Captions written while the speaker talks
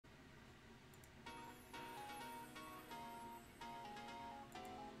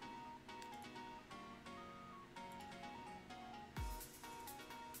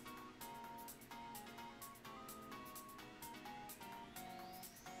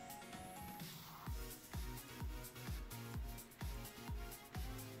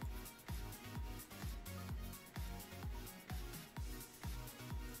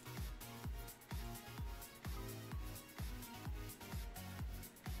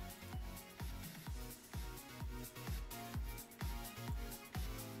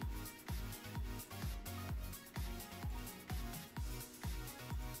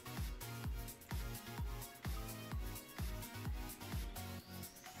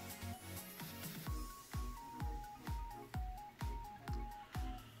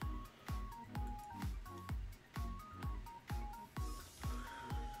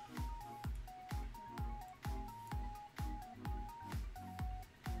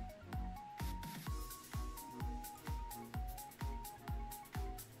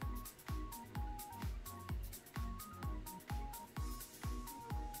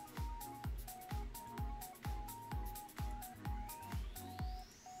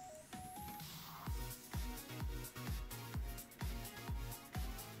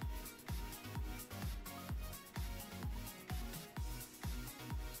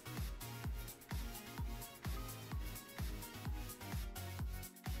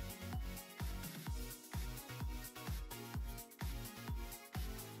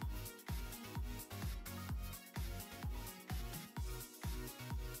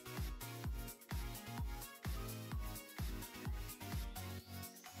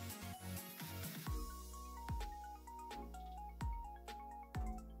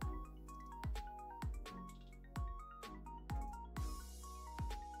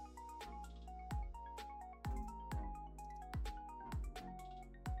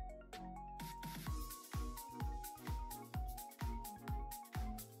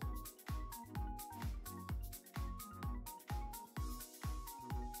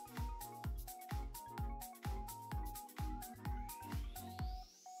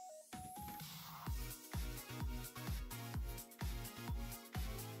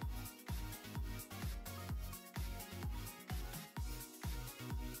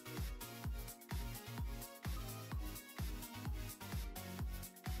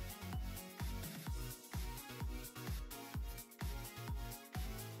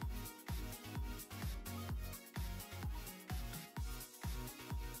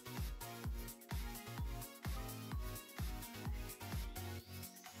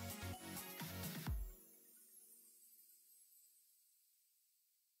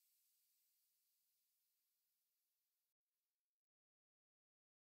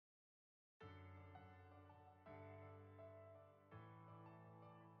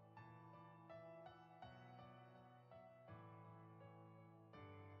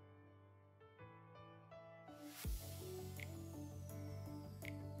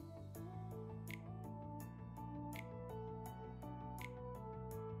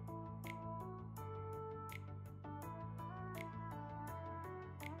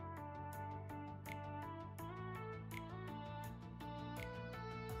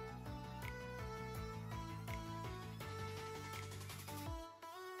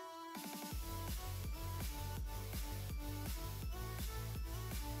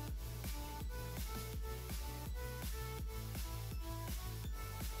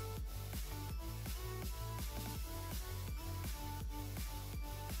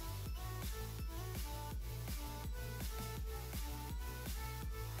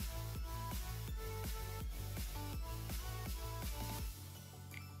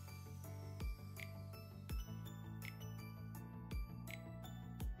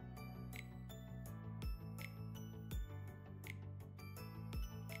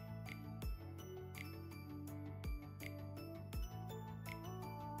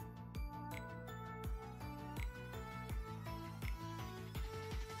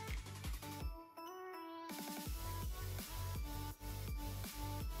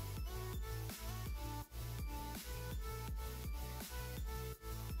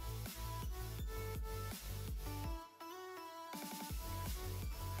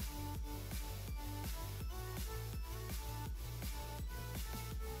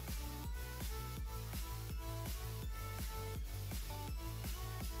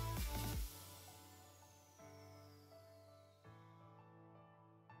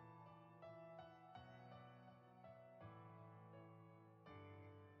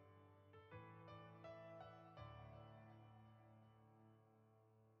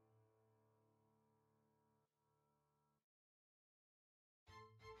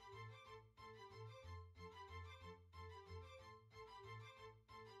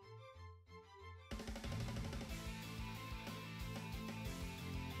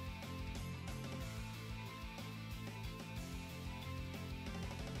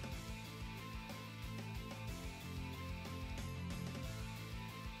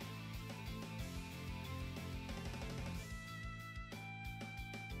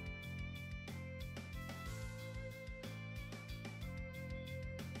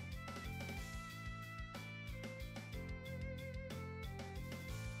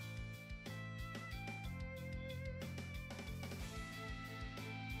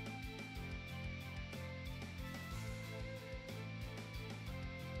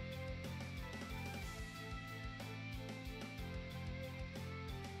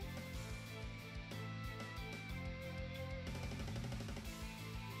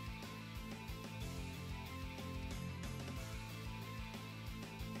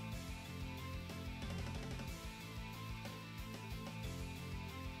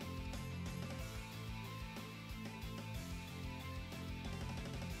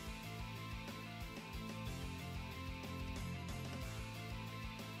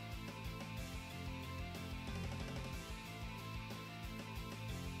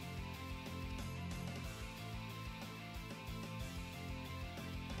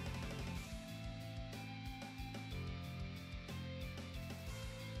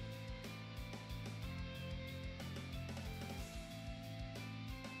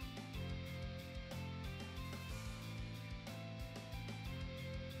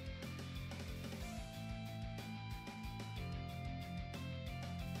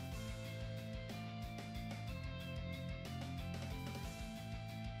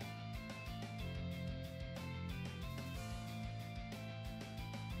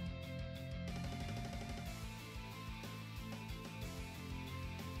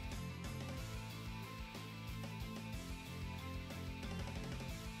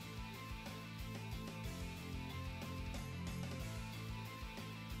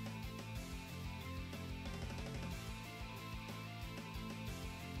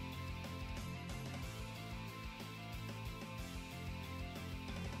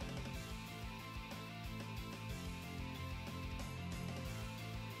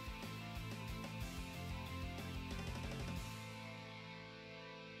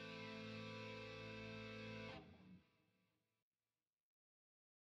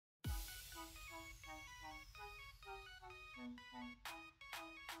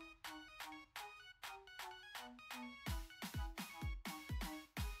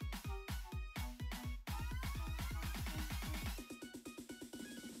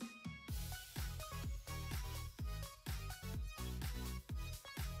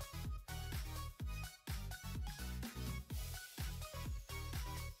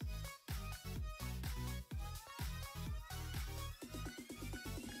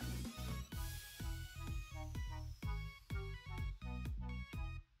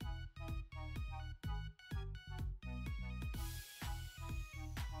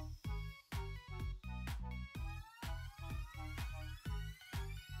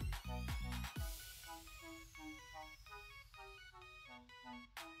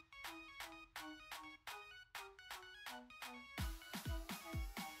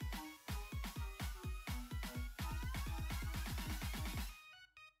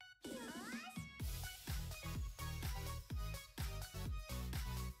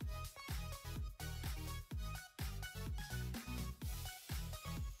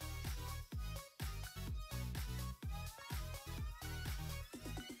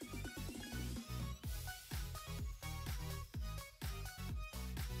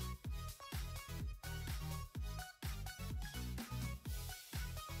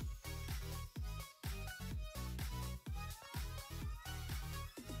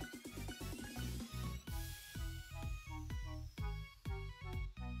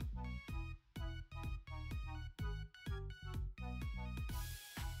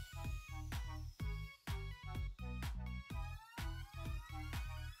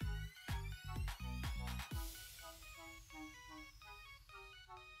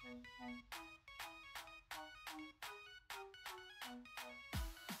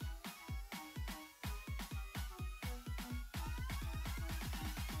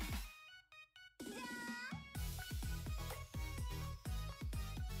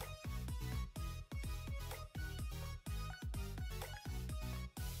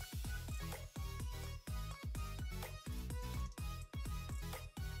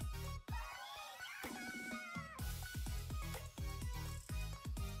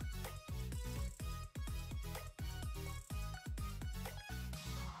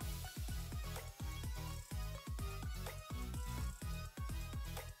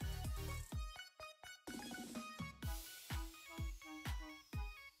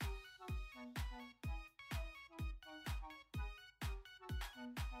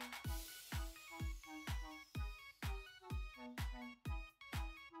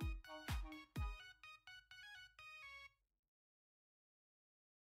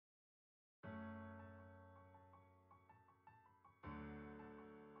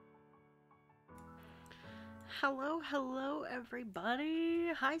Hello,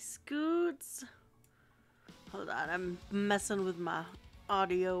 everybody. Hi, Scoots. Hold on, I'm messing with my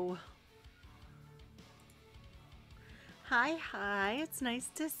audio. Hi, it's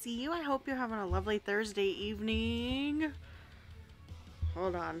nice to see you. I hope you're having a lovely Thursday evening.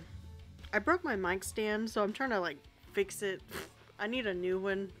 Hold on. I broke my mic stand, so I'm trying to, fix it. I need a new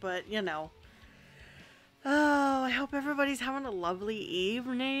one, but, you know. Oh, I hope everybody's having a lovely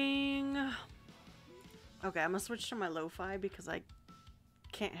evening. Okay, I'm gonna switch to my lo-fi because I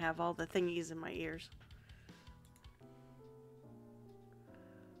can't have all the thingies in my ears.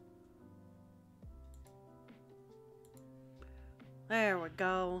 There we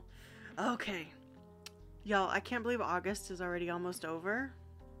go. Okay. Y'all, I can't believe August is already almost over.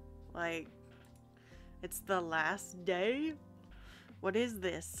 Like, it's the last day? What is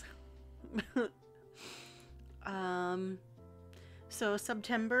this? So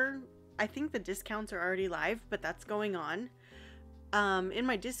September, I think the discounts are already live, but that's going on. In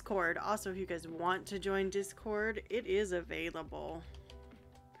my Discord, also if you guys want to join Discord, it is available.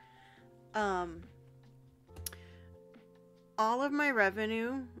 All of my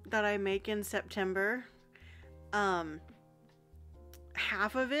revenue that I make in September, half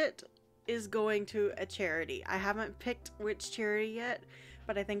of it is going to a charity. I haven't picked which charity yet,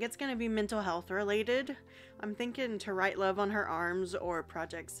 but I think it's going to be mental health related. I'm thinking To Write Love on Her Arms or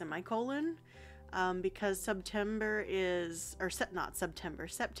Project Semicolon, because September is, or not September,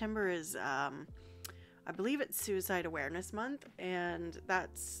 September is, I believe it's Suicide Awareness Month, and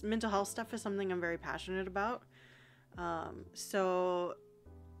that's mental health stuff is something I'm very passionate about.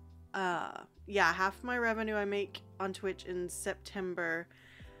 Yeah, half my revenue I make on Twitch in September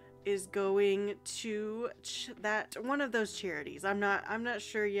is going to that one of those charities. I'm not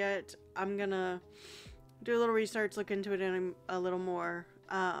sure yet. I'm gonna do a little research, look into it in a little more.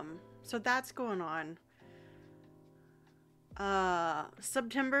 So that's going on.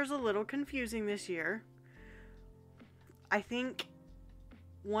 September's a little confusing this year. I think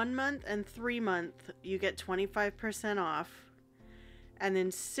 1 month and 3 month you get 25% off, and then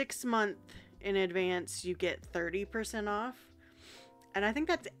 6 month in advance you get 30% off. And I think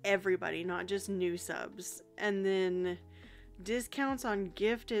that's everybody, not just new subs. And then discounts on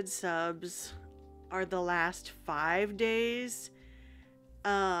gifted subs are the last 5 days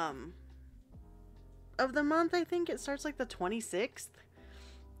of the month. I think it starts like the 26th.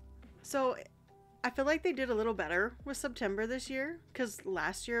 So I feel like they did a little better with September this year, because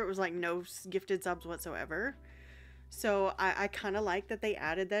last year it was like no gifted subs whatsoever. So I kind of like that they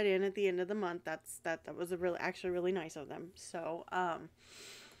added that in at the end of the month. That was actually really nice of them. So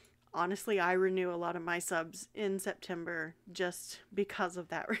honestly, I renew a lot of my subs in September just because of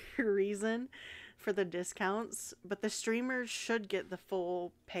that reason, for the discounts. But the streamers should get the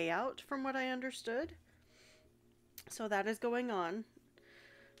full payout from what I understood. So that is going on.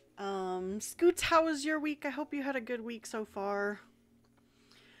 Scoots, how was your week? I hope you had a good week so far.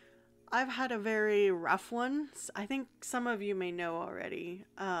 I've had a very rough one. I think some of you may know already.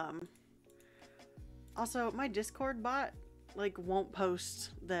 Also, my Discord bot, won't post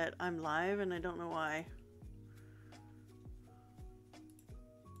that I'm live, and I don't know why.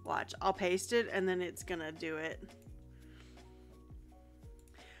 Watch, I'll paste it, and then it's gonna do it.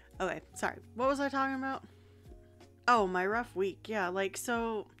 Okay, sorry. What was I talking about? Oh, my rough week. Yeah,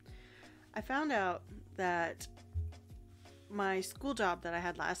 so I found out that my school job that I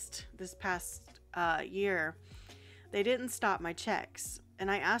had this past year, they didn't stop my checks. And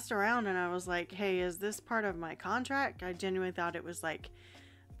I asked around and I was like, hey, is this part of my contract? I genuinely thought it was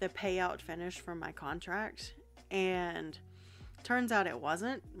the payout finish from my contract. And turns out it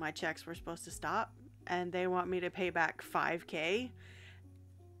wasn't. My checks were supposed to stop, and they want me to pay back $5,000.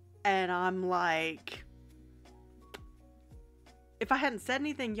 And I'm like, if I hadn't said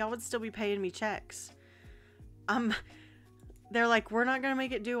anything, y'all would still be paying me checks. They're like, we're not going to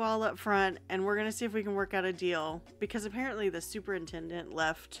make it due all up front, and we're going to see if we can work out a deal. Because apparently the superintendent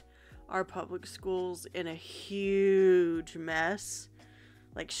left our public schools in a huge mess.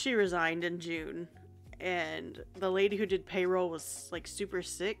 She resigned in June. And the lady who did payroll was, super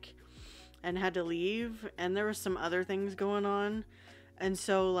sick and had to leave. And there was some other things going on. And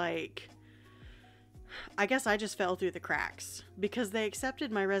so, I guess I just fell through the cracks, because they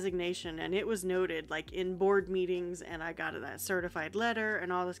accepted my resignation, and it was noted in board meetings, and I got that certified letter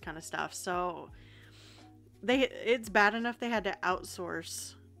and all this kind of stuff. So it's bad enough they had to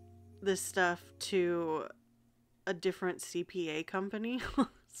outsource this stuff to a different CPA company.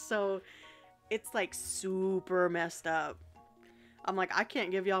 So it's super messed up. I'm like, I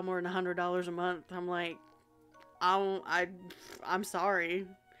can't give y'all more than $100 a month. I'm like, I'm sorry.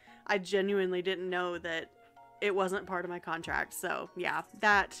 I genuinely didn't know that it wasn't part of my contract. So yeah,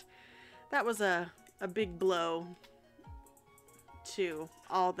 that was a big blow to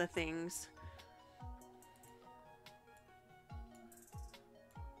all the things.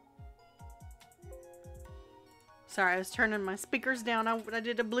 Sorry, I was turning my speakers down. I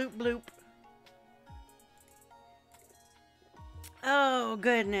did a bloop bloop. Oh,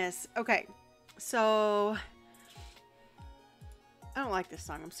 goodness. Okay, so I don't like this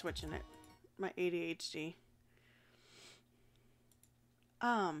song. I'm switching it. My ADHD.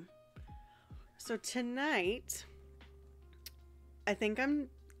 So tonight, I think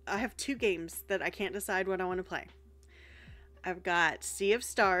I have 2 games that I can't decide what I want to play. I've got Sea of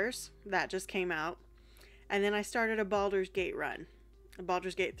Stars, that just came out. And then I started a Baldur's Gate run.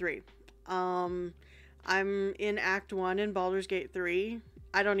 Baldur's Gate 3. I'm in Act 1 in Baldur's Gate 3.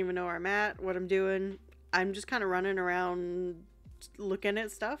 I don't even know where I'm at, what I'm doing. I'm just kind of running around looking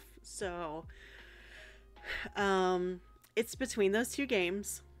at stuff. So, it's between those 2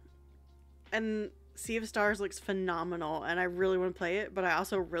 games. And Sea of Stars looks phenomenal, and I really want to play it, but I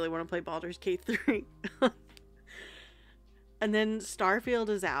also really want to play Baldur's Gate 3. And then Starfield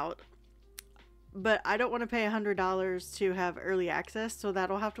is out. But I don't want to pay $100 to have early access, so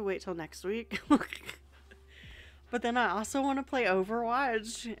that'll have to wait till next week. But then I also want to play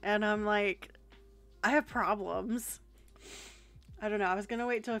Overwatch, and I'm like, I have problems. I don't know. I was going to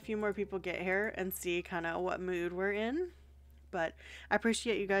wait till a few more people get here and see kind of what mood we're in. But I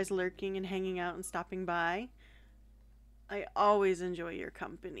appreciate you guys lurking and hanging out and stopping by. I always enjoy your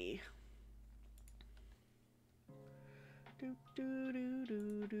company. Do, do, do,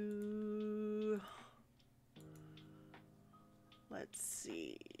 do, do. Let's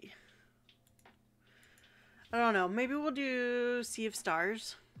see. I don't know. Maybe we'll do Sea of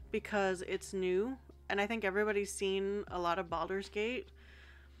Stars because it's new. And I think everybody's seen a lot of Baldur's Gate.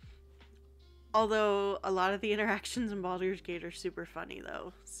 Although a lot of the interactions in Baldur's Gate are super funny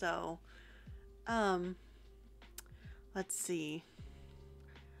though. So, let's see.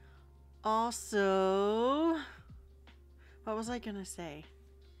 Also, what was I gonna say?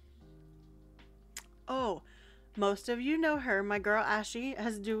 Oh, most of you know her. My girl Ashley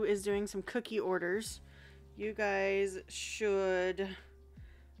is doing some cookie orders. You guys should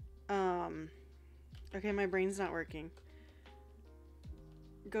okay, my brain's not working.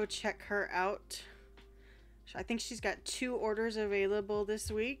 Go check her out. I think she's got 2 orders available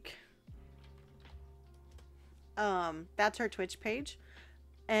this week. That's her Twitch page.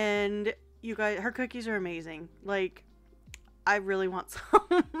 And you guys, her cookies are amazing. Like, I really want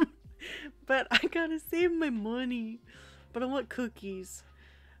some. But I gotta save my money. But I want cookies.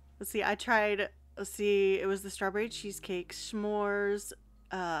 Let's see, I tried, it was the strawberry cheesecake, s'mores,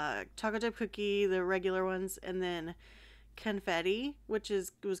 chocolate chip cookie, the regular ones, and then confetti, which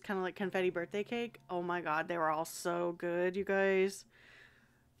was kind of like confetti birthday cake. Oh my god, they were all so good, you guys.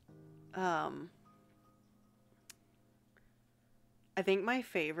 I think my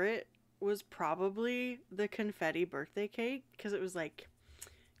favorite was probably the confetti birthday cake because it was like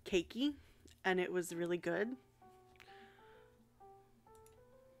cakey and it was really good.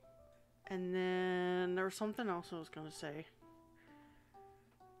 And then there was something else I was gonna say.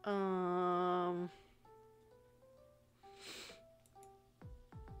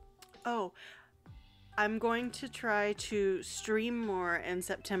 Oh, I'm going to try to stream more in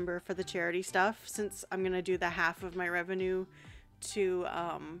September for the charity stuff since I'm gonna do the half of my revenue to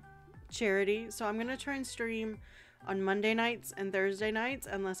charity. So I'm gonna try and stream on Monday nights and Thursday nights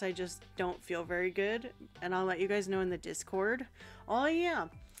unless I just don't feel very good, and I'll let you guys know in the Discord. Oh yeah,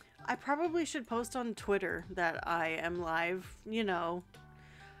 I probably should post on Twitter that I am live. You know,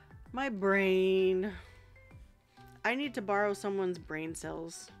 my brain. I need to borrow someone's brain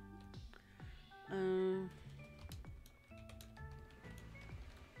cells.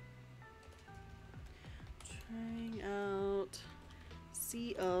 Trying out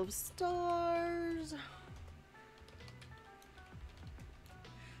Sea of Stars.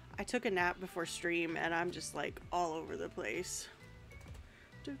 I took a nap before stream and I'm just like all over the place.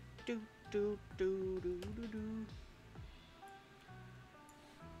 Do do do do do do do.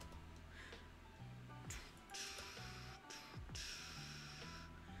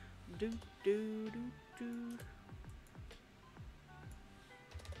 Do do do do.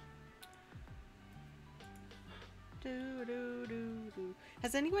 Do do do do.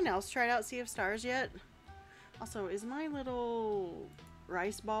 Has anyone else tried out Sea of Stars yet? Also, is my little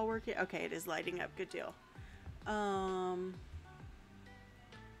rice ball working? Okay, it is lighting up. Good deal.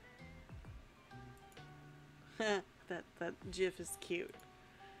 that GIF is cute.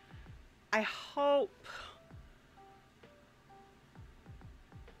 I hope.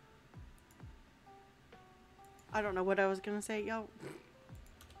 I don't know what I was gonna say, y'all.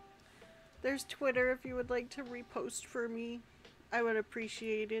 There's Twitter if you would like to repost for me. I would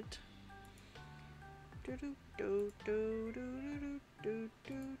appreciate it.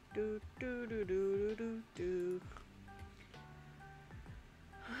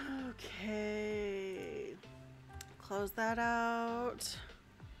 Okay. Close that out.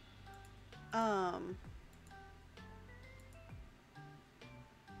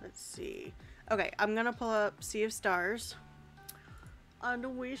 Let's see. Okay, I'm gonna pull up Sea of Stars.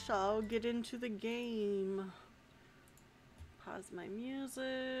 And we shall get into the game. Pause my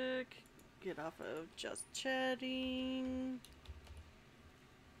music. Get off of just chatting.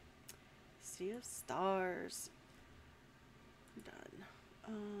 Sea of Stars. Done.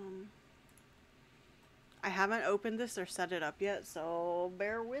 I haven't opened this or set it up yet, so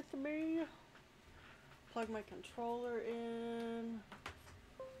bear with me. Plug my controller in.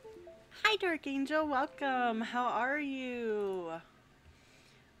 Hi, Dark Angel. Welcome. How are you?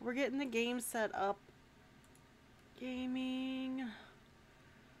 We're getting the game set up. Gaming.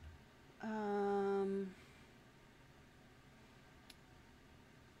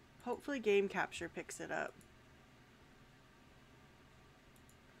 Hopefully Game Capture picks it up.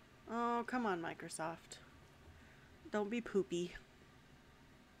 Oh, come on, Microsoft. Don't be poopy.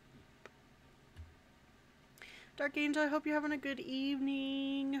 Dark Angel, I hope you're having a good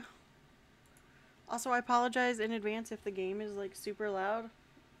evening. Also, I apologize in advance if the game is like super loud.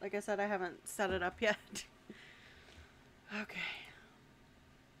 Like I said, I haven't set it up yet. Okay.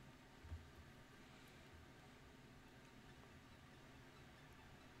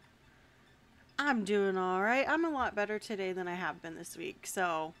 I'm doing alright. I'm a lot better today than I have been this week,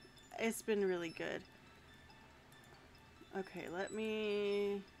 so it's been really good. Okay, let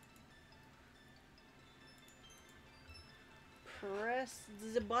me press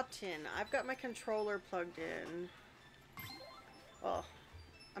the button. I've got my controller plugged in. Oh,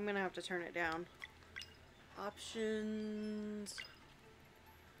 I'm gonna have to turn it down. Options.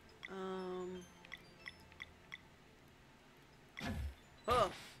 Oh,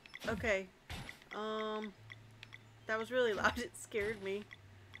 okay. That was really loud. It scared me.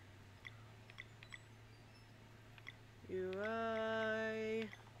 UI.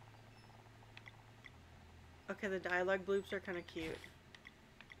 Okay, the dialogue bloops are kind of cute.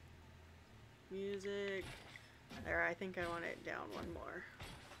 Music. There, I think I want it down one more.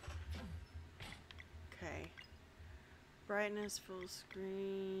 Okay. Brightness, full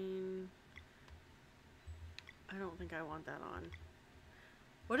screen. I don't think I want that on.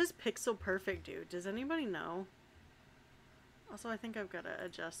 What does Pixel Perfect do? Does anybody know? Also, I think I've got to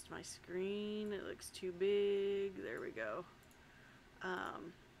adjust my screen. It looks too big. There we go.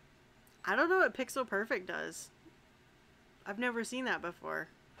 I don't know what Pixel Perfect does. I've never seen that before.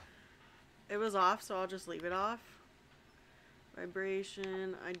 It was off, so I'll just leave it off.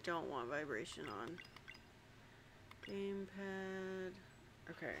 Vibration. I don't want vibration on. Gamepad.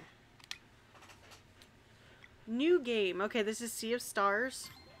 Okay. New game. Okay, this is Sea of Stars.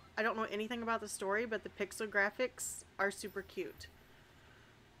 I don't know anything about the story, but the pixel graphics are super cute.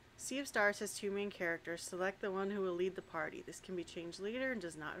 Sea of Stars has two main characters. Select the one who will lead the party. This can be changed later and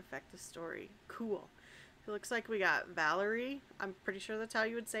does not affect the story. Cool. It looks like we got Valerie. I'm pretty sure that's how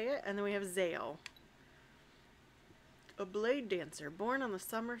you would say it. And then we have Zale. A blade dancer born on the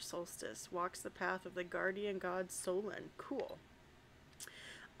summer solstice walks the path of the guardian god Solon. Cool.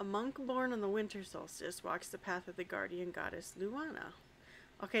 A monk born on the winter solstice walks the path of the guardian goddess Luana.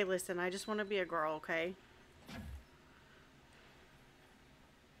 Okay, listen, I just want to be a girl, okay?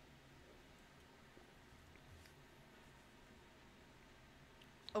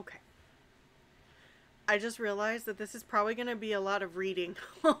 Okay. I just realized that this is probably going to be a lot of reading.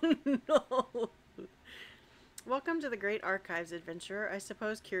 Oh no! Welcome to the Great Archives, adventurer. I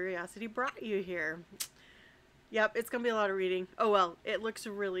suppose curiosity brought you here. Yep, it's going to be a lot of reading. Oh well, it looks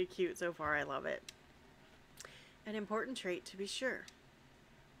really cute so far. I love it. An important trait to be sure.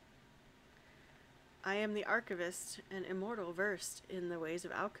 I am the archivist, an immortal versed in the ways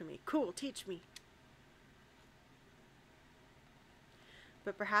of alchemy. Cool, teach me.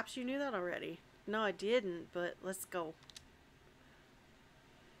 But perhaps you knew that already. No, I didn't, but let's go.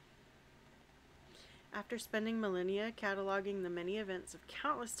 After spending millennia cataloging the many events of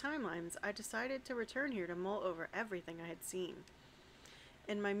countless timelines, I decided to return here to mull over everything I had seen.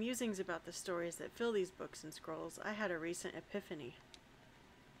 In my musings about the stories that fill these books and scrolls, I had a recent epiphany.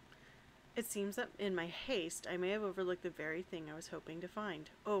 It seems that in my haste, I may have overlooked the very thing I was hoping to find.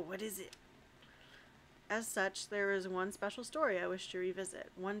 Oh, what is it? As such, there is one special story I wish to revisit,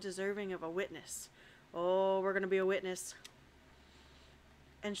 one deserving of a witness. Oh, we're going to be a witness.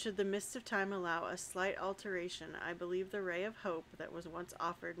 And should the mists of time allow a slight alteration, I believe the ray of hope that was once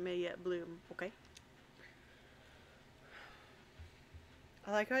offered may yet bloom. Okay.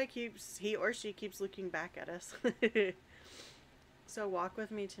 I like how he or she keeps looking back at us. So walk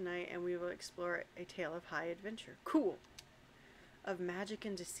with me tonight and we will explore a tale of high adventure. Cool. Of magic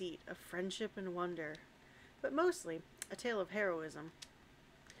and deceit, of friendship and wonder, but mostly a tale of heroism.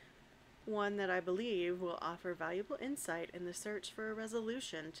 One that I believe will offer valuable insight in the search for a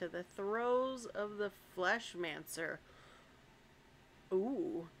resolution to the throes of the Fleshmancer.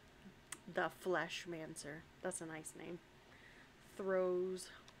 Ooh, the Fleshmancer. That's a nice name. Throes.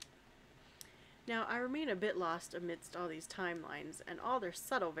 Now, I remain a bit lost amidst all these timelines and all their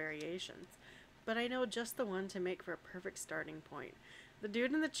subtle variations, but I know just the one to make for a perfect starting point. The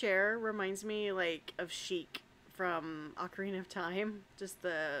dude in the chair reminds me, like, of Sheik from Ocarina of Time. Just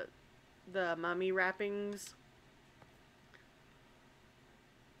the mummy wrappings.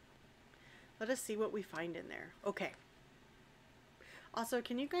 Let us see what we find in there. Okay. Also,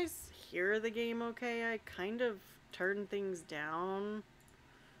 can you guys hear the game okay? I kind of turned things down.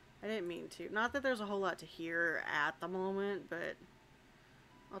 I didn't mean to. Not that there's a whole lot to hear at the moment, but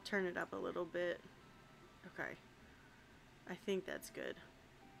I'll turn it up a little bit. Okay. I think that's good.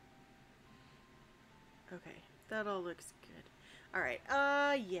 Okay. That all looks good. Alright.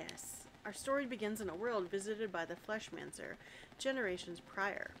 Yes. Our story begins in a world visited by the Fleshmancer generations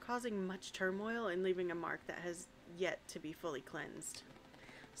prior, causing much turmoil and leaving a mark that has yet to be fully cleansed.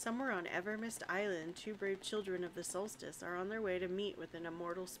 Somewhere on Evermist Island, two brave children of the solstice are on their way to meet with an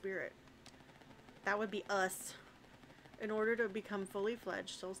immortal spirit. That would be us. In order to become fully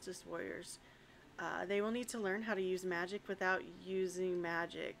fledged solstice warriors, they will need to learn how to use magic without using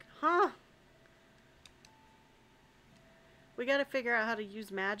magic. Huh? We gotta figure out how to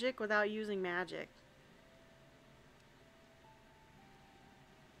use magic without using magic.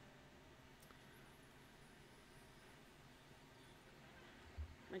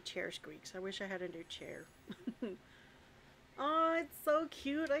 My chair squeaks. I wish I had a new chair. Oh, it's so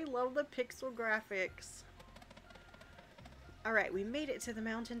cute. I love the pixel graphics. Alright, we made it to the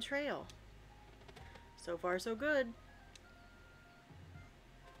mountain trail. So far, so good.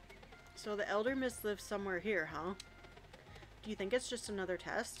 So the Elder Mist lives somewhere here, huh? Do you think it's just another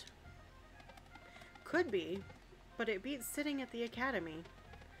test? Could be, but it beats sitting at the academy.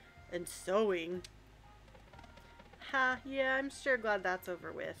 And sewing. Ha, yeah, I'm sure glad that's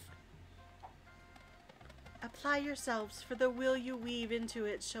over with. Apply yourselves, for the will you weave into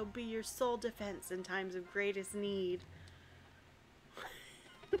it shall be your sole defense in times of greatest need.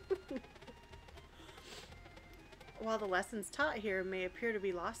 While the lessons taught here may appear to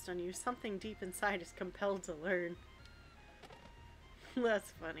be lost on you, something deep inside is compelled to learn.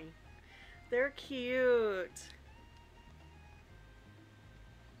 That's funny. They're cute.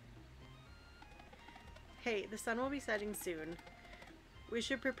 Hey, the sun will be setting soon. We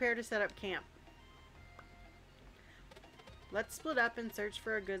should prepare to set up camp. Let's split up and search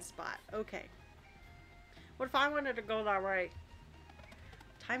for a good spot. Okay. What if I wanted to go that way?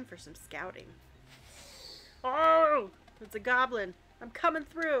 Time for some scouting. Oh! It's a goblin. I'm coming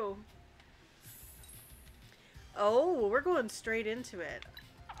through. Oh, we're going straight into it.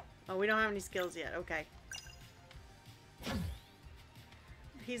 Oh, we don't have any skills yet. Okay.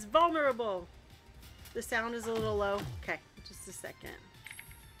 He's vulnerable. The sound is a little low. Okay, just a second.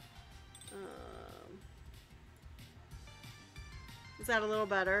 Is that a little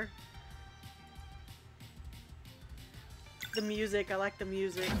better? The music. I like the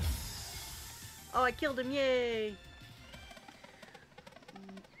music. Oh, I killed him. Yay.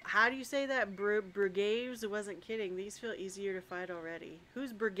 How do you say that? Brigaves? It wasn't kidding. These feel easier to fight already.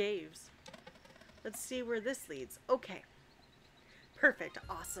 Who's Brigaves? Let's see where this leads. Okay. Perfect.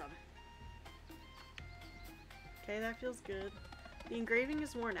 Awesome. Okay, that feels good. The engraving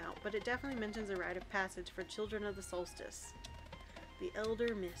is worn out, but it definitely mentions a rite of passage for children of the solstice. The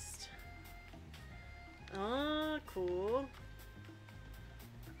Elder Mist. Oh, cool.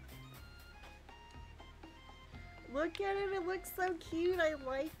 Look at it. It looks so cute. I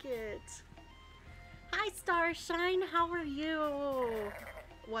like it. Hi, Starshine. How are you?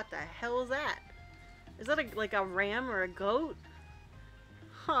 What the hell is that? Is that like a ram or a goat?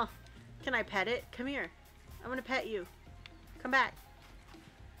 Huh. Can I pet it? Come here. I'm gonna pet you. Come back.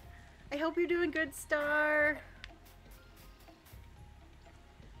 I hope you're doing good, Star.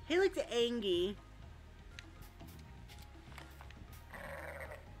 He looks angry.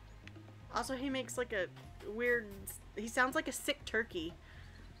 Also, he makes like a weird... He sounds like a sick turkey.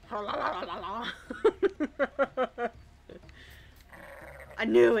 I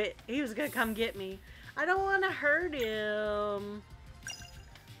knew it. He was gonna come get me. I don't want to hurt him.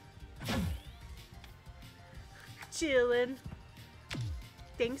 chilling.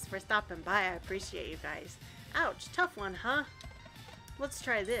 Thanks for stopping by. I appreciate you guys. Ouch, tough one, huh? Let's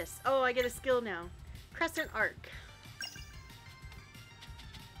try this. Oh, I get a skill now. Crescent Arc.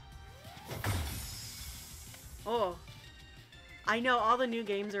 Oh. I know all the new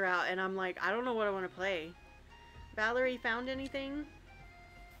games are out, and I'm like, I don't know what I want to play. Valerie, found anything?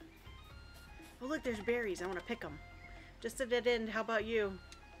 Oh, look, there's berries. I want to pick them. Just a dead end. How about you?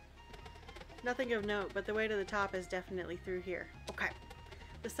 Nothing of note, but the way to the top is definitely through here. Okay.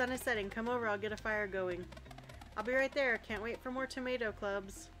 The sun is setting. Come over. I'll get a fire going. I'll be right there. Can't wait for more tomato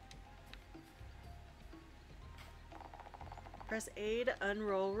clubs. Press A to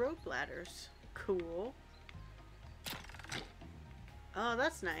unroll rope ladders. Cool. Oh,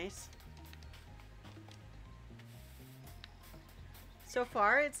 that's nice. So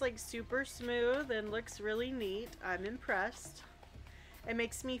far, it's like super smooth and looks really neat. I'm impressed. It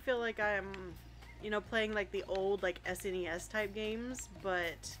makes me feel like I'm, you know, playing like the old like SNES type games,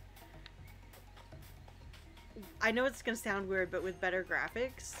 but I know it's gonna sound weird, but with better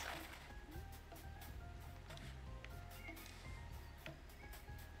graphics.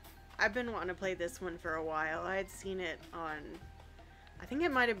 I've been wanting to play this one for a while. I had seen it on, I think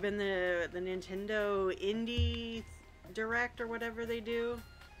it might have been the Nintendo Indie Direct or whatever they do.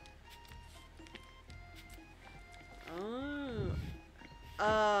 Oh.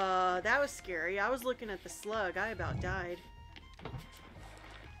 That was scary. I was looking at the slug. I about died.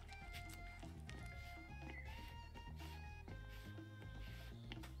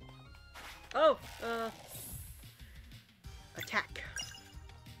 Oh, attack.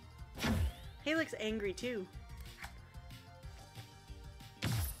 He looks angry too.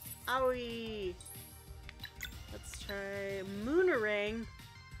 Owie. Let's try Moonerang.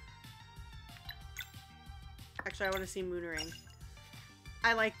 Actually, I want to see Moonerang.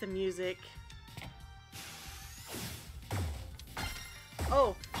 I like the music.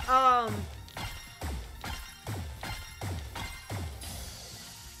 Oh,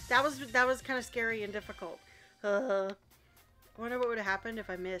 that was kind of scary and difficult. I wonder what would have happened if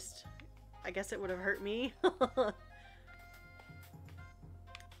I missed. I guess it would have hurt me.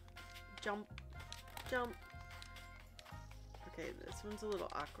 Jump, jump. Okay, this one's a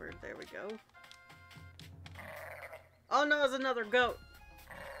little awkward. There we go. Oh no, it's another goat.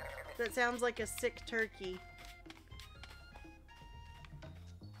 That sounds like a sick turkey.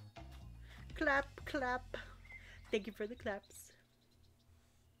 Clap, clap. Thank you for the claps.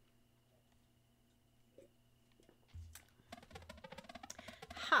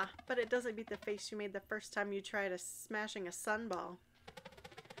 Ha, but it doesn't beat the face you made the first time you tried smashing a sunball.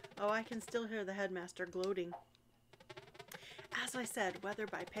 Oh, I can still hear the headmaster gloating. As I said, whether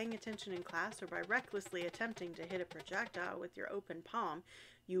by paying attention in class or by recklessly attempting to hit a projectile with your open palm,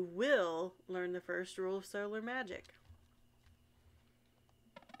 you will learn the first rule of solar magic.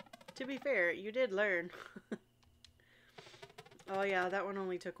 To be fair, you did learn. Oh yeah, that one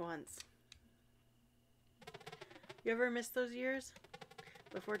only took once. You ever miss those years?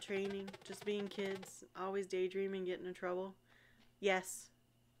 Before training, just being kids, always daydreaming, getting in trouble? Yes,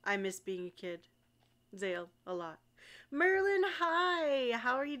 I miss being a kid. Zale, a lot. Merlin, hi!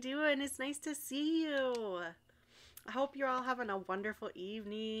 How are you doing? It's nice to see you. I hope you're all having a wonderful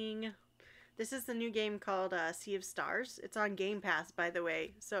evening. This is the new game called Sea of Stars. It's on Game Pass, by the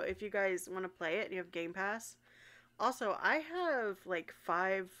way. So if you guys want to play it and you have Game Pass. Also, I have like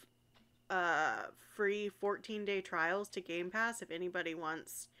 5 free 14-day trials to Game Pass. If anybody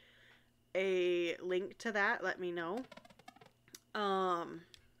wants a link to that, let me know. I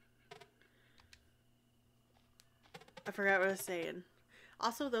forgot what I was saying.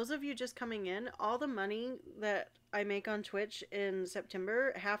 Also, those of you just coming in, all the money that I make on Twitch in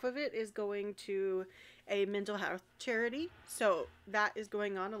September, half of it is going to a mental health charity. So that is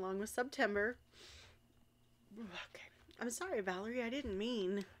going on along with SUBTEMBER. Okay. I'm sorry, Valerie. I didn't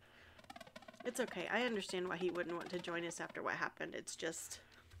mean. It's okay. I understand why he wouldn't want to join us after what happened. It's just...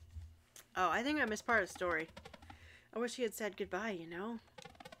 Oh, I think I missed part of the story. I wish he had said goodbye, you know?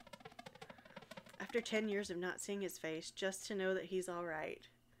 After 10 years of not seeing his face, just to know that he's alright.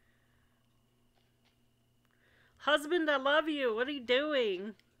 Husband, I love you. What are you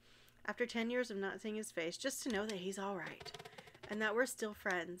doing? After 10 years of not seeing his face, just to know that he's alright. And that we're still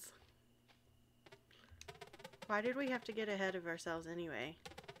friends. Why did we have to get ahead of ourselves anyway?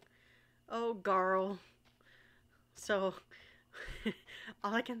 Oh, Garl. So,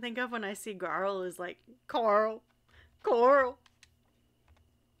 all I can think of when I see Garl is like, Carl. Carl.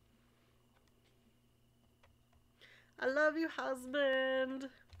 I love you, husband.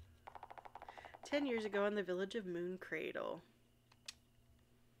 10 years ago in the village of Moon Cradle.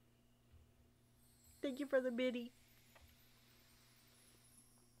 Thank you for the biddy.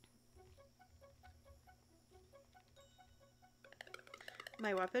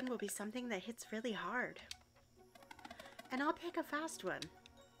 My weapon will be something that hits really hard. And I'll pick a fast one.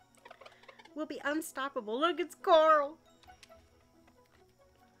 We'll be unstoppable. Look, it's Carl!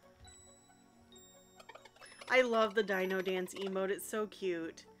 I love the Dino Dance emote. It's so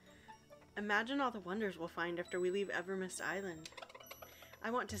cute. Imagine all the wonders we'll find after we leave Evermist Island. I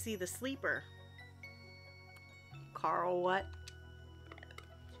want to see the sleeper. Carl, what?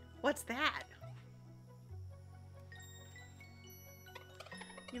 What's that?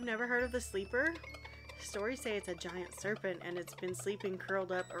 You've never heard of the sleeper? Stories say it's a giant serpent and it's been sleeping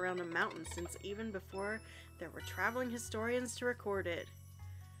curled up around a mountain since even before there were traveling historians to record it.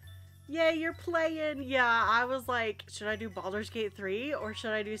 Yay, you're playing! Yeah, I was like, should I do Baldur's Gate 3 or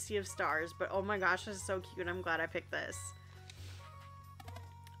should I do Sea of Stars? But oh my gosh, this is so cute. I'm glad I picked this.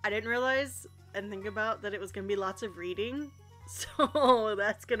 I didn't realize and think about that it was going to be lots of reading. So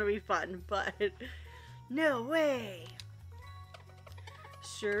that's going to be fun, but no way!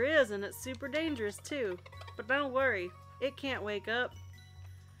 Sure is, and it's super dangerous too. But don't worry, it can't wake up.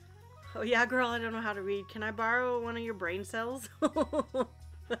 Oh yeah, girl, I don't know how to read. Can I borrow one of your brain cells?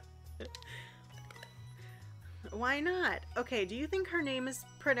 Why not? Okay, do you think her name is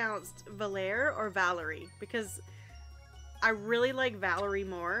pronounced Valere or Valerie? Because I really like Valerie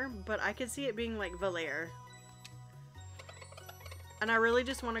more, but I could see it being like Valere. And I really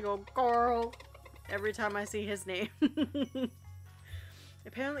just want to go, Carl, every time I see his name.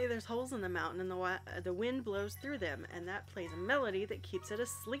 Apparently there's holes in the mountain and the wind blows through them, and that plays a melody that keeps it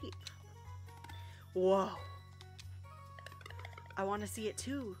asleep. Whoa. I want to see it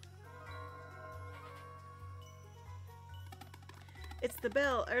too. It's the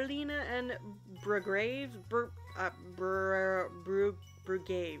bell. Erlina and Brugaves.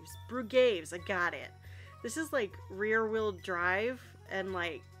 Brugaves. I got it. This is like rear wheel drive and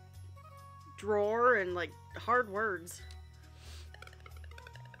like drawer and like hard words.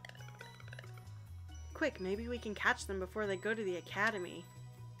 Quick, maybe we can catch them before they go to the academy.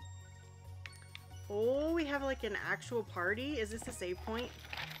 Oh, we have like an actual party. Is this a save point?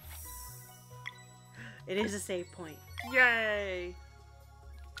 It is a save point. Yay!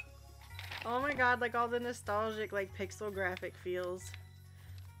 Oh my god, like all the nostalgic like pixel graphic feels.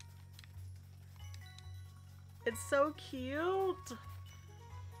 It's so cute!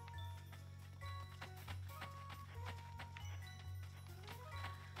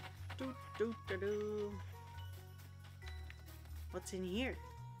 Doo, doo, doo, doo. What's in here?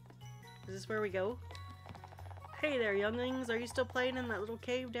 Is this where we go? Hey there, younglings. Are you still playing in that little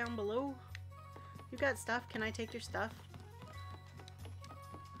cave down below? You got stuff? Can I take your stuff?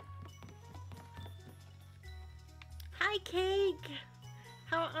 Hi, Cake!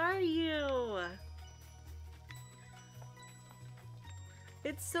 How are you?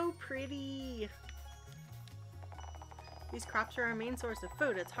 It's so pretty! These crops are our main source of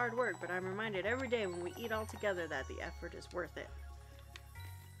food. It's hard work, but I'm reminded every day when we eat all together that the effort is worth it.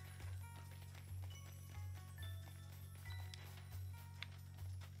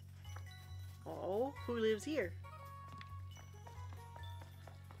 Oh, who lives here?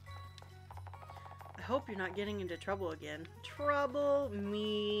 I hope you're not getting into trouble again. Trouble?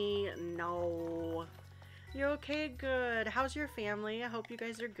 Me? No. You're okay? Good. How's your family? I hope you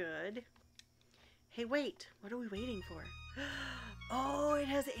guys are good. Hey, wait. What are we waiting for? Oh, it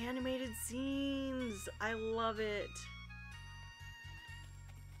has animated scenes. I love it.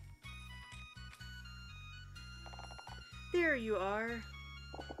 There you are.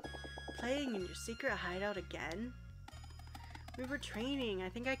 Playing in your secret hideout again? We were training. I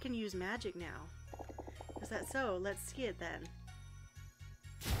think I can use magic now. Is that so? Let's see it then.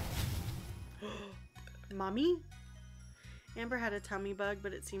 Mommy? Amber had a tummy bug,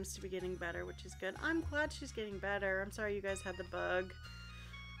 but it seems to be getting better, which is good. I'm glad she's getting better. I'm sorry you guys had the bug.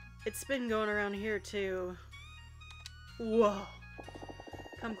 It's been going around here too. Whoa.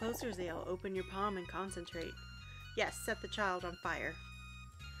 Come closer, Zale. Open your palm and concentrate. Yes, set the child on fire.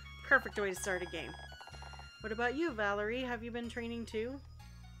 Perfect way to start a game. What about you, Valerie? Have you been training too?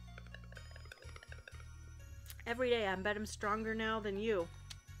 Every day I bet I'm stronger now than you.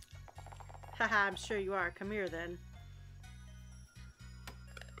 Haha, I'm sure you are. Come here then.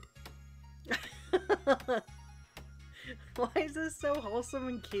 Why is this so wholesome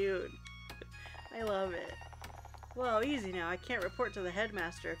and cute? I love it. Well, easy now. I can't report to the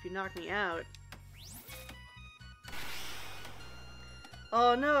headmaster if you knock me out.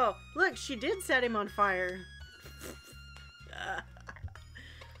 Oh no! Look, she did set him on fire.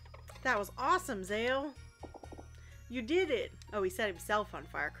 That was awesome, Zale. You did it. Oh, he set himself on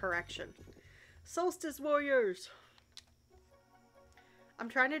fire. Correction. Solstice Warriors. I'm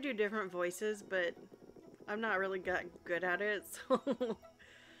trying to do different voices, but I'm not really good at it. So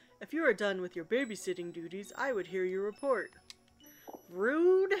If you are done with your babysitting duties, I would hear your report.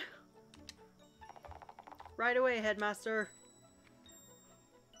 Rude. Right away, headmaster.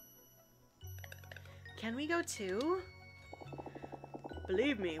 Can we go too?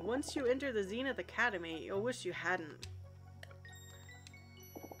 Believe me, once you enter the Zenith Academy, you'll wish you hadn't.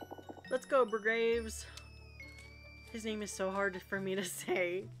 Let's go, Graves. His name is so hard for me to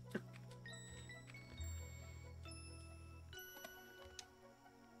say.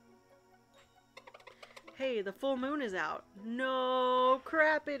 Hey, the full moon is out. No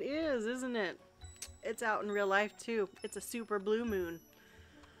crap, it is, isn't it? It's out in real life too. It's a super blue moon.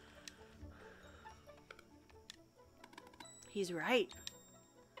 He's right.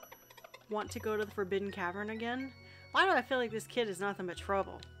 Want to go to the Forbidden Cavern again? Why do I feel like this kid is nothing but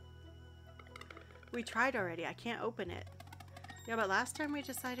trouble? We tried already. I can't open it. Yeah, but last time we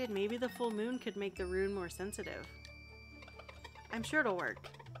decided maybe the full moon could make the rune more sensitive. I'm sure it'll work.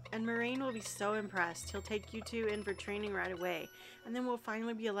 And Moraine will be so impressed. He'll take you two in for training right away. And then we'll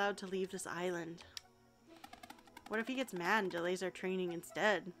finally be allowed to leave this island. What if he gets mad and delays our training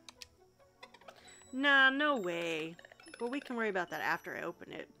instead? Nah, no way. Well, we can worry about that after I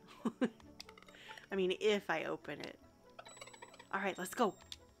open it. I mean, if I open it. Alright, let's go.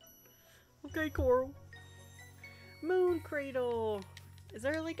 Okay, Coral. Moon Cradle. Is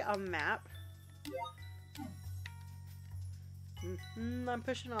there like a map? I'm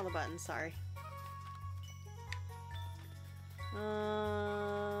pushing all the buttons, sorry.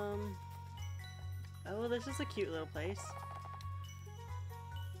 Oh, this is a cute little place.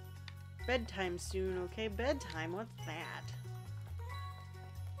 Bedtime soon, okay? Bedtime, what's that?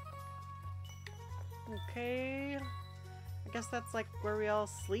 Okay. I guess that's like where we all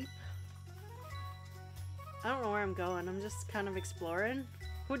sleep. I don't know where I'm going. I'm just kind of exploring.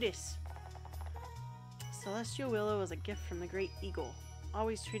 Who dis? Celestial Willow is a gift from the Great Eagle.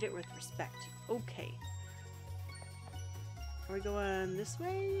 Always treat it with respect. Okay. Are we going this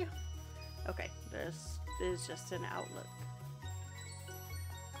way? Okay, this is just an outlook.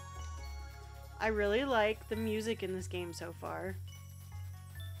 I really like the music in this game so far.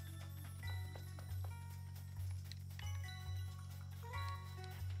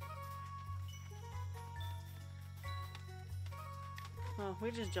 Oh, we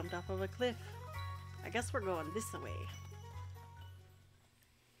just jumped off of a cliff. I guess we're going this way.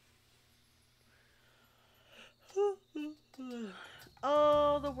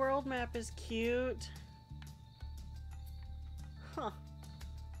 Oh, the world map is cute. Huh.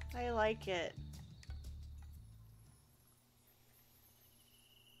 I like it.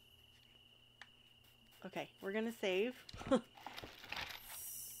 Okay, we're gonna save.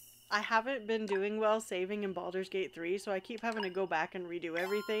 I haven't been doing well saving in Baldur's Gate 3, so I keep having to go back and redo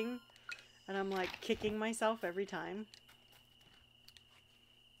everything. And I'm like kicking myself every time.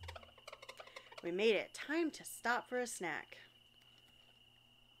 We made it. Time to stop for a snack.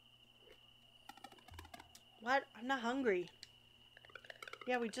 What? I'm not hungry.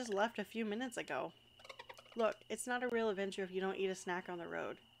 Yeah, we just left a few minutes ago. Look, it's not a real adventure if you don't eat a snack on the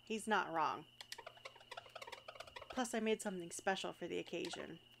road. He's not wrong. Plus, I made something special for the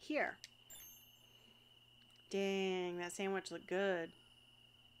occasion. Here. Dang, that sandwich looked good.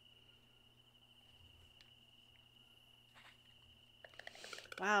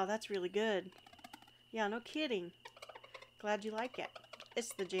 Wow, that's really good. Yeah, no kidding. Glad you like it.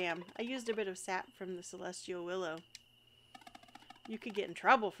 It's the jam. I used a bit of sap from the Celestial Willow. You could get in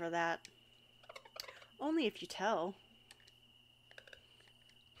trouble for that. Only if you tell.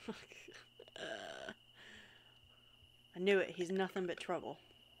 I knew it. He's nothing but trouble.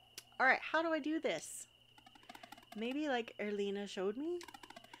 Alright, how do I do this? Maybe like Erlina showed me?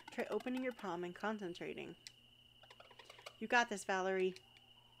 Try opening your palm and concentrating. You got this, Valerie.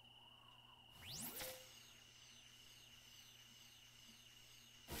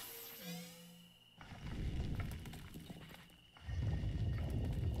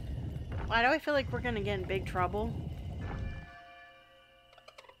 Why do I feel like we're gonna get in big trouble?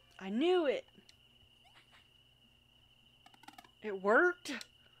 I knew it! It worked!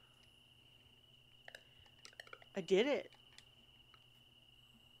 I did it!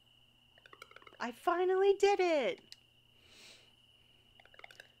 I finally did it!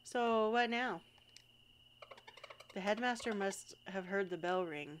 So, what now? The headmaster must have heard the bell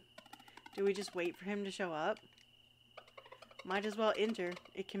ring. Do we just wait for him to show up? Might as well enter.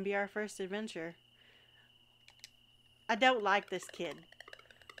 It can be our first adventure. I don't like this kid.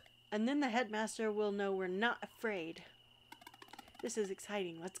 And then the headmaster will know we're not afraid. This is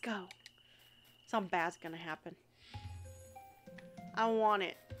exciting. Let's go. Something bad's gonna happen. I want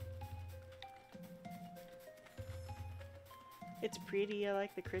it. It's pretty. I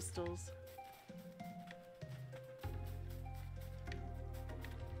like the crystals.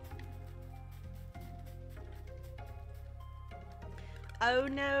 Oh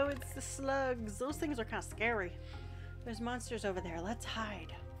no, it's the slugs. Those things are kind of scary. There's monsters over there. Let's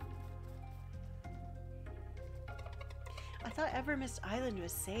hide. I thought Evermist Island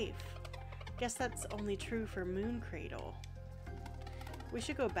was safe. Guess that's only true for Moon Cradle. We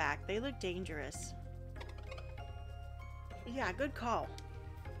should go back. They look dangerous. Yeah, good call.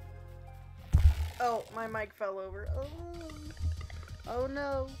 Oh, my mic fell over. Oh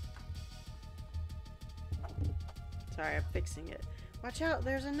no. Sorry, I'm fixing it. Watch out,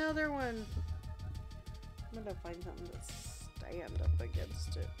 there's another one. I'm gonna find something to stand up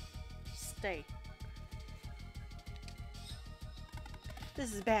against it. Stay.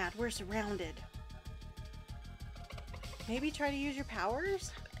 This is bad. We're surrounded. Maybe try to use your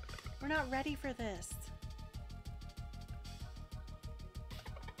powers? We're not ready for this.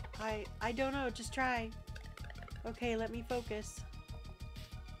 I don't know. Just try. Okay, let me focus.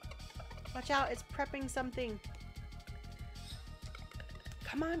 Watch out. It's prepping something.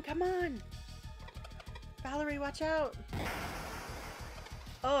 Come on, come on. Valerie, watch out.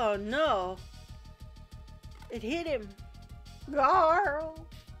 Oh, no. It hit him. Girl.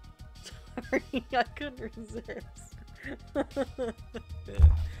 Sorry, I couldn't resist.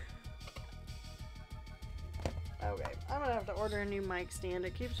 Okay, I'm gonna have to order a new mic stand.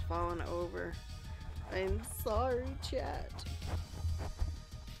 It keeps falling over. I'm sorry, chat.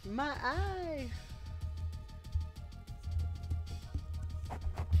 My eye.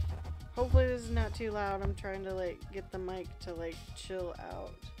 Hopefully this is not too loud. I'm trying to like get the mic to like chill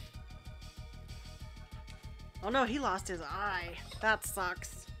out. Oh no, he lost his eye. That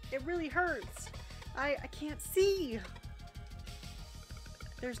sucks. It really hurts. I can't see.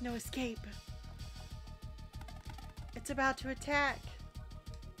 There's no escape. It's about to attack.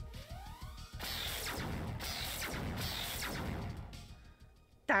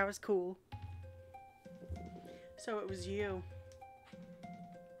 That was cool. So it was you.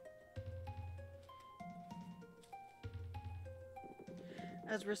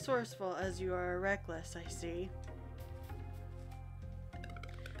 As resourceful as you are reckless, I see.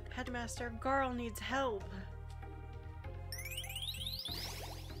 Headmaster, Garl needs help.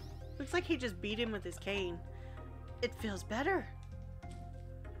 Looks like he just beat him with his cane. It feels better.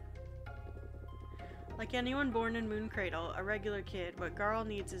 Like anyone born in Moon Cradle, a regular kid, what Garl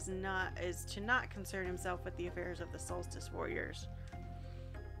needs is to not concern himself with the affairs of the Solstice Warriors.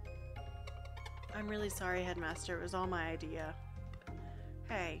 I'm really sorry, Headmaster. It was all my idea.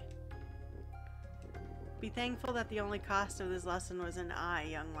 Hey. Be thankful that the only cost of this lesson was an eye,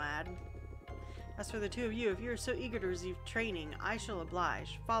 young lad. As for the two of you, if you are so eager to receive training, I shall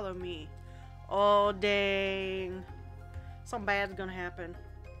oblige. Follow me. Oh, dang. Something bad's gonna happen.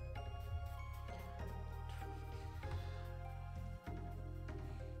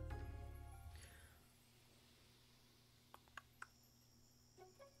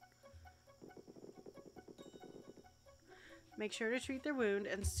 Make sure to treat their wound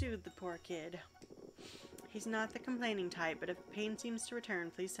and soothe the poor kid. He's not the complaining type, but if pain seems to return,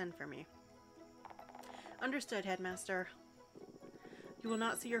 please send for me. Understood, Headmaster. You will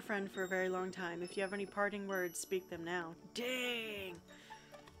not see your friend for a very long time. If you have any parting words, speak them now. Dang!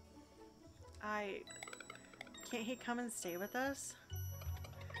 Can't he come and stay with us?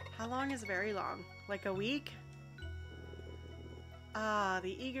 How long is very long? Like a week? Ah,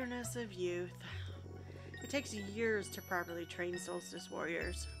 the eagerness of youth. It takes years to properly train Solstice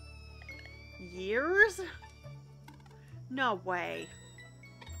Warriors. Years? No way.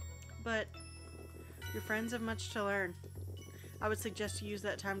 But your friends have much to learn. I would suggest you use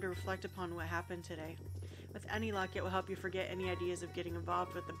that time to reflect upon what happened today. With any luck, it will help you forget any ideas of getting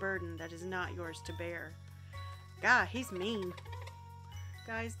involved with the burden that is not yours to bear. God, he's mean.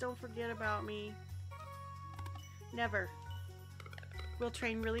 Guys, don't forget about me. Never. We'll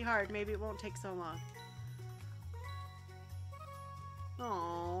train really hard. Maybe it won't take so long.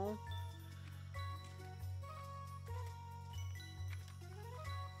 Aww.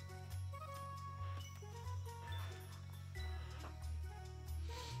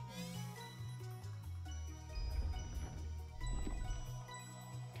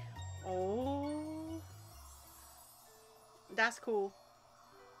 Oh. That's cool.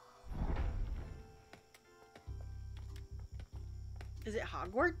 Is it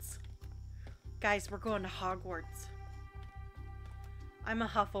Hogwarts? Guys, we're going to Hogwarts. I'm a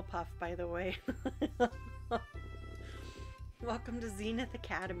Hufflepuff, by the way. Welcome to Zenith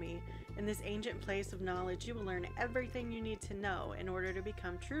Academy. In this ancient place of knowledge, you will learn everything you need to know in order to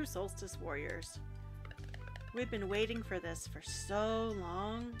become true Solstice Warriors. We've been waiting for this for so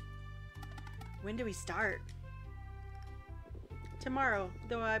long. When do we start? Tomorrow,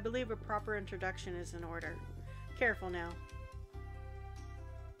 though I believe a proper introduction is in order. Careful now.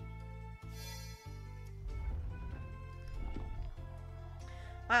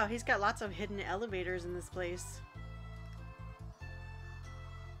 Wow, he's got lots of hidden elevators in this place.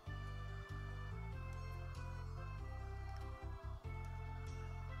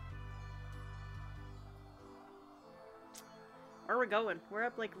 Where are we going? We're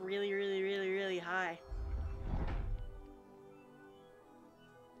up like really high.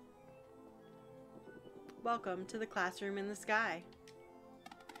 Welcome to the classroom in the sky.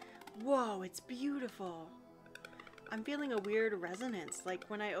 Whoa, it's beautiful. I'm feeling a weird resonance, like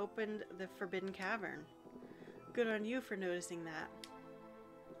when I opened the Forbidden Cavern. Good on you for noticing that.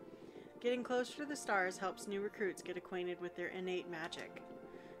 Getting closer to the stars helps new recruits get acquainted with their innate magic.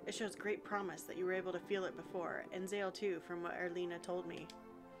 It shows great promise that you were able to feel it before, and Zale too, from what Erlina told me.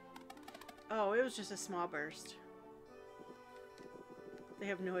 Oh, it was just a small burst. They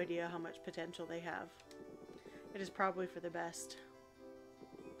have no idea how much potential they have. It is probably for the best.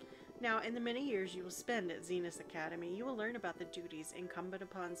 Now, in the many years you will spend at Zenith Academy, you will learn about the duties incumbent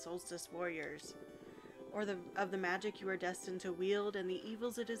upon Solstice warriors, or of the magic you are destined to wield and the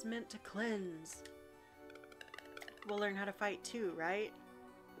evils it is meant to cleanse. We'll learn how to fight too, right?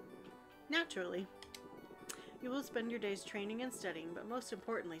 Naturally. You will spend your days training and studying, but most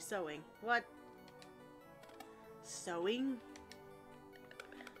importantly, sewing. What? Sewing?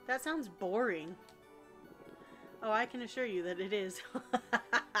 That sounds boring. Oh, I can assure you that it is.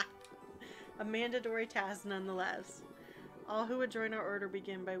 A mandatory task nonetheless. All who would join our order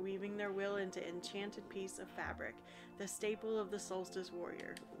begin by weaving their will into enchanted piece of fabric, the staple of the Solstice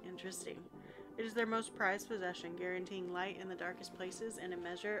warrior. Interesting. It is their most prized possession, guaranteeing light in the darkest places and a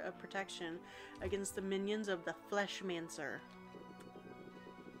measure of protection against the minions of the Fleshmancer.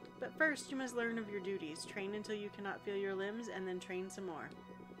 But first, you must learn of your duties, train until you cannot feel your limbs, and then train some more.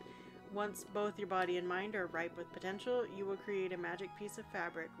 Once both your body and mind are ripe with potential, you will create a magic piece of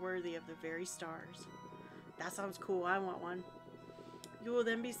fabric worthy of the very stars. That sounds cool, I want one. You will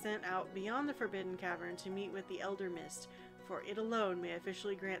then be sent out beyond the Forbidden Cavern to meet with the Elder Mist, for it alone may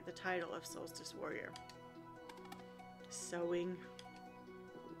officially grant the title of Solstice Warrior. Sewing.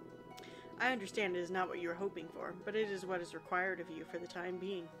 I understand it is not what you were hoping for, but it is what is required of you for the time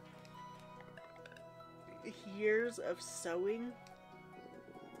being. Years of sewing?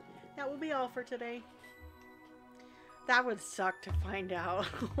 That will be all for today. That would suck to find out.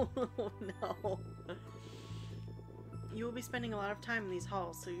 Oh no. You will be spending a lot of time in these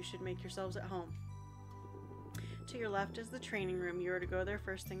halls, so you should make yourselves at home. To your left is the training room. You are to go there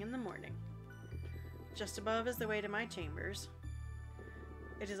first thing in the morning. Just above is the way to my chambers.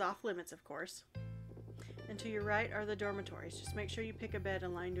 It is off limits, of course. And to your right are the dormitories. Just make sure you pick a bed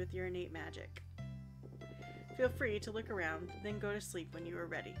aligned with your innate magic. Feel free to look around, then go to sleep when you are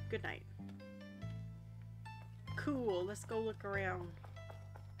ready. Good night. Cool, let's go look around.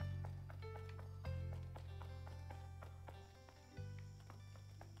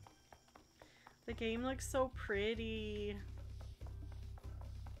 The game looks so pretty.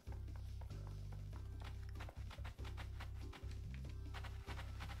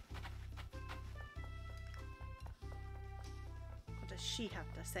 What does she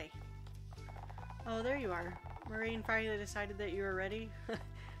have to say? Oh, there you are. Maureen finally decided that you were ready.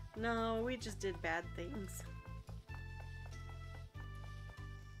 No, we just did bad things.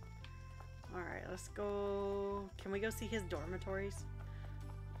 Alright, let's go. Can we go see his dormitories?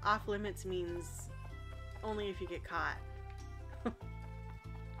 Off limits means only if you get caught.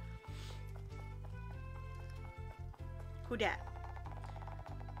 Who dat?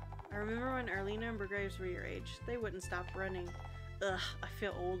 I remember when Erlina and Burgraves were your age. They wouldn't stop running. Ugh, I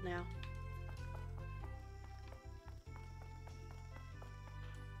feel old now.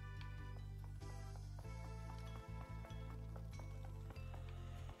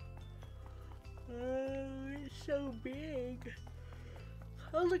 Oh, it's so big.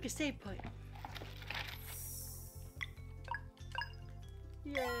 Oh, look, a save point.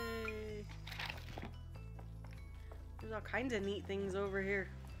 Yay. There's all kinds of neat things over here.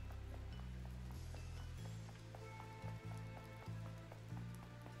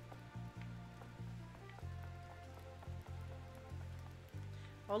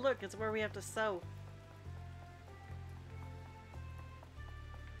 Oh, look, it's where we have to sew.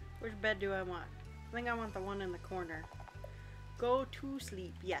 Which bed do I want? I think I want the one in the corner. Go to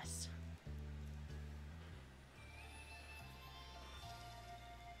sleep, yes.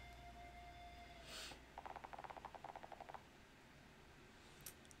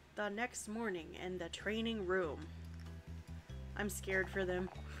 The next morning in the training room. I'm scared for them.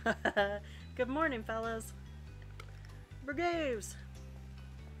 Good morning, fellas. Brigades.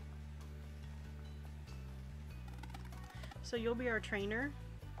 So you'll be our trainer?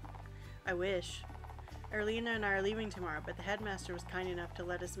 I wish. Erlina and I are leaving tomorrow, but the headmaster was kind enough to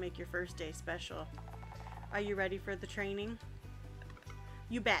let us make your first day special. Are you ready for the training?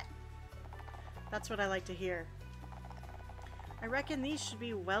 You bet. That's what I like to hear. I reckon these should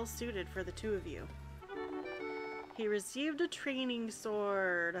be well suited for the two of you. He received a training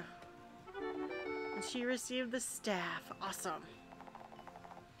sword. And she received the staff. Awesome.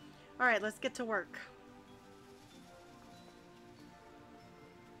 Alright, let's get to work.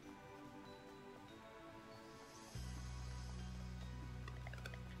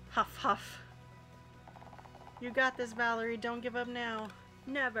 Huff, huff. You got this, Valerie. Don't give up now.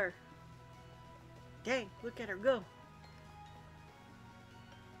 Never. Dang, look at her go.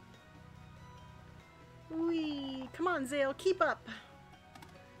 Whee! Come on, Zale, keep up.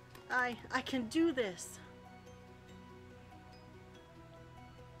 I can do this.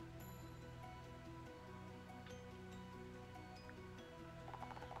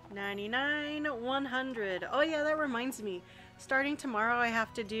 $99, $100. Oh yeah, that reminds me. Starting tomorrow, I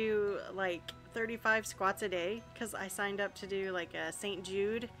have to do like 35 squats a day because I signed up to do like a St.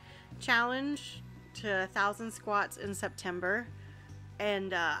 Jude challenge to 1,000 squats in September.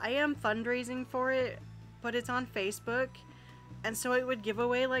 And I am fundraising for it, but it's on Facebook. And so it would give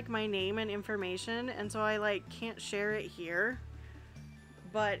away like my name and information. And so I like can't share it here.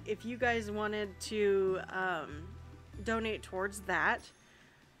 But if you guys wanted to donate towards that,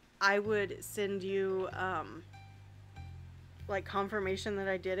 I would send you like confirmation that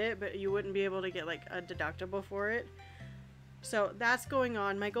I did it, but you wouldn't be able to get like a deductible for it. So that's going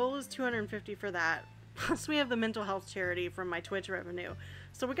on. My goal is 250 for that. Plus we have the mental health charity from my Twitch revenue.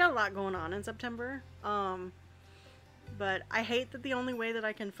 So we got a lot going on in September. But I hate that the only way that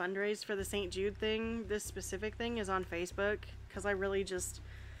I can fundraise for the St. Jude thing, this specific thing, is on Facebook. Because I really just,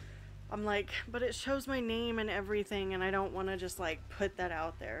 I'm like, but it shows my name and everything, and I don't want to just like put that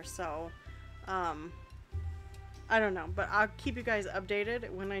out there. So, I don't know, but I'll keep you guys updated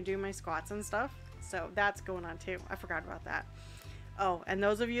when I do my squats and stuff. So that's going on too. I forgot about that. Oh, and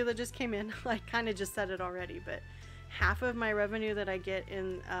those of you that just came in, I kind of just said it already, but half of my revenue that I get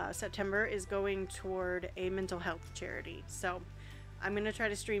in September is going toward a mental health charity. So I'm going to try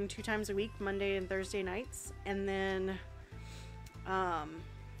to stream 2 times a week, Monday and Thursday nights. And then, I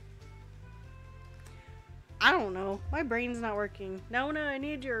don't know. My brain's not working. Nona, I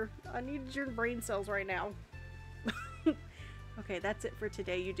need your brain cells right now. Okay, that's it for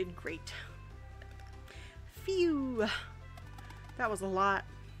today. You did great. Phew. That was a lot.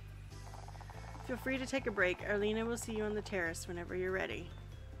 Feel free to take a break. Arlena will see you on the terrace whenever you're ready.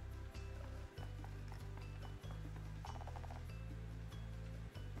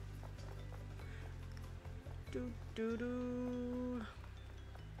 Do do do.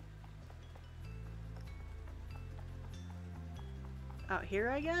 Out here,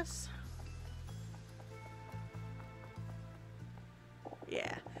 I guess?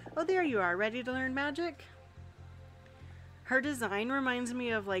 Yeah. Oh, there you are. Ready to learn magic? Her design reminds me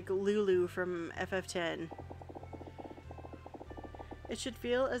of like Lulu from FF10. It should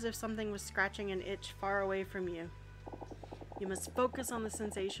feel as if something was scratching an itch far away from you. You must focus on the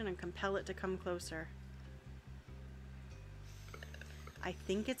sensation and compel it to come closer. I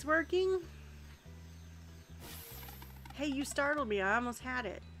think it's working. Hey, you startled me. I almost had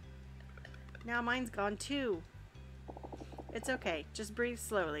it. Now mine's gone too. It's okay. Just breathe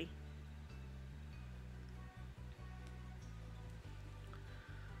slowly.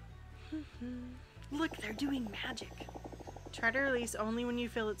 Look, they're doing magic. Try to release only when you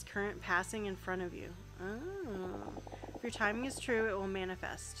feel its current passing in front of you. Oh. If your timing is true, it will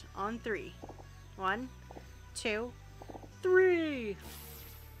manifest. On 3. 1, 2, 3.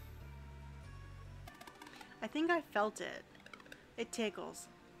 I think I felt it. It tickles.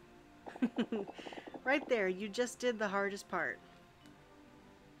 Right there, you just did the hardest part.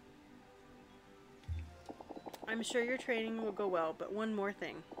 I'm sure your training will go well, but one more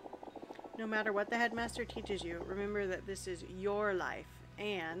thing. No matter what the headmaster teaches you, remember that this is your life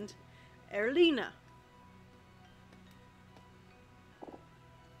and Erlina.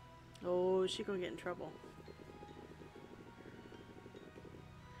 Oh, she gonna get in trouble.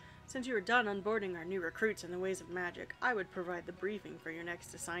 Since you are done onboarding our new recruits in the ways of magic, I would provide the briefing for your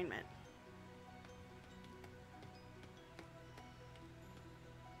next assignment.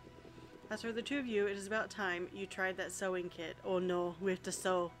 As for the two of you, it is about time you tried that sewing kit. Oh no, we have to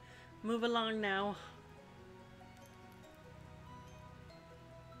sew. Move along now.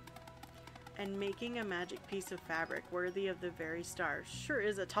 And making a magic piece of fabric worthy of the very stars sure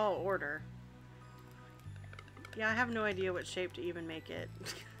is a tall order. Yeah, I have no idea what shape to even make it.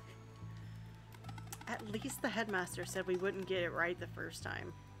 At least the headmaster said we wouldn't get it right the first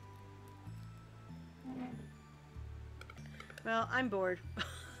time. Well, I'm bored.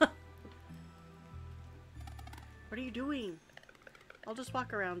 What are you doing? I'll just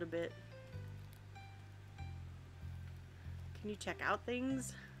walk around a bit. Can you check out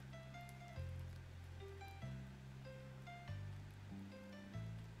things?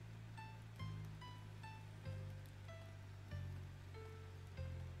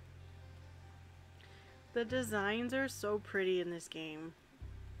 The designs are so pretty in this game.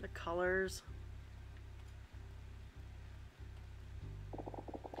 The colors.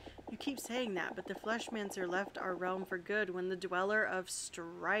 You keep saying that, but the Fleshmancer left our realm for good when the Dweller of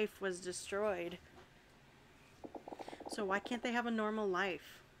Strife was destroyed. So why can't they have a normal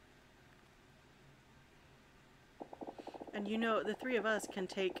life? And you know, the three of us can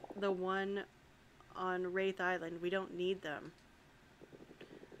take the one on Wraith Island. We don't need them.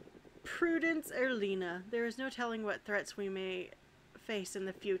 Prudence, Erlina. There is no telling what threats we may face in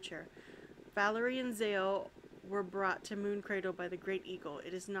the future. Valerie and Zale were brought to Moon Cradle by the Great Eagle.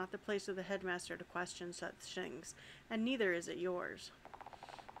 It is not the place of the headmaster to question such things, and neither is it yours.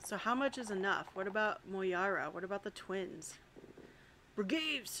 So how much is enough? What about Moyara? What about the twins?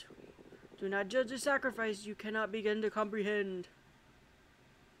 Brigades! Do not judge a sacrifice you cannot begin to comprehend.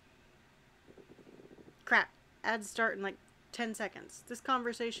 Crap. Ads start in like 10 seconds. This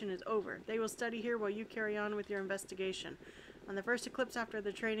conversation is over. They will study here while you carry on with your investigation. On the first eclipse after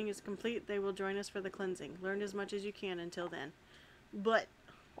the training is complete, they will join us for the cleansing. Learn as much as you can until then. But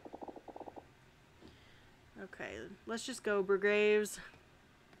okay, let's just go, Brigades.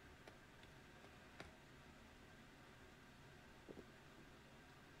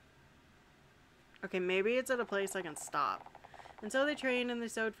 Okay, maybe it's at a place I can stop. And so they trained and they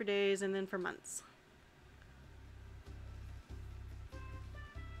sewed for days and then for months.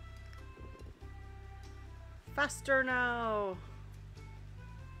 Faster now!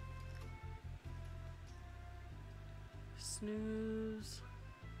 Snooze.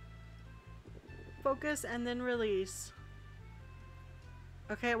 Focus and then release.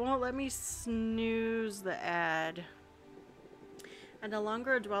 Okay, it won't let me snooze the ad. And the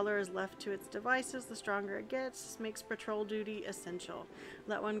longer a dweller is left to its devices, the stronger it gets. This makes patrol duty essential.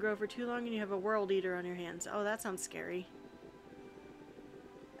 Let one grow for too long and you have a world eater on your hands. Oh, that sounds scary.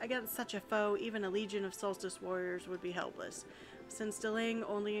 Against such a foe, even a legion of solstice warriors would be helpless. Since delaying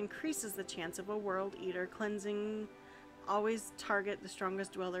only increases the chance of a world eater, cleansing always target the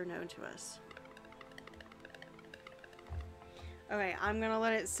strongest dweller known to us. Okay, I'm gonna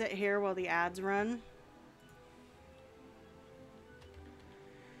let it sit here while the ads run.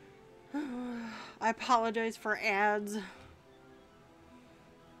 I apologize for ads.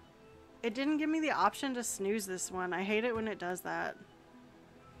 It didn't give me the option to snooze this one. I hate it when it does that.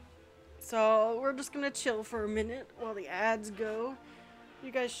 So we're just gonna chill for a minute while the ads go.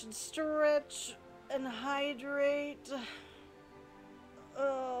 You guys should stretch and hydrate.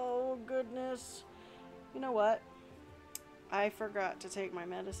 Oh goodness. You know what? I forgot to take my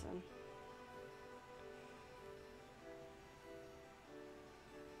medicine.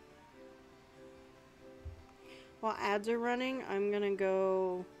 While ads are running, I'm gonna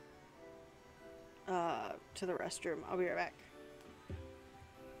go to the restroom. I'll be right back.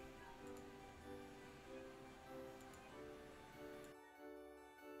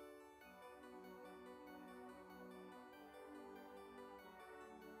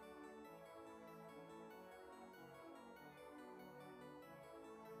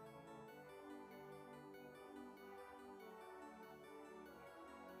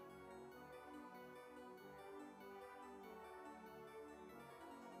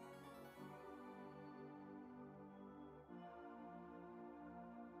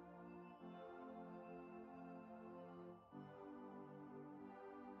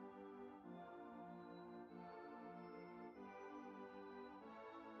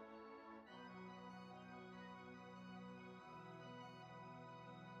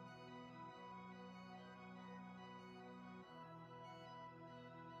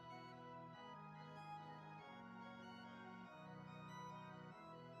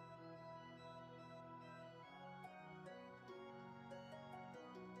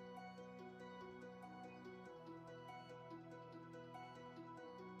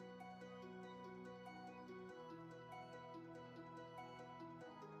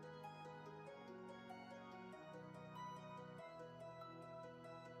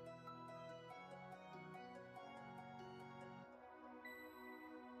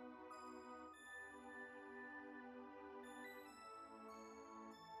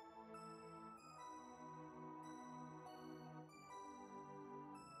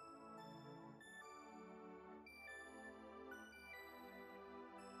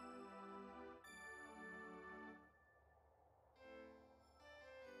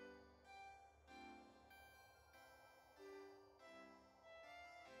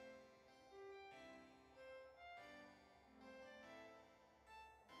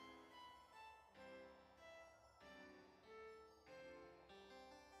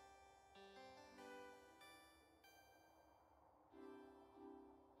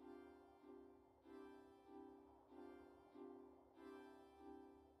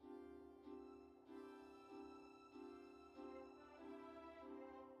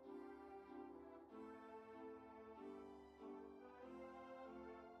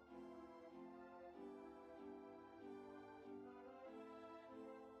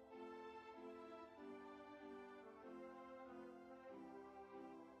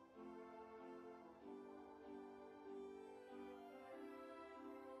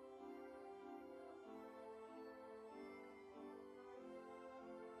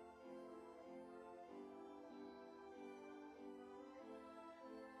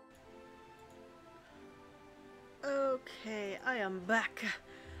 Okay, I am back.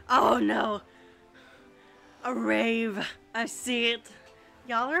 Oh no! A rave. I see it.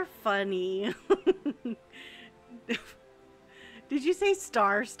 Y'all are funny. Did you say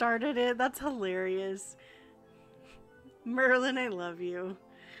Star started it? That's hilarious. Merlin, I love you.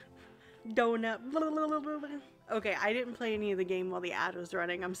 Donut. Okay, I didn't play any of the game while the ad was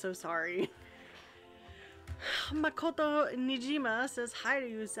running. I'm so sorry. Makoto Nijima says hi to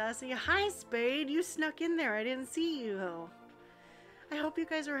you, Sassy. Hi, Spade. You snuck in there. I didn't see you. I hope you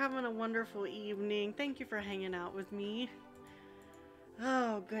guys are having a wonderful evening. Thank you for hanging out with me.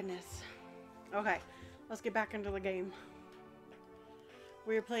 Oh, goodness. Okay, let's get back into the game.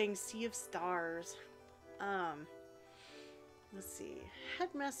 We're playing Sea of Stars. Let's see.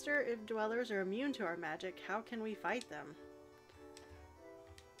 Headmaster, if dwellers are immune to our magic, how can we fight them?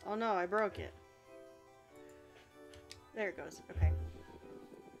 Oh no, I broke it. There it goes. Okay.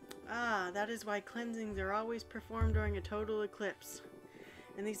 Ah, that is why cleansings are always performed during a total eclipse.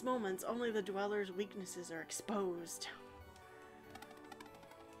 In these moments, only the dwellers' weaknesses are exposed.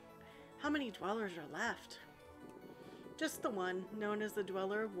 How many dwellers are left? Just the one, known as the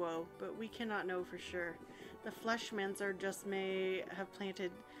Dweller of Woe, but we cannot know for sure. The Fleshmancer just may have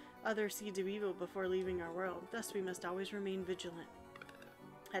planted other seeds of evil before leaving our world. Thus, we must always remain vigilant.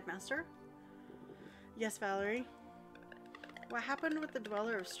 Headmaster? Yes, Valerie? What happened with the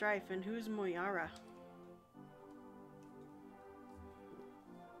Dweller of Strife, and who's Moyara?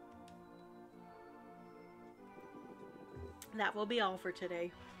 That will be all for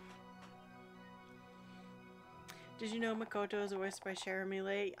today. Did you know Makoto is voiced by Shara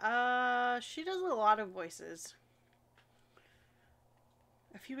Millet? She does a lot of voices.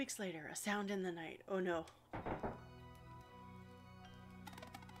 A few weeks later, a sound in the night. Oh no.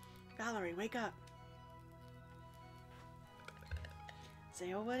 Valerie, wake up.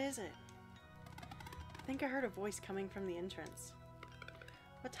 Zeo, what is it? I think I heard a voice coming from the entrance.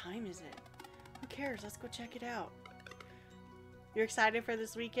 What time is it? Who cares? Let's go check it out. You're excited for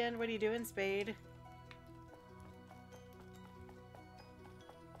this weekend? What are you doing, Spade?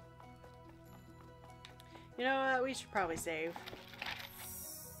 You know what? We should probably save.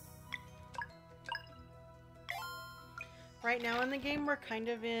 Right now in the game, we're kind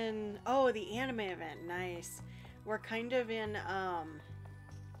of in... Oh, the anime event. Nice. We're kind of in,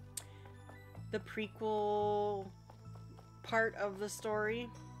 the prequel part of the story.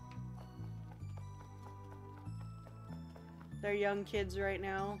 They're young kids right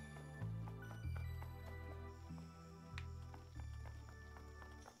now.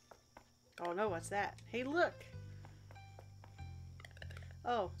 Oh no, what's that? Hey, look!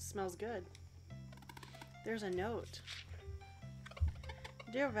 Oh, smells good. There's a note.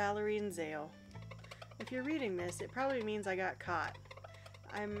 Dear Valerie and Zale, if you're reading this, it probably means I got caught.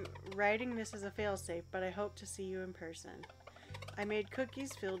 I'm writing this as a failsafe, but I hope to see you in person. I made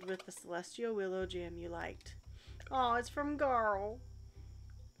cookies filled with the celestial willow jam you liked. Aw, it's from Garl.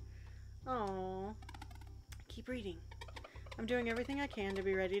 Aw. Keep reading. I'm doing everything I can to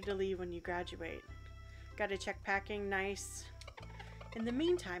be ready to leave when you graduate. Gotta check packing, nice. In the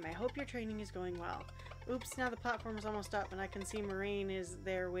meantime, I hope your training is going well. Oops, now the platform is almost up and I can see Moraine is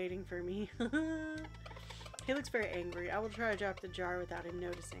there waiting for me. He looks very angry. I will try to drop the jar without him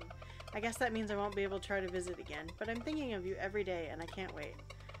noticing. I guess that means I won't be able to try to visit again, but I'm thinking of you every day and I can't wait.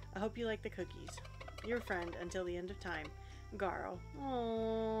 I hope you like the cookies. Your friend until the end of time, Garl.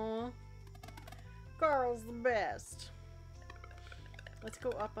 Aww. Garl's the best. Let's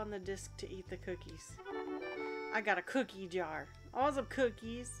go up on the disc to eat the cookies. I got a cookie jar. Awesome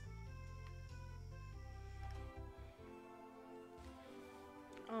cookies.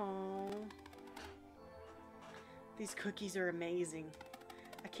 Aww. These cookies are amazing.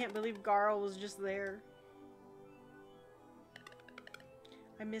 I can't believe Garl was just there.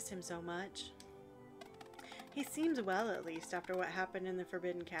 I miss him so much. He seems well, at least, after what happened in the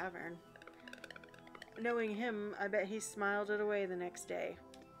Forbidden Cavern. Knowing him, I bet he smiled it away the next day.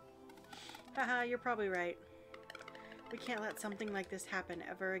 Haha, you're probably right. We can't let something like this happen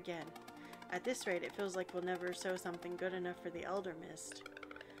ever again. At this rate, it feels like we'll never sow something good enough for the Elder Mist.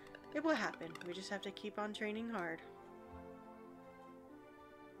 It will happen. We just have to keep on training hard.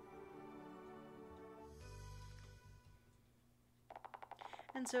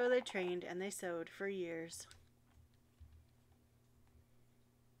 And so they trained and they sewed for years.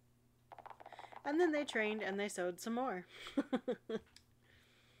 And then they trained and they sewed some more.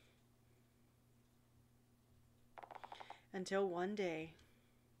 Until one day.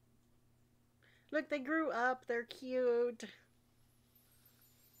 Look, they grew up. They're cute.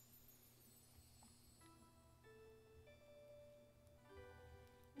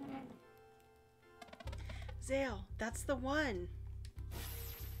 Zale, that's the one.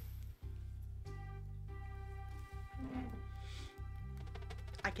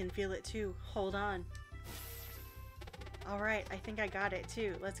 I can feel it too. Hold on. Alright, I think I got it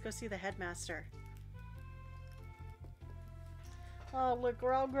too. Let's go see the headmaster. Oh, look,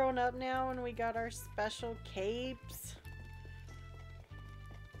 we're all grown up now and we got our special capes.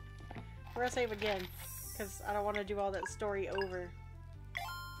 We're gonna save again, because I don't want to do all that story over.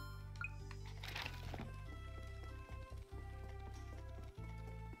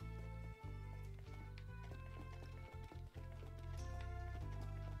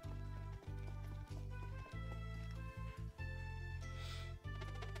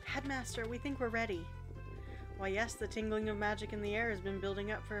 Headmaster, we think we're ready. Why yes, the tingling of magic in the air has been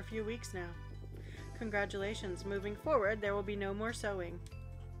building up for a few weeks now. Congratulations. Moving forward, there will be no more sewing.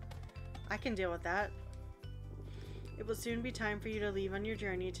 I can deal with that. It will soon be time for you to leave on your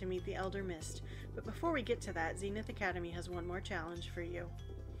journey to meet the Elder Mist. But before we get to that, Zenith Academy has one more challenge for you.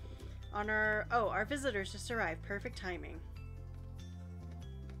 Our visitors just arrived. Perfect timing.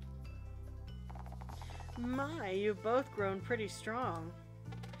 My, you've both grown pretty strong.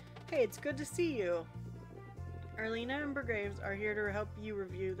 Hey, it's good to see you. Arlena and Burgraves are here to help you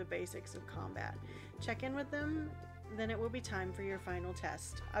review the basics of combat. Check in with them, then it will be time for your final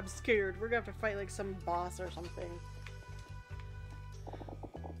test. I'm scared. We're gonna have to fight like some boss or something.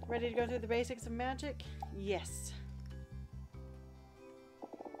 Ready to go through the basics of magic? Yes.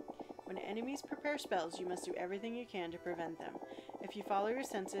 When enemies prepare spells, you must do everything you can to prevent them. If you follow your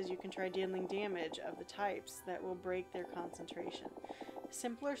senses, you can try dealing damage of the types that will break their concentration.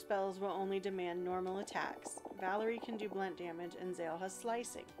 Simpler spells will only demand normal attacks. Valerie can do blunt damage, and Zale has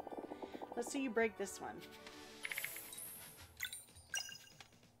slicing. Let's see you break this one.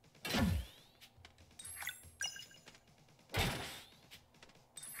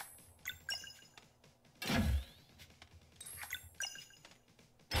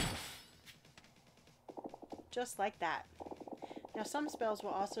 Just like that. Now some spells will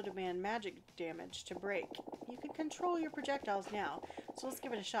also demand magic damage to break. You can control your projectiles now, so let's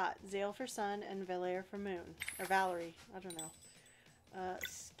give it a shot. Zale for sun and Valaire for moon. Or Valerie, I don't know.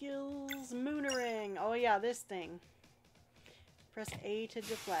 Skills, Moonering. Oh yeah, this thing. Press A to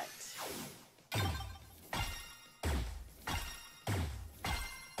deflect.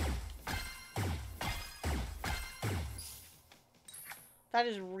 That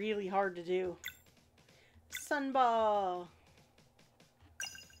is really hard to do. Sunball.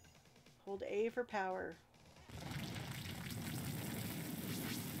 Hold A for power.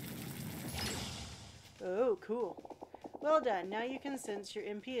 Oh, cool. Well done. Now you can sense your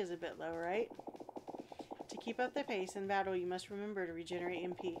MP is a bit low, right? To keep up the pace in battle, you must remember to regenerate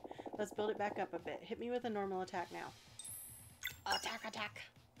MP. Let's build it back up a bit. Hit me with a normal attack now. Attack, attack!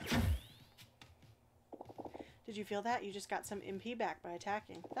 Did you feel that? You just got some MP back by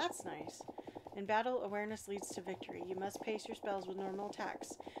attacking. That's nice. In battle, awareness leads to victory. You must pace your spells with normal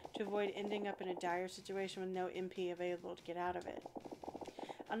attacks to avoid ending up in a dire situation with no MP available to get out of it.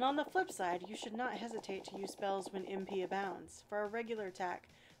 And on the flip side, you should not hesitate to use spells when MP abounds. For a regular attack,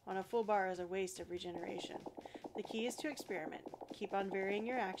 on a full bar is a waste of regeneration. The key is to experiment. Keep on varying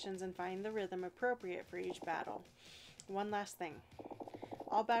your actions and find the rhythm appropriate for each battle. One last thing.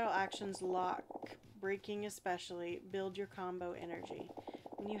 All battle actions lock, breaking especially, build your combo energy.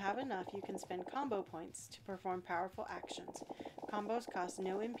 When you have enough, you can spend combo points to perform powerful actions. Combos cost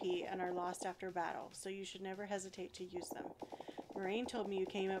no MP and are lost after battle, so you should never hesitate to use them. Moraine told me you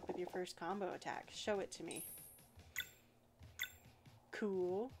came up with your first combo attack. Show it to me.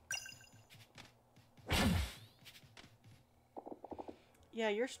 Cool. Yeah,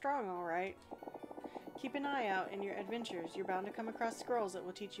 you're strong, alright. Keep an eye out in your adventures. You're bound to come across scrolls that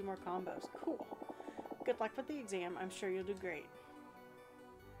will teach you more combos. Cool. Good luck with the exam. I'm sure you'll do great.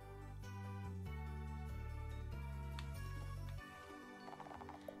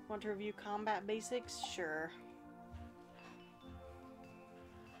 Want to review combat basics? Sure.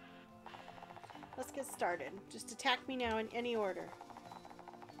 Let's get started. Just attack me now in any order.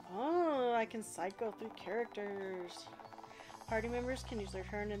 Oh, I can cycle through characters. Party members can use their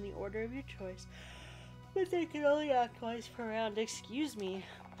turn in the order of your choice, but they can only act twice per round. Excuse me.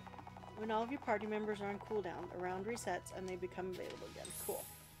 When all of your party members are on cooldown, a round resets and they become available again. Cool.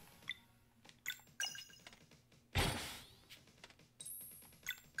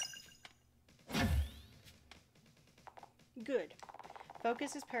 Good.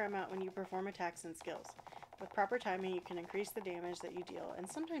 Focus is paramount when you perform attacks and skills. With proper timing, you can increase the damage that you deal, and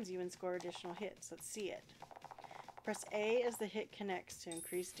sometimes even score additional hits. Let's see it. Press A as the hit connects to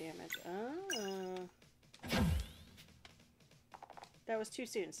increase damage. Oh. That was too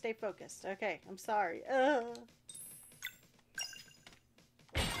soon. Stay focused. Okay, I'm sorry. Oh,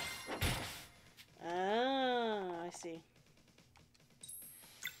 I see.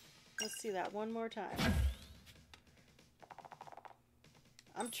 Let's see that one more time.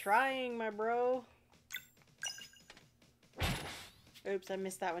 I'm trying, my bro. Oops, I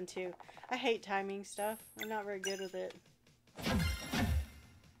missed that one too. I hate timing stuff. I'm not very good with it.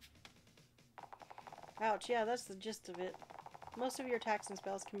 Ouch, yeah, that's the gist of it. Most of your attacks and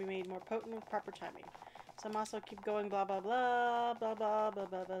spells can be made more potent with proper timing. Some also keep going blah blah blah, blah blah blah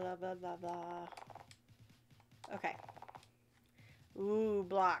blah blah blah blah blah. Okay. Ooh,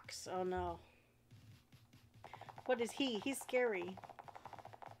 blocks. Oh no. What is he? He's scary.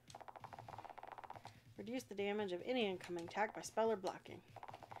 Reduce the damage of any incoming attack by spell or blocking.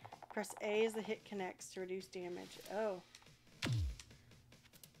 Press A as the hit connects to reduce damage. Oh.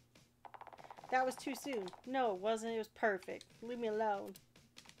 That was too soon. No, it wasn't. It was perfect. Leave me alone.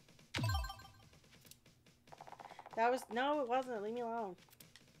 That was... No, it wasn't. Leave me alone.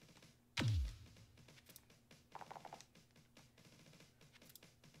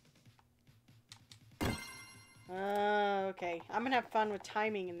 Okay. I'm gonna have fun with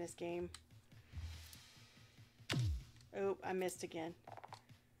timing in this game. Oh, I missed again.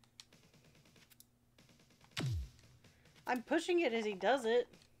 I'm pushing it as he does it.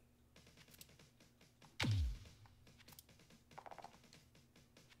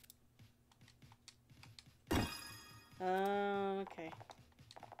 Okay.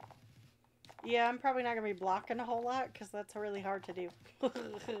 Yeah, I'm probably not going to be blocking a whole lot because that's really hard to do.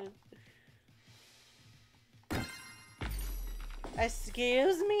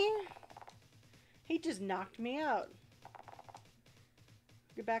 Excuse me? He just knocked me out.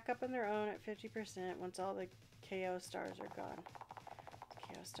 Get back up on their own at 50% once all the KO stars are gone.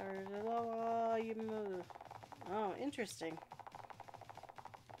 KO stars are low, you move. Oh, interesting.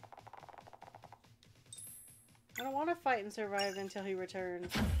 I don't want to fight and survive until he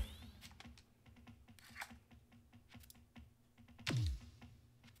returns.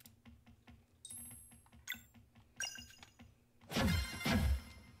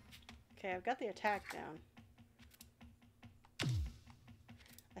 Okay, I've got the attack down.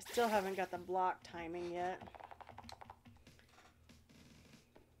 I still haven't got the block timing yet.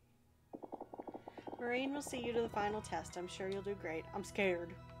 Marine will see you to the final test. I'm sure you'll do great. I'm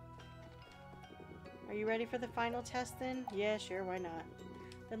scared. Are you ready for the final test then? Yeah, sure, why not?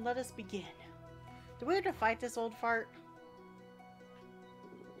 Then let us begin. Do we have to fight this old fart?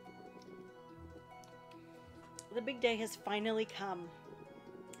 The big day has finally come.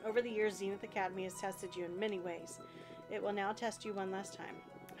 Over the years, Zenith Academy has tested you in many ways. It will now test you one last time.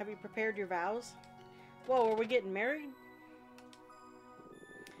 Have you prepared your vows? Whoa, are we getting married?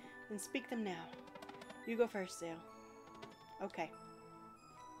 Then speak them now. You go first, Zale. Okay.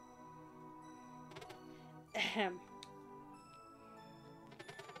 Ahem.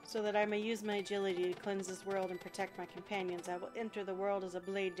 So that I may use my agility to cleanse this world and protect my companions, I will enter the world as a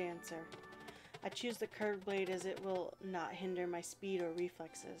blade dancer. I choose the curved blade as it will not hinder my speed or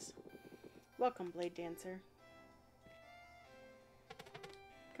reflexes. Welcome, Blade Dancer.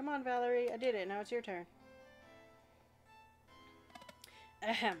 Come on, Valerie. I did it. Now it's your turn.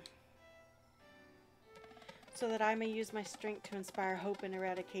 Ahem. So that I may use my strength to inspire hope and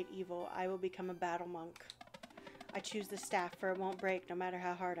eradicate evil, I will become a battle monk. I choose the staff, for it won't break no matter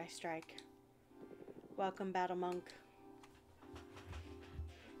how hard I strike. Welcome, battle monk.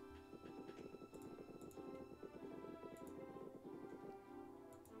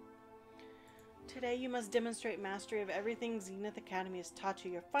 Today you must demonstrate mastery of everything Zenith Academy has taught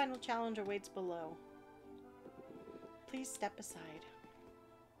you. Your final challenge awaits below. Please step aside.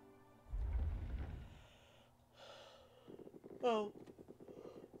 Oh,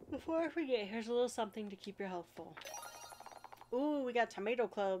 before I forget, here's a little something to keep your health full. Ooh, we got tomato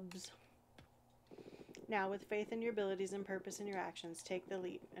clubs. Now, with faith in your abilities and purpose in your actions, take the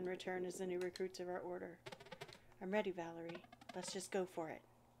leap and return as the new recruits of our order. I'm ready, Valerie. Let's just go for it.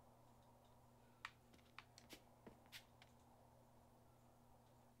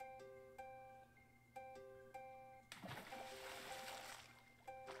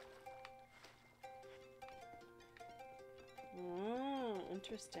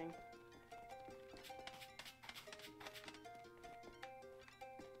 Interesting.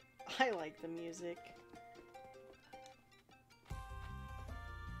 I like the music.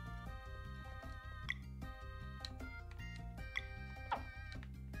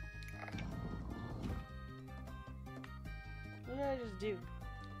 What did I just do?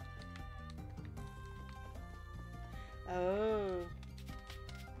 Oh.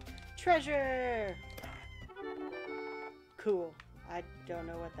 Treasure! Cool. I don't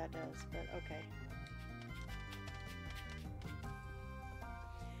know what that does, but okay.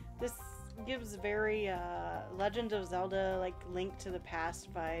 This gives very Legend of Zelda, like Link to the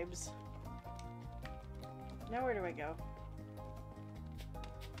Past vibes. Now where do I go?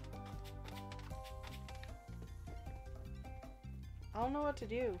 I don't know what to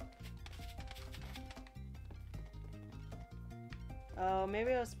do. Oh,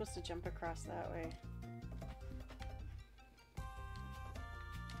 maybe I was supposed to jump across that way.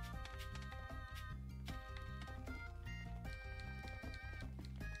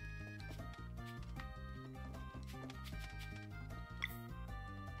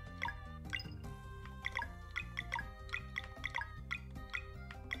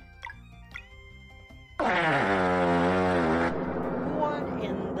 What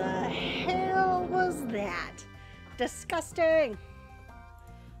in the hell was that? Disgusting!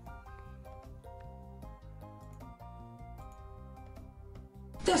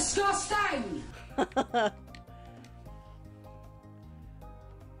 Disgusting!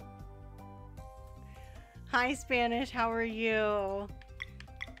 Hi Spanish, how are you?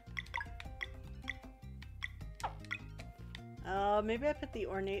 Maybe I put the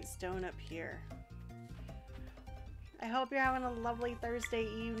ornate stone up here. I hope you're having a lovely Thursday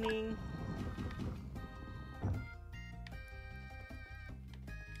evening.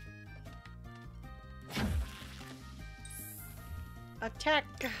 Attack!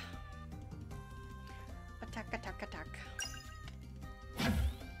 Attack, attack, attack.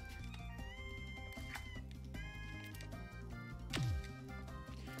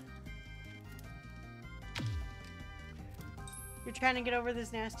 You're trying to get over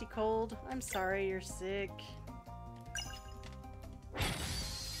this nasty cold? I'm sorry you're sick.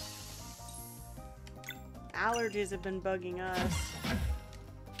 Allergies have been bugging us.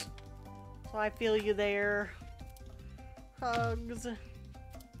 So I feel you there. Hugs.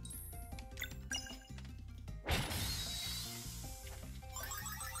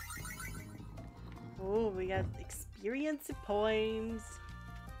 Oh, we got experience points.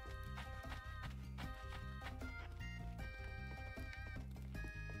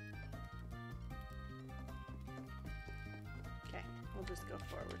 Okay, we'll just go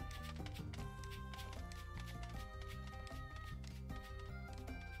forward.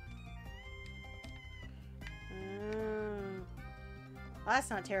 Well,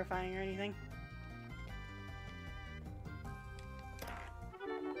 that's not terrifying or anything.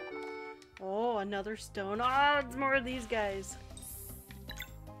 Oh, another stone. Oh, it's more of these guys.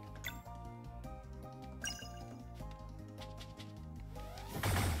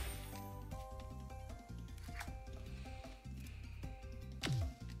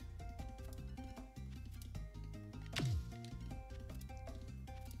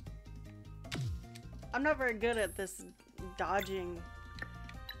 I'm not very good at this dodging.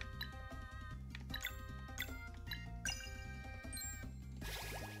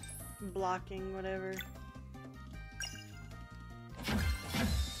 Blocking, whatever.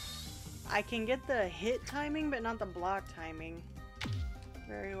 I can get the hit timing, but not the block timing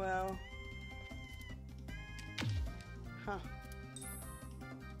very well. Huh.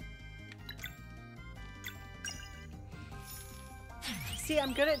 See,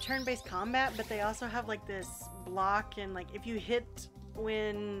 I'm good at turn-based combat, but they also have like this block, and like if you hit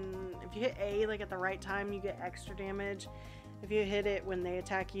A like at the right time, you get extra damage. If you hit it when they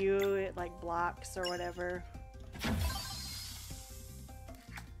attack you, it like blocks or whatever.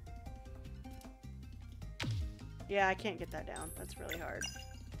 Yeah, I can't get that down. That's really hard.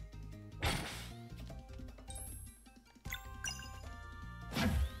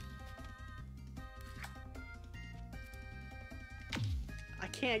 I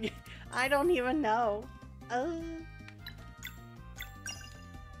can't get, I don't even know.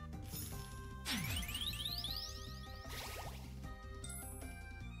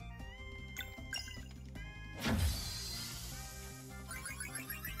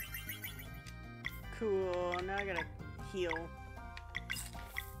 Cool, now I gotta heal.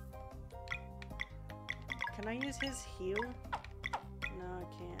 Can I use his heal? No, I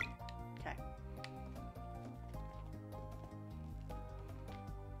can't. Okay.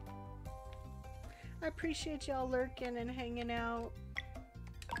 I appreciate y'all lurking and hanging out.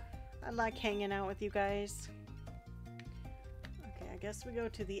 I like hanging out with you guys. Okay, I guess we go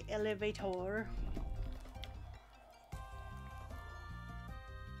to the elevator.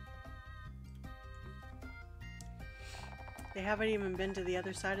 They haven't even been to the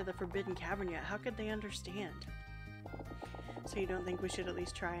other side of the Forbidden Cavern yet. How could they understand? So you don't think we should at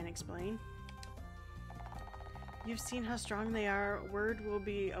least try and explain? You've seen how strong they are. Word will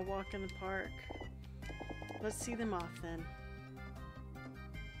be a walk in the park. Let's see them off then.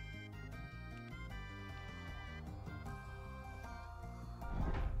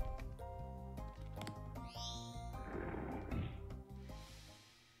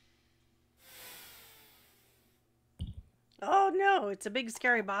 no, it's a big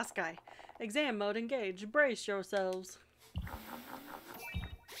scary boss guy. Exam mode engaged. Brace yourselves.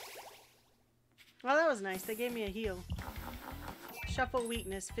 Well, that was nice. They gave me a heal. Shuffle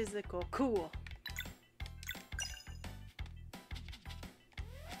weakness, physical. Cool.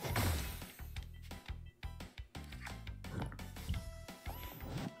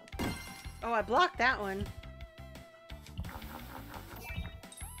 Oh, I blocked that one.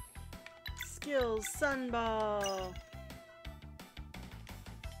 Skills, sunball.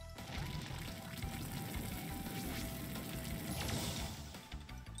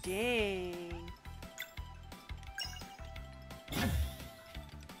 Dang.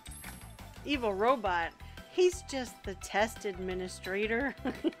 Evil robot. He's just the test administrator.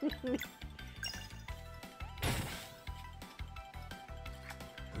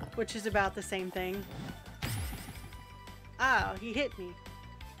 Which is about the same thing. Oh, he hit me.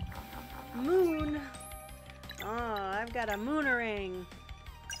 Moon. Oh, I've got a moonerang.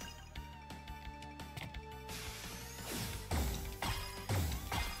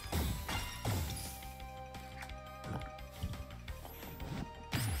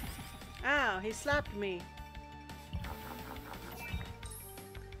 Ow, he slapped me.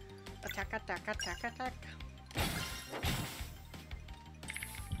 Attack, attack, attack, attack.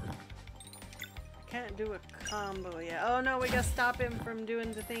 Can't do a combo yet. Oh no, we gotta stop him from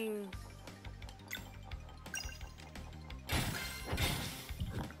doing the thing.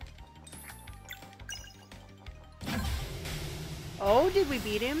 Oh, did we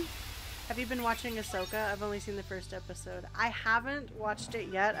beat him? Have you been watching Ahsoka? I've only seen the first episode. I haven't watched it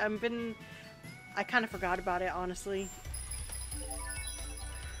yet. I kind of forgot about it, honestly.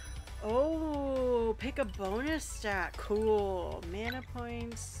 Oh, pick a bonus stat. Cool. Mana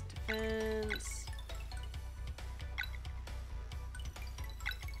points, defense.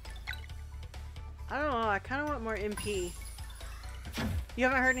 I don't know. I kind of want more MP. You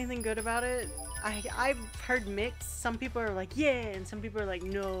haven't heard anything good about it? I've heard mixed. Some people are like, yeah, and some people are like,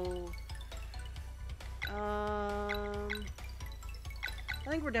 no. I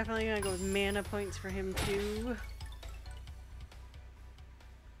think we're definitely gonna go with mana points for him too.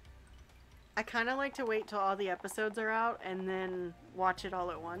 I kind of like to wait till all the episodes are out and then watch it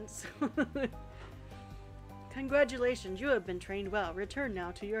all at once. Congratulations, you have been trained well. Return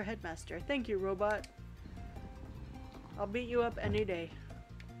now to your headmaster. Thank you, robot. I'll beat you up any day.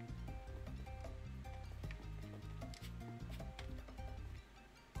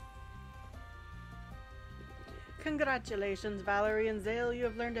 Congratulations, Valerie and Zale. You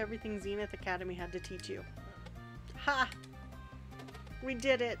have learned everything Zenith Academy had to teach you. Ha! We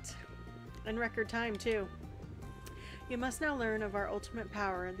did it! In record time, too. You must now learn of our ultimate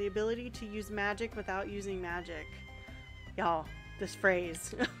power, the ability to use magic without using magic. Y'all, this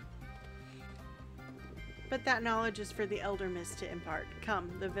phrase. But that knowledge is for the Elder Mist to impart. Come,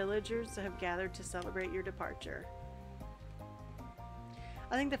 the villagers have gathered to celebrate your departure.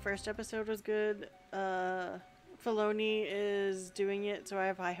 I think the first episode was good. Filoni is doing it, so I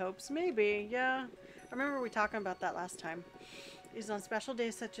have high hopes. Maybe, yeah. I remember we talking about that last time. It is on special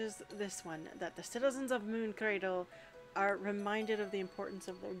days such as this one that the citizens of Moon Cradle are reminded of the importance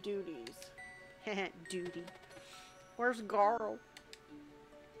of their duties. Heh, duty. Where's Garl?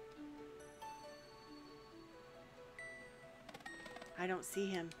 I don't see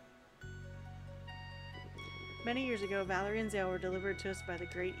him. Many years ago, Valerie and Zale were delivered to us by the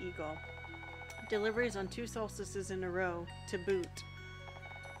Great Eagle. Deliveries on 2 solstices in a row, to boot.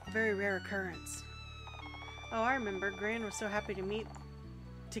 A very rare occurrence. Oh, I remember. Gran was so happy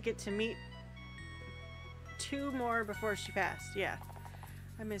to get to meet 2 more before she passed. Yeah.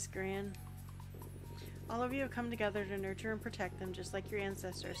 I miss Gran. All of you have come together to nurture and protect them just like your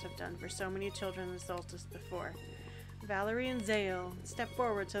ancestors have done for so many children of the solstice before. Valerie and Zale, step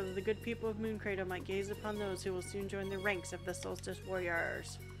forward so that the good people of Moon Cradle might gaze upon those who will soon join the ranks of the solstice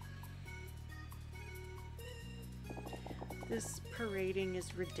warriors. This parading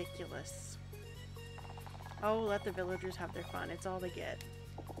is ridiculous. Oh, let the villagers have their fun. It's all they get.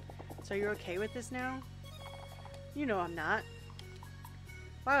 So you're okay with this now? You know I'm not.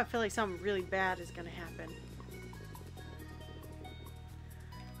 Wow, I feel like something really bad is gonna happen.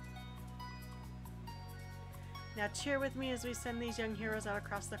 Now cheer with me as we send these young heroes out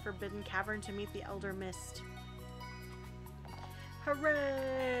across the Forbidden Cavern to meet the Elder Mist.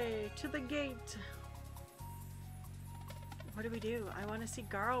 Hooray! To the gate! What do we do? I want to see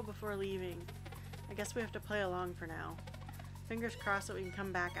Garl before leaving. I guess we have to play along for now. Fingers crossed that we can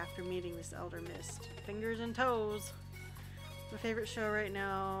come back after meeting this Elder Mist. Fingers and toes! My favorite show right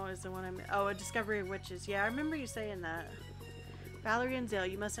now is the one I'm... Oh, A Discovery of Witches. Yeah, I remember you saying that. Valerie and Zale,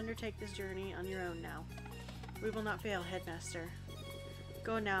 you must undertake this journey on your own now. We will not fail, Headmaster.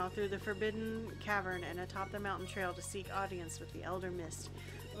 Go now through the forbidden cavern and atop the mountain trail to seek audience with the Elder Mist.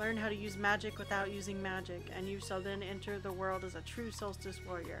 Learn how to use magic without using magic, and you shall then enter the world as a true solstice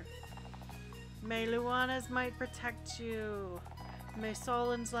warrior. May Luana's might protect you. May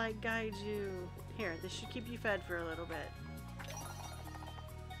Solin's light guide you. Here, this should keep you fed for a little bit.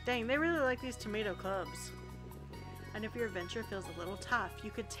 Dang, they really like these tomato clubs. And if your adventure feels a little tough,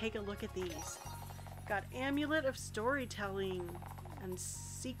 you could take a look at these. Got Amulet of Storytelling and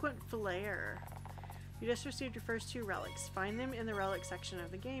Sequent Flare. You just received your first 2 relics. Find them in the relic section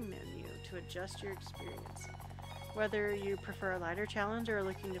of the game menu to adjust your experience. Whether you prefer a lighter challenge or are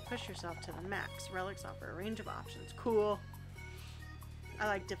looking to push yourself to the max, relics offer a range of options. Cool. I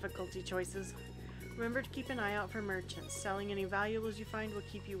like difficulty choices. Remember to keep an eye out for merchants. Selling any valuables you find will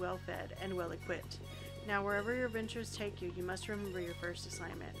keep you well fed and well equipped. Now, wherever your adventures take you, you must remember your first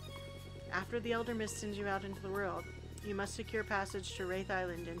assignment. After the Elder Mist sends you out into the world, you must secure passage to Wraith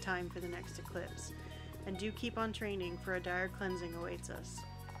Island in time for the next eclipse. And do keep on training, for a dire cleansing awaits us.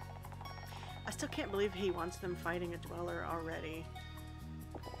 I still can't believe he wants them fighting a dweller already.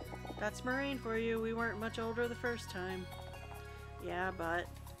 That's Moraine for you. We weren't much older the first time. Yeah, but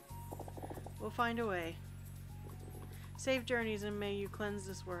we'll find a way. Safe journeys, and may you cleanse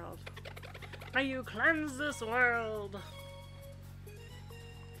this world. May you cleanse this world!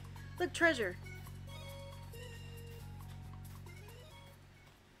 Look, treasure!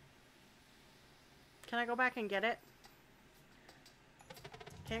 Can I go back and get it?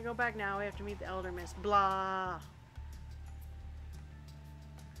 Can't go back now. We have to meet the Elder Mist. Blah!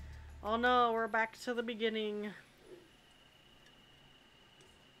 Oh no, we're back to the beginning.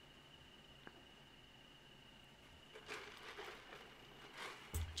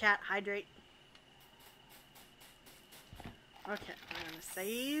 Chat, hydrate. Okay, I'm gonna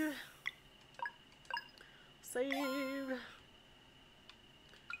save. Save.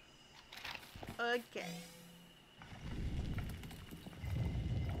 Okay.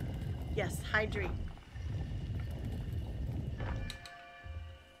 Yes, hydrate.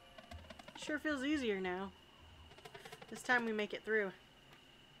 Sure feels easier now. This time we make it through.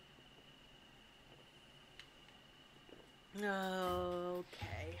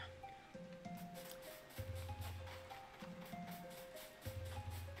 Okay.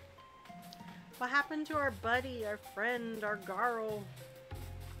 What happened to our buddy, our friend, our Garl?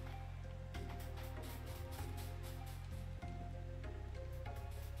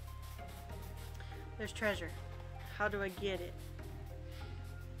 There's treasure. How do I get it?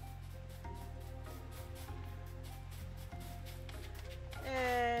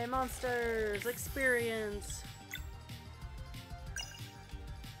 Hey, monsters! Experience!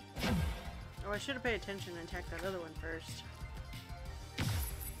 Oh, I should have paid attention and attacked that other one first.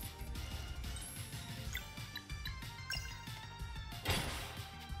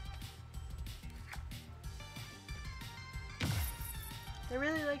 They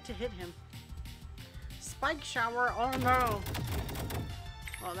really like to hit him. Spike shower, oh no!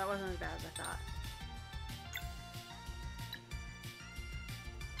 Well, that wasn't as bad as I thought.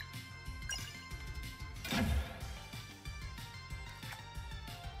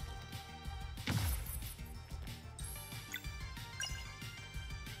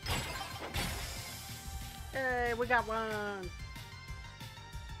 Hey, we got one!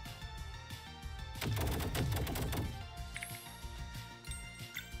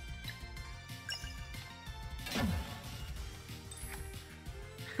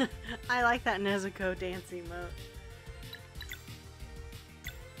 I like that Nezuko dancing mode.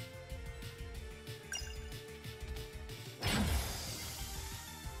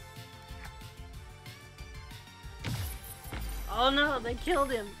 Oh no, they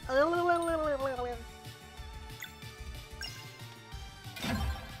killed him.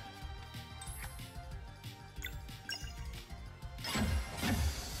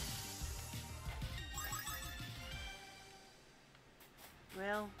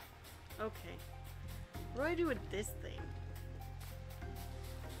 Well, okay. What do I do with this thing?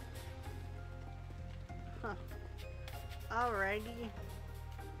 Huh. Alrighty.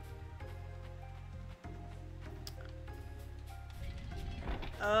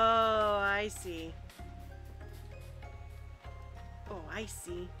 Oh, I see. Oh, I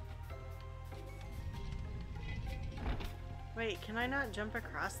see. Wait, can I not jump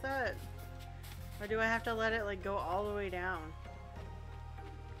across that? Or do I have to let it like go all the way down?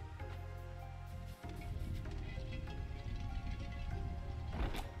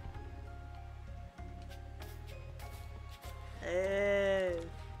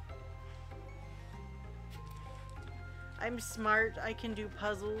 I'm smart. I can do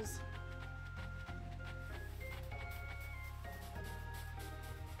puzzles.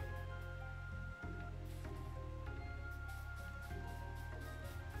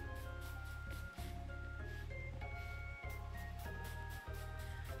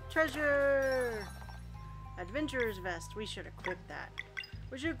 Treasure! Adventurer's vest. We should equip that.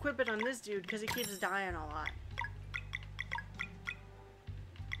 We should equip it on this dude because he keeps dying a lot.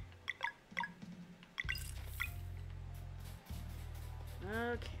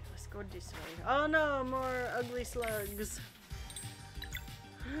 Okay, let's go this way. Oh no, more ugly slugs.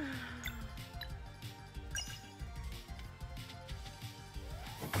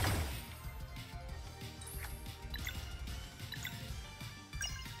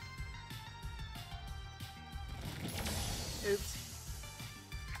 Oops.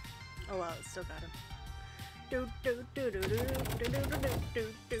 Oh well, it still got him.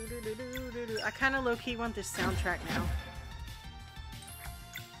 I kind of low-key want this soundtrack now.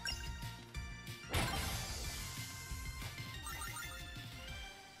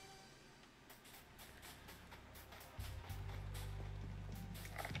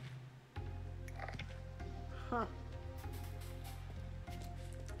 Huh.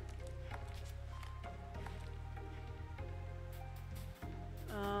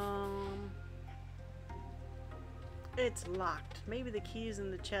 It's locked. Maybe the key is in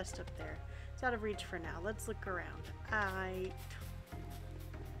the chest up there. It's out of reach for now. Let's look around.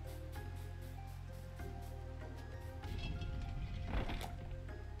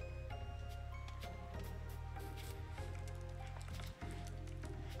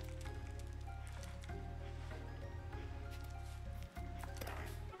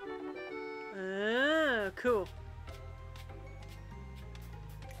 Cool.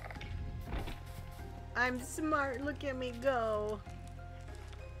 I'm smart. Look at me go.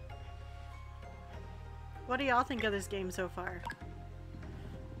 What do y'all think of this game so far?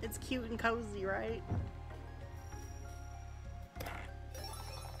 It's cute and cozy, right?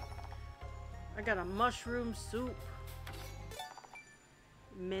 I got a mushroom soup.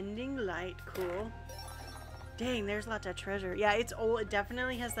 Mending light. Cool. Dang, there's lots of treasure. Yeah, it's old. It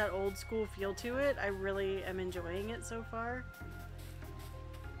definitely has that old school feel to it. I really am enjoying it so far.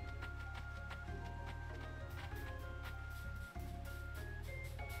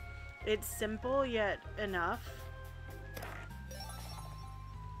 It's simple yet enough.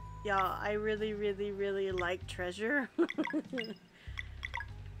 Yeah, I really, really, really like treasure. What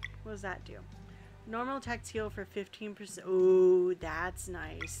does that do? Normal attacks heal for 15%. Ooh, that's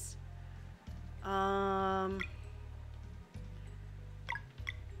nice. I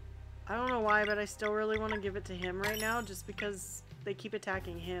don't know why, but I still really want to give it to him right now just because they keep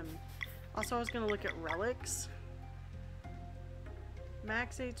attacking him. Also, I was going to look at relics.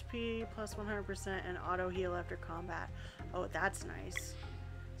 Max HP plus 100% and auto heal after combat. Oh, that's nice.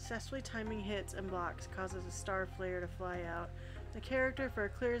 Successfully timing hits and blocks causes a star flare to fly out. The character for a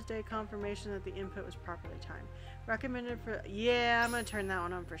clear as day confirmation that the input was properly timed. Recommended for... Yeah, I'm going to turn that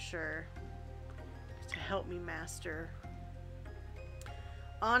one on for sure. To help me master.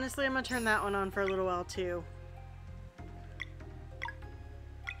 Honestly, I'm going to turn that one on for a little while too.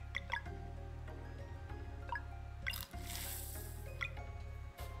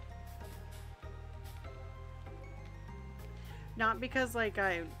 Not because, like,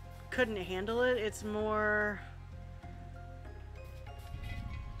 I couldn't handle it. It's more...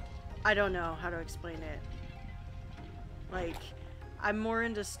 I don't know how to explain it. Like, I'm more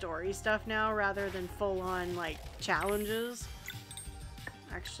into story stuff now rather than full-on, like, challenges.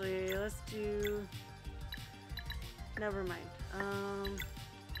 Actually, let's do... Never mind.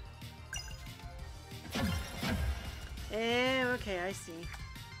 Okay, I see.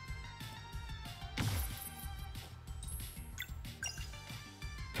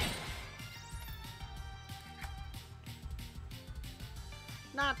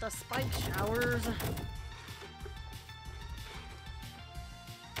 Not the spike showers.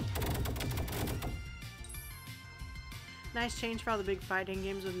 Nice change for all the big fighting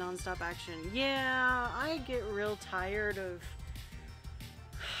games with non-stop action. Yeah, I get real tired of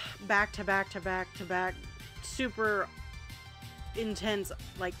back to back to back to back super intense,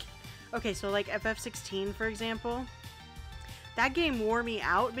 like, okay, so like FF16 for example, that game wore me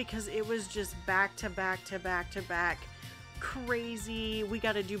out because it was just back to back to back to back crazy. We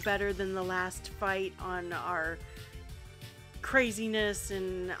got to do better than the last fight on our craziness,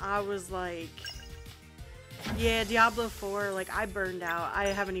 and I was like, yeah, Diablo 4, like, I burned out. I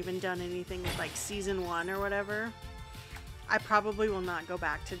haven't even done anything with, like, Season 1 or whatever. I probably will not go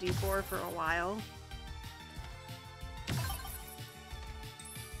back to D4 for a while.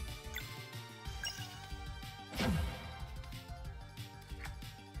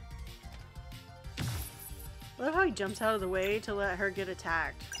 I love how he jumps out of the way to let her get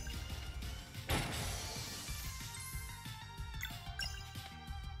attacked.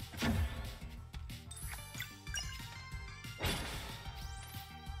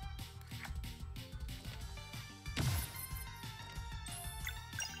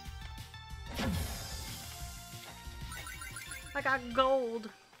 I got gold.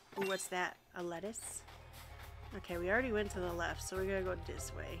 Ooh, what's that? A lettuce? Okay, we already went to the left, so we gotta go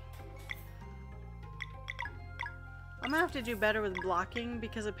this way. I'm gonna have to do better with blocking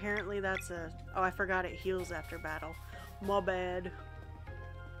because apparently that's a... Oh, I forgot it heals after battle. My bad.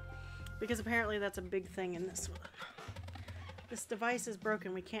 Because apparently that's a big thing in this one. This device is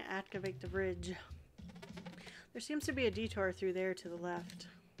broken. We can't activate the bridge. There seems to be a detour through there to the left.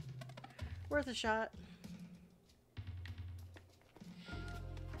 Worth a shot.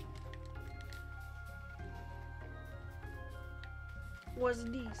 What's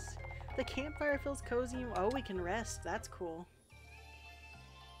this? The campfire feels cozy. Oh, we can rest. That's cool.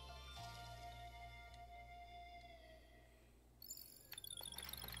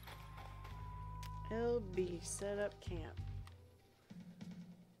 LB, set up camp.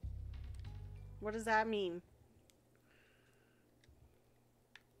 What does that mean?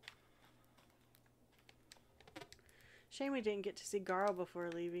 Shame we didn't get to see Garl before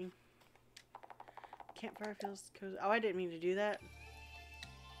leaving. Campfire feels cozy. Oh, I didn't mean to do that.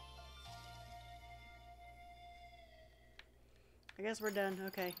 I guess we're done.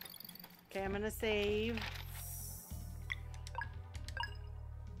 Okay. Okay, I'm gonna save.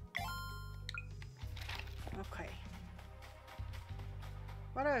 Okay.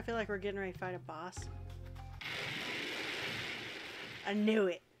 Why do I feel like we're getting ready to fight a boss? I knew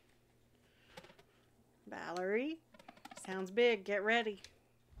it. Valerie. Sounds big. Get ready.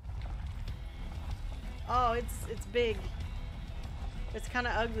 Oh, it's big. It's kind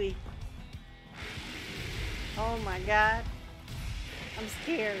of ugly. Oh my god. I'm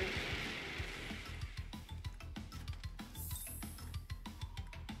scared.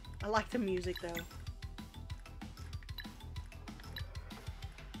 I like the music though.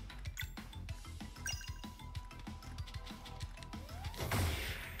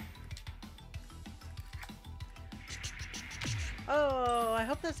 Oh, I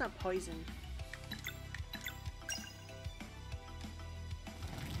hope that's not poison.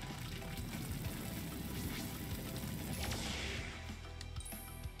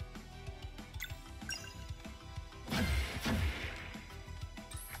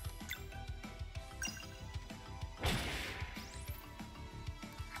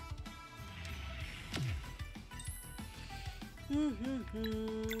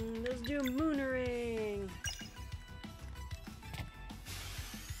 Let's do Moonering.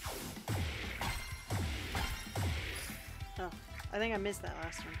 Oh, I think I missed that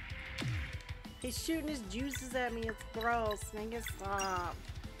last one. He's shooting his juices at me. It's gross. Make it stop.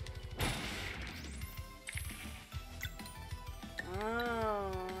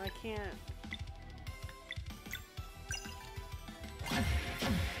 Oh, I can't.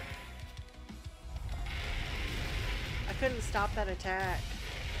 I couldn't stop that attack.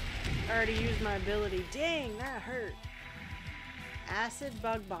 I already used my ability. Dang, that hurt. Acid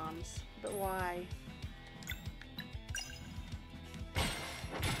bug bombs. But why?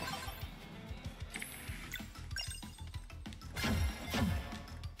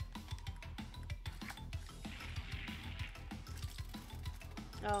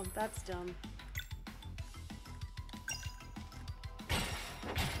 Oh, that's dumb.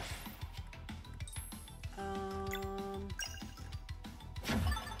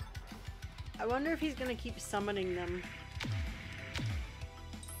 I wonder if he's gonna keep summoning them.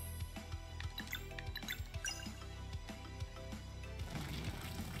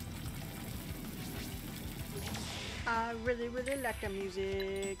 I really, really like the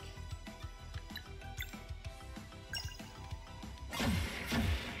music.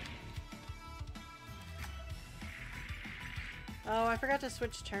 Oh, I forgot to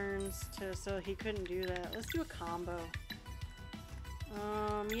switch turns to so he couldn't do that. Let's do a combo.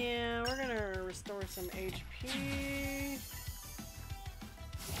 Yeah, we're gonna restore some HP.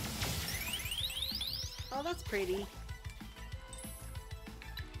 Oh, that's pretty.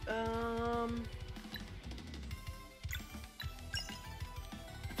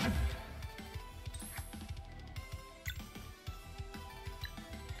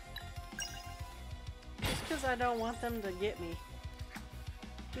 Just because I don't want them to get me.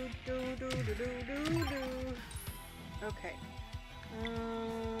 Do do do do do do do. Okay.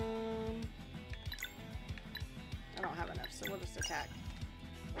 I don't have enough, so we'll just attack.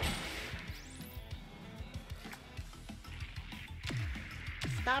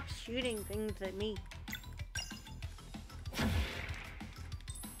 Stop shooting things at me.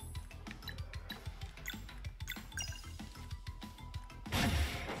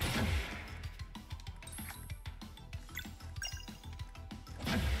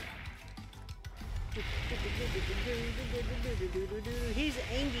 He's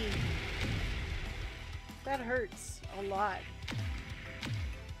angry. That hurts a lot.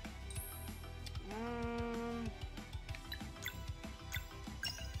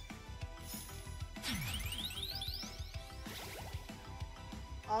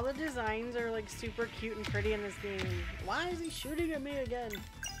 All the designs are like super cute and pretty in this game. Why is he shooting at me again?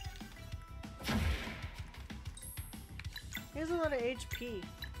 He has a lot of HP.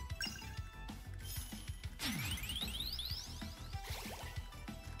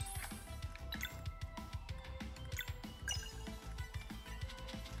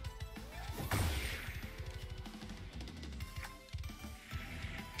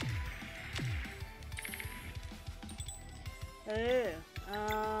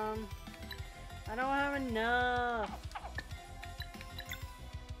 I don't have enough.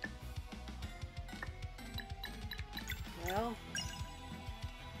 Well,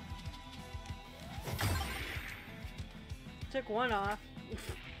 took one off.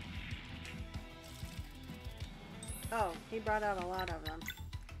 Oh, he brought out a lot of them.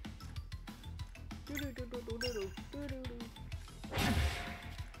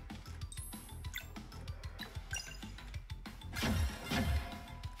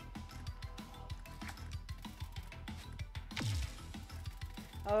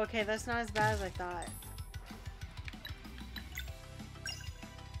 Oh, okay, that's not as bad as I thought.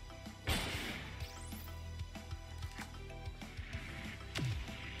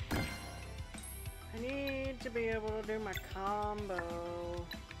 I need to be able to do my combo.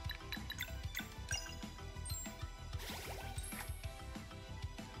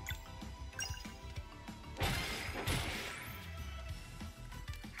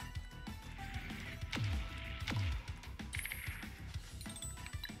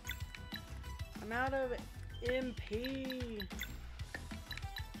 I'm out of MP.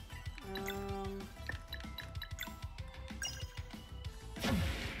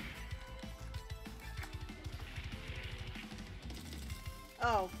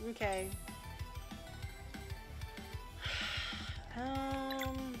 Oh, okay.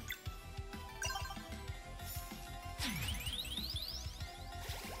 I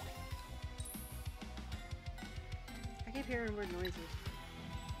keep hearing weird noises.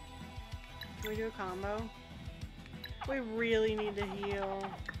 Can we do a combo? We really need to heal.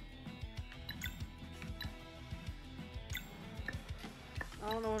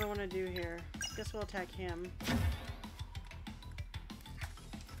 I don't know what I want to do here. Guess we'll attack him.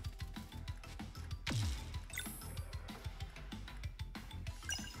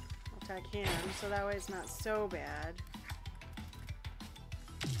 Attack him, so that way it's not so bad.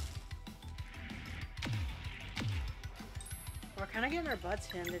 We're kind of getting our butts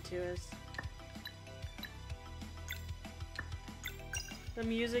handed to us. The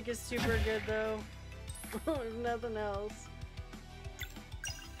music is super good though. There's nothing else.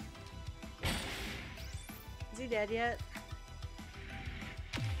 Is he dead yet?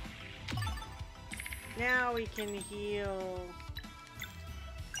 Now we can heal.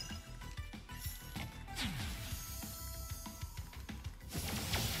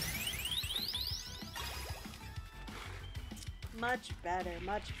 Much better,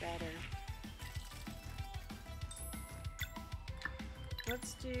 much better.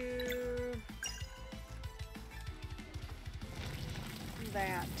 Let's do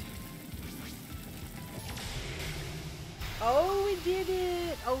that. Oh, we did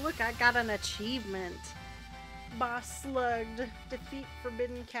it! Oh, look, I got an achievement. Boss slugged. Defeat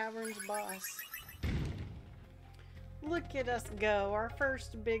Forbidden Caverns boss. Look at us go, our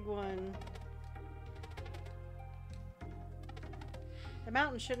first big one. The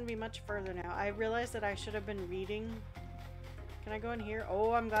mountain shouldn't be much further now. I realized that I should have been reading. Can I go in here?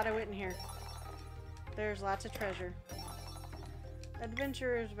 Oh, I'm glad I went in here. There's lots of treasure.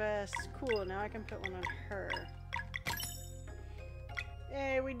 Adventurer's vest. Cool, now I can put one on her.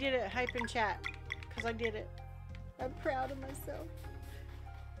 Hey, we did it. Hype in chat. Because I did it. I'm proud of myself.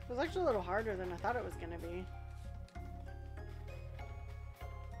 It was actually a little harder than I thought it was going to be.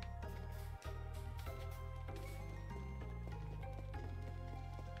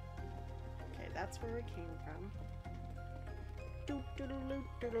 Okay, that's where we came from.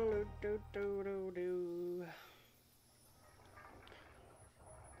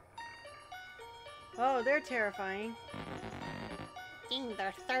 Oh, they're terrifying. Things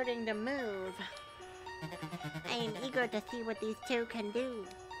are starting to move. I am eager to see what these two can do.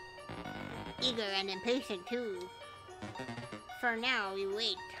 Eager and impatient too. For now, we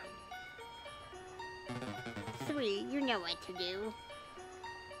wait. 3, you know what to do.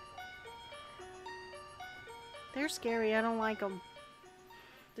 They're scary. I don't like them.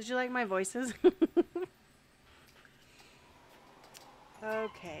 Did you like my voices?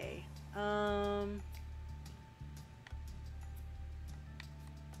 Okay. Oh,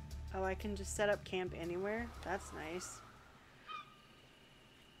 I can just set up camp anywhere? That's nice.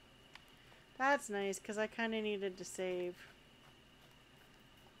 That's nice, because I kind of needed to save.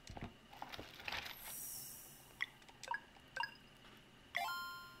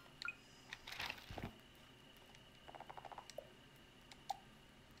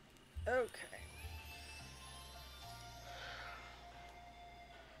 Okay.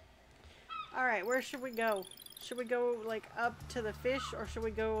 Alright, where should we go? Should we go, like, up to the fish, or should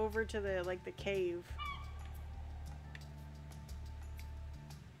we go over to the, like, the cave?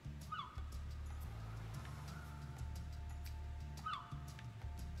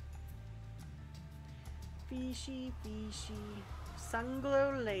 Fishy, fishy.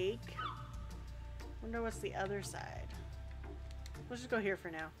 Sunglow Lake. Wonder what's the other side. Let's just go here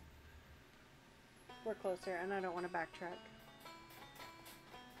for now. We're closer, and I don't want to backtrack.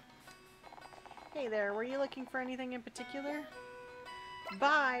 Hey there, were you looking for anything in particular?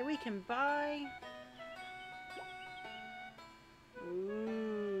 Buy! We can buy!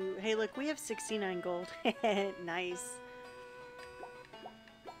 Ooh. Hey, look, we have 69 gold. Nice.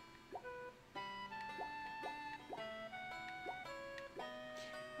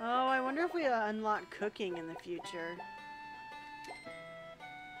 Oh, I wonder if we unlock cooking in the future.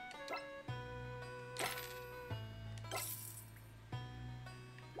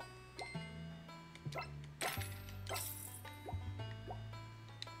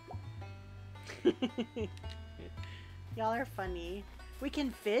 Y'all are funny. We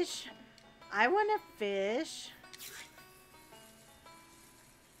can fish? I want to fish.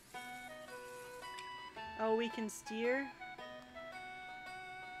 Oh, we can steer?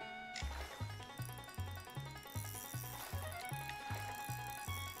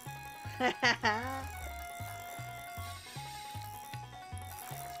 I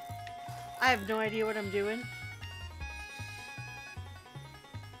have no idea what I'm doing.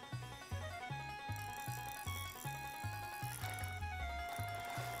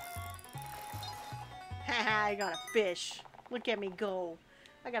 I got a fish. Look at me go.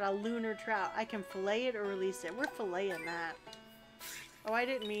 I got a lunar trout. I can fillet it or release it. We're filleting that. Oh, I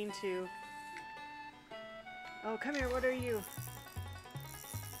didn't mean to. Oh, come here. What are you?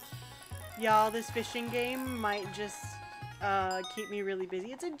 Y'all, this fishing game might just keep me really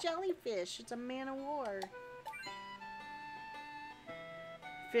busy. It's a jellyfish. It's a man of war.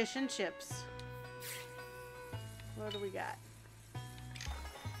 Fish and chips. What do we got?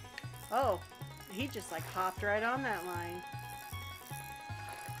 Oh, he just like hopped right on that line.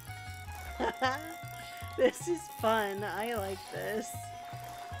 This is fun. I like this.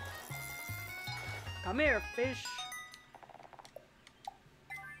 Come here, fish.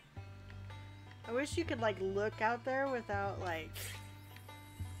 I wish you could like look out there without like...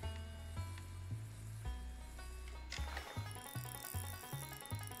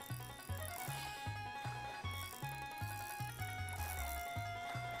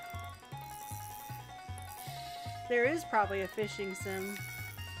 There is probably a fishing sim.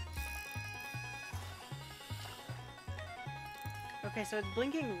 Okay, so it's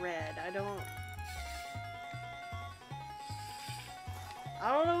blinking red. I don't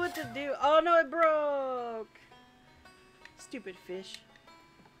know what to do. Oh no, it broke! Stupid fish.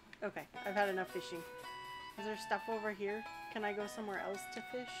 Okay, I've had enough fishing. Is there stuff over here? Can I go somewhere else to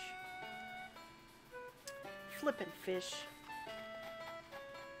fish? Flippin' fish.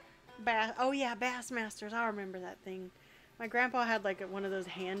 Bass. Oh yeah, Bassmasters. I remember that thing. My grandpa had like one of those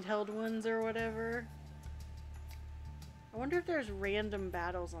handheld ones or whatever. I wonder if there's random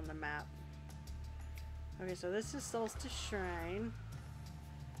battles on the map. Okay, so this is Solstice Shrine.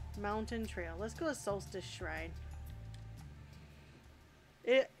 Mountain Trail. Let's go to Solstice Shrine.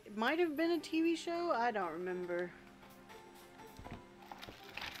 It might have been a TV show. I don't remember.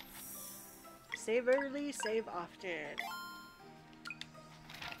 Save early, save often.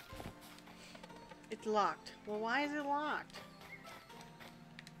 It's locked. Well, why is it locked?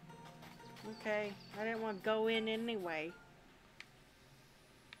 Okay, I didn't want to go in anyway.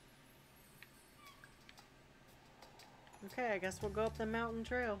 Okay, I guess we'll go up the mountain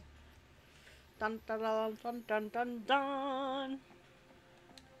trail. Dun dun dun dun dun dun dun.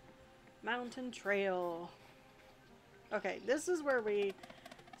 Mountain trail. Okay, this is where we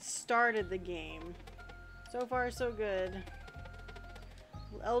started the game. So far, so good.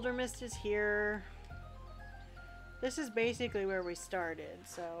 Elder Mist is here. This is basically where we started,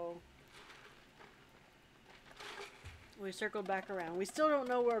 so... We circled back around. We still don't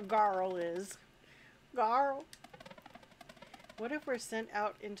know where Garl is. Garl? What if we're sent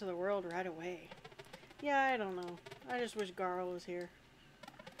out into the world right away? Yeah, I don't know. I just wish Garl was here.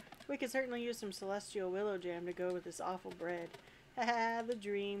 We could certainly use some celestial willow jam to go with this awful bread. Haha, the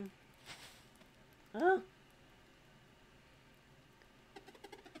dream. Huh?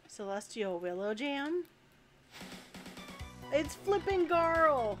 Celestial willow jam? It's flipping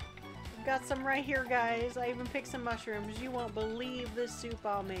Garl! I've got some right here, guys. I even picked some mushrooms. You won't believe the soup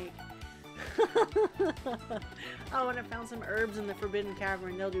I'll make. Oh, and I found some herbs in the Forbidden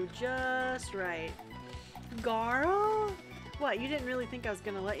Cavern. They'll do just right. Garl? What, you didn't really think I was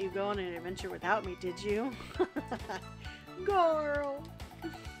gonna let you go on an adventure without me, did you? Garl!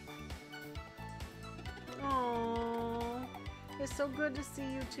 Aww. It's so good to see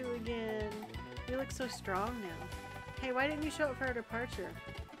you two again. You look so strong now. Hey, why didn't you show up for our departure?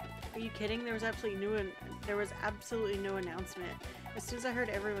 Are you kidding? There was absolutely no announcement. As soon as I heard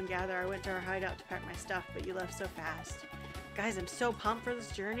everyone gather, I went to our hideout to pack my stuff, but you left so fast. Guys, I'm so pumped for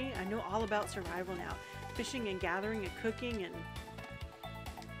this journey. I know all about survival now. Fishing and gathering and cooking and...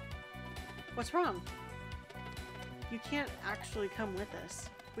 What's wrong? You can't actually come with us.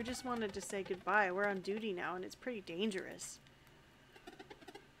 We just wanted to say goodbye. We're on duty now and it's pretty dangerous.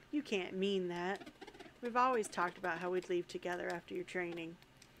 You can't mean that. We've always talked about how we'd leave together after your training.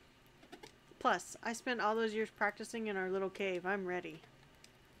 Plus, I spent all those years practicing in our little cave. I'm ready.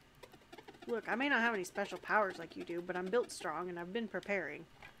 Look, I may not have any special powers like you do, but I'm built strong and I've been preparing.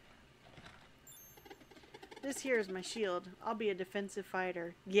 This here is my shield. I'll be a defensive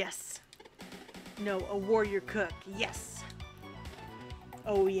fighter. Yes! No, a warrior cook. Yes!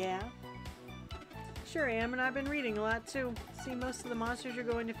 Oh yeah? Sure am, and I've been reading a lot too. See, most of the monsters you're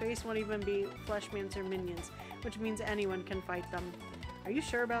going to face won't even be fleshmans or minions, which means anyone can fight them. Are you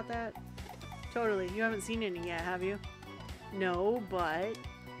sure about that? Totally. You haven't seen any yet, have you? No, but...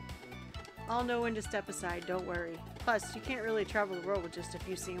 I'll know when to step aside, don't worry. Plus, you can't really travel the world with just a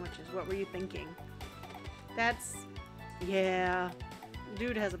few sandwiches. What were you thinking? That's... Yeah.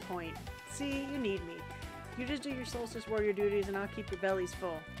 Dude has a point. See, you need me. You just do your Solstice Warrior duties and I'll keep your bellies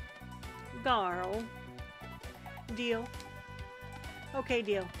full. Garl. Deal. Okay,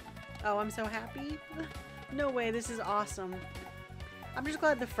 deal. Oh, I'm so happy. No way, this is awesome. I'm just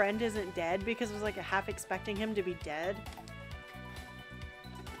glad the friend isn't dead because I was like half expecting him to be dead.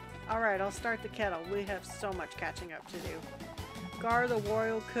 Alright, I'll start the kettle. We have so much catching up to do. Gar the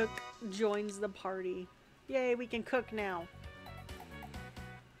warrior cook joins the party. Yay, we can cook now.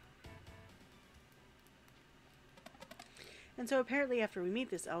 And so apparently after we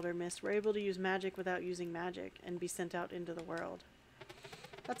meet this Elder Mist, we're able to use magic without using magic and be sent out into the world.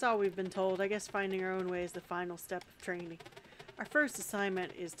 That's all we've been told. I guess finding our own way is the final step of training. Our first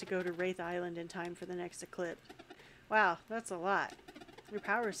assignment is to go to Wraith Island in time for the next eclipse. Wow, that's a lot. Your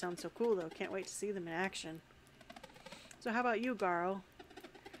powers sound so cool though. Can't wait to see them in action. So how about you, Garl?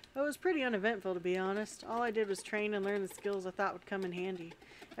 Well, it was pretty uneventful to be honest. All I did was train and learn the skills I thought would come in handy.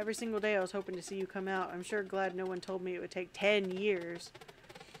 Every single day I was hoping to see you come out. I'm sure glad no one told me it would take 10 years.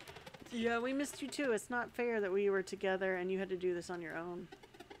 Yeah, we missed you too. It's not fair that we were together and you had to do this on your own.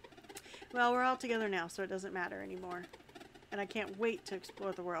 Well, we're all together now, so it doesn't matter anymore. And I can't wait to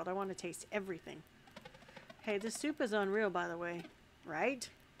explore the world. I want to taste everything. Hey, this soup is unreal, by the way. Right?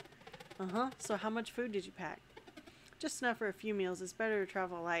 Uh-huh. So how much food did you pack? Just enough for a few meals. It's better to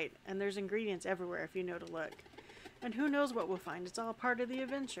travel light. And there's ingredients everywhere if you know to look. And who knows what we'll find. It's all part of the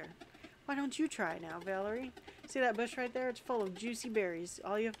adventure. Why don't you try now, Valerie? See that bush right there? It's full of juicy berries.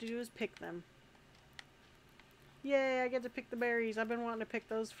 All you have to do is pick them. Yay, I get to pick the berries. I've been wanting to pick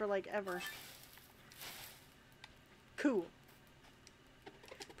those for like ever. Cool.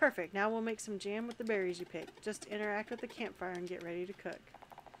 Perfect. Now we'll make some jam with the berries you picked. Just interact with the campfire and get ready to cook.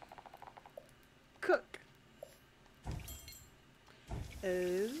 Cook!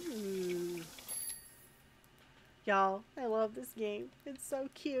 Ooh. Y'all, I love this game. It's so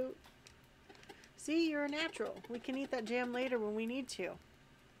cute. See, you're a natural. We can eat that jam later when we need to.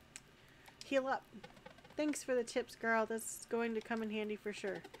 Heal up. Thanks for the tips, girl. That's going to come in handy for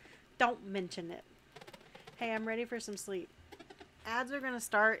sure. Don't mention it. Hey, I'm ready for some sleep. Ads are going to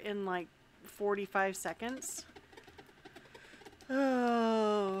start in like 45 seconds.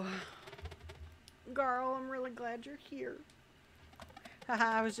 Oh. Girl, I'm really glad you're here.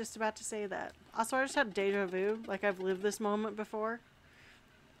 Haha, I was just about to say that. Also, I just had deja vu. Like, I've lived this moment before.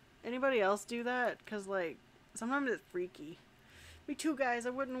 Anybody else do that? Because, like, sometimes it's freaky. Me too, guys.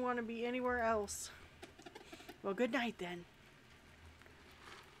 I wouldn't want to be anywhere else. Well, good night, then.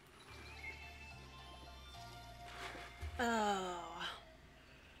 Oh.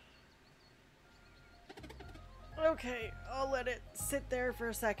 Okay, I'll let it sit there for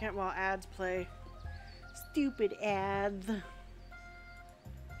a second while ads play. Stupid ads.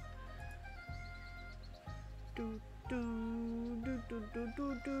 Do, do, do, do, do,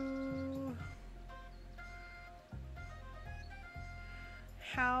 do, do.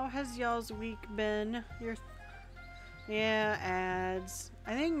 How has y'all's week been? Yeah, ads.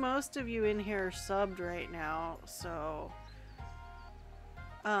 I think most of you in here are subbed right now, so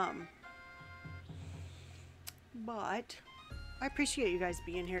but I appreciate you guys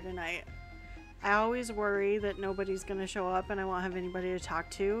being here tonight. I always worry that nobody's gonna show up and I won't have anybody to talk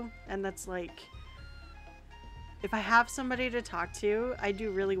to. And that's like, if I have somebody to talk to, I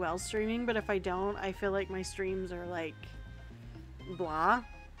do really well streaming, but if I don't, I feel like my streams are like blah.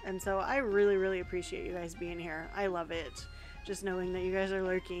 And so I really, really appreciate you guys being here. I love it. Just knowing that you guys are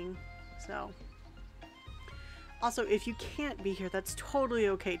lurking. So also, if you can't be here, that's totally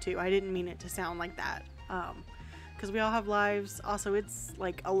okay too. I didn't mean it to sound like that. Because we all have lives. Also, it's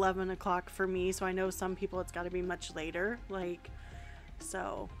like 11 o'clock for me, so I know some people it's got to be much later. Like,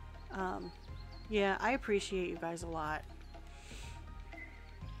 so, yeah, I appreciate you guys a lot.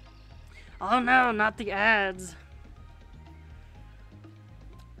 Oh no, not the ads.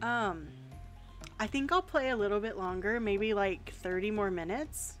 I think I'll play a little bit longer, maybe like 30 more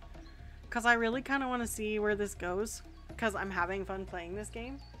minutes. Because I really kind of want to see where this goes. Because I'm having fun playing this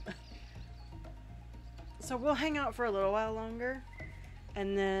game. So we'll hang out for a little while longer.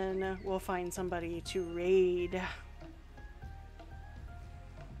 And then we'll find somebody to raid.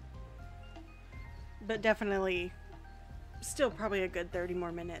 But definitely still probably a good 30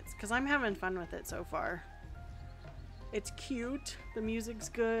 more minutes. Because I'm having fun with it so far. It's cute. The music's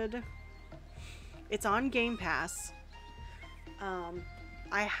good. It's on Game Pass.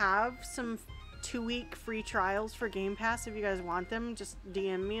 I have some 2-week free trials for Game Pass. If you guys want them, just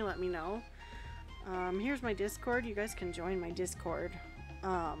DM me, let me know. Here's my Discord. You guys can join my Discord.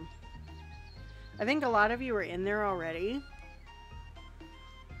 I think a lot of you are in there already.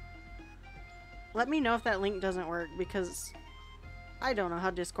 Let me know if that link doesn't work, because I don't know how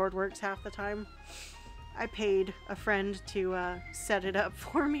Discord works half the time. I paid a friend to set it up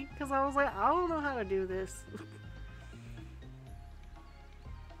for me, because I was like, I don't know how to do this.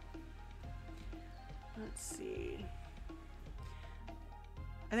 Let's see.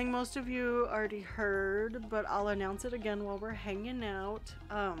 I think most of you already heard, but I'll announce it again while we're hanging out.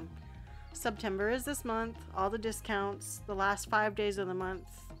 September is this month. All the discounts, the last 5 days of the month,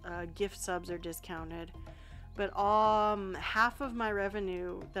 gift subs are discounted. But half of my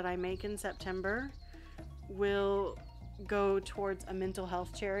revenue that I make in September will go towards a mental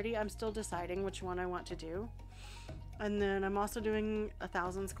health charity. I'm still deciding which one I want to do. And then I'm also doing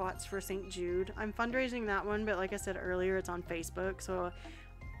 1,000 squats for St. Jude. I'm fundraising that one, but like I said earlier, it's on Facebook, so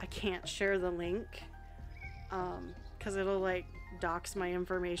I can't share the link because it'll like dox my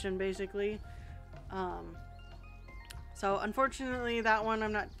information basically. So unfortunately that one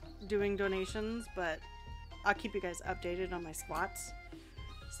I'm not doing donations, but I'll keep you guys updated on my squats.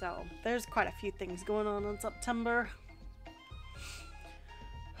 So there's quite a few things going on in September.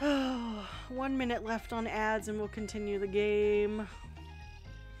 1 minute left on ads and we'll continue the game.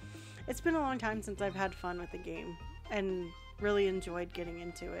 It's been a long time since I've had fun with the game and really enjoyed getting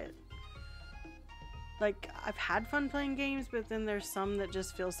into it. Like, I've had fun playing games, but then there's some that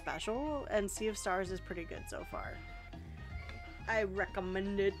just feel special, and Sea of Stars is pretty good so far. I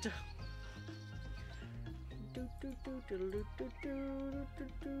recommend it.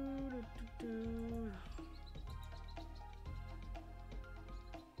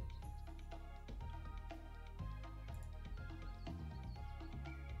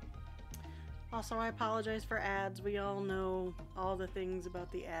 Also, I apologize for ads. We all know all the things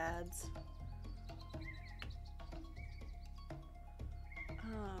about the ads.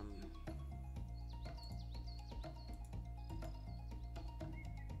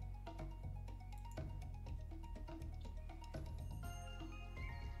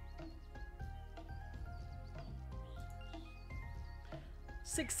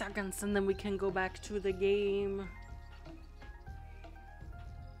 6 seconds and then we can go back to the game.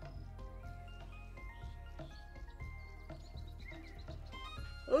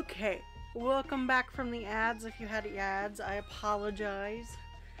 Okay, welcome back from the ads. If you had ads, I apologize.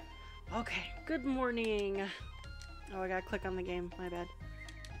 Okay, good morning. Oh, I gotta click on the game, my bad.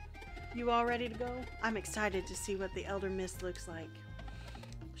 You all ready to go? I'm excited to see what the Elder Mist looks like.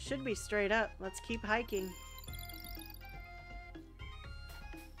 Should be straight up. Let's keep hiking.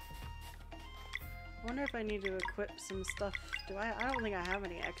 I wonder if I need to equip some stuff. I don't think I have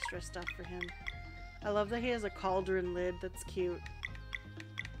any extra stuff for him. I love that he has a cauldron lid. That's cute.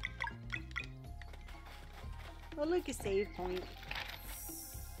 Oh, look, a save point.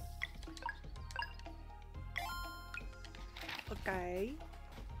 Okay.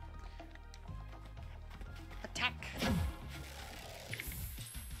 Attack.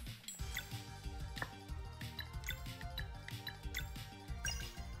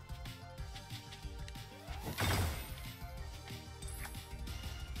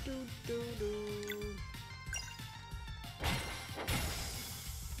 Do, do, do.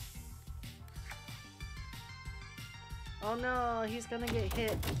 Oh no, he's gonna get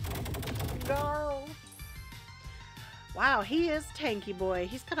hit. No! Wow, he is tanky boy.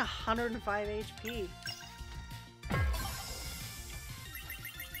 He's got 105 HP.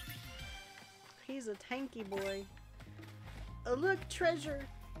 He's a tanky boy. Oh look, treasure!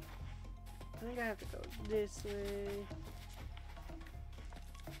 I think I have to go this way.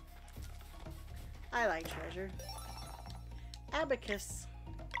 I like treasure. Abacus.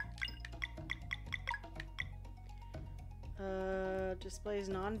 Displays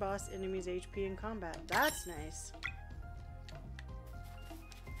non-boss enemies' HP in combat. That's nice.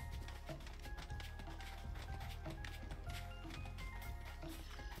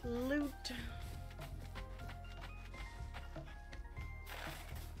 Loot.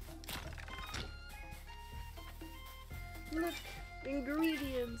 Look,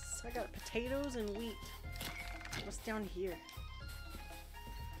 ingredients. I got potatoes and wheat. What's down here?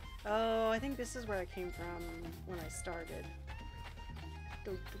 Oh, I think this is where I came from when I started.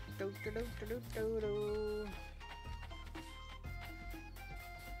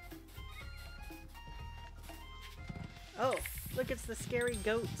 Oh, look, it's the scary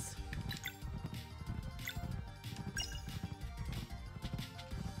goats.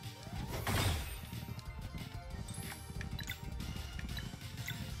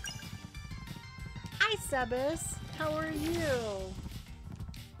 Hi, Sebus. How are you?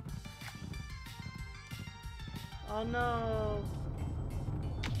 Oh no.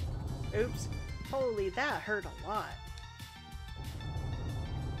 Oops. Holy, that hurt a lot.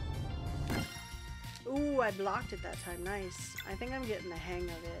 Ooh, I blocked it that time. Nice. I think I'm getting the hang of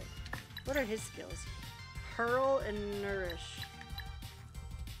it. What are his skills? Hurl and nourish.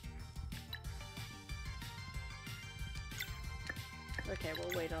 Okay,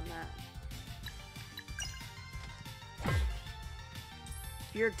 we'll wait on that.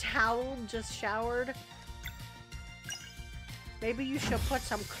 Your towel just showered? Maybe you should put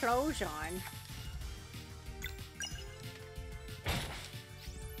some clothes on.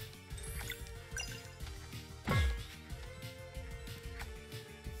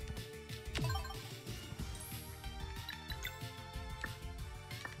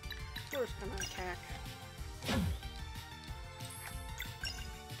 Who's gonna attack?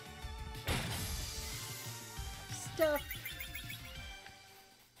 Stuff.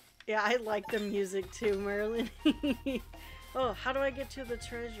 Yeah, I like the music too, Merlin. Oh, how do I get to the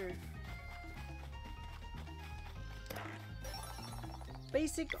treasure?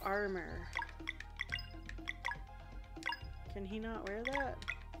 Basic armor. Can he not wear that?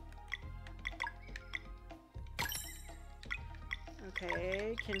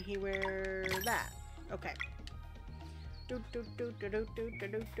 Okay, can he wear that? Okay.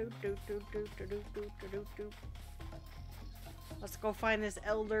 Let's go find this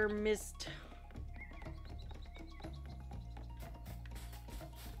Elder Mist.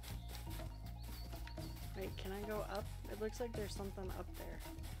 Wait, can I go up? It looks like there's something up there.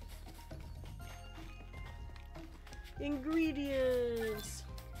 Ingredients!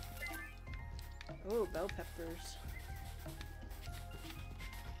 Oh, bell peppers.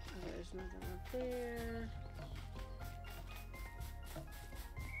 Oh, there's nothing up there.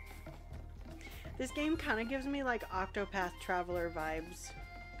 This game kind of gives me like Octopath Traveler vibes.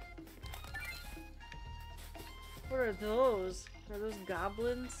 What are those? Are those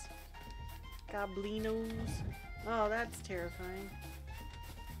goblins? Goblinos. Oh, that's terrifying.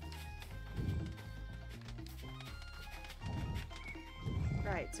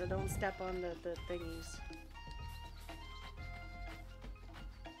 Right, so don't step on the thingies.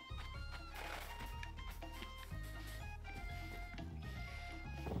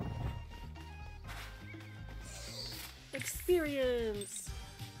 Experience!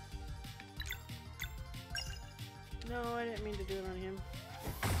 No, I didn't mean to do it on him.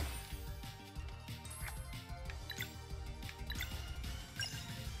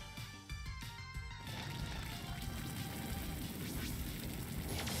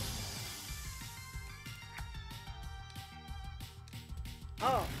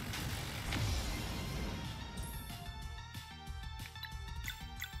 Oh.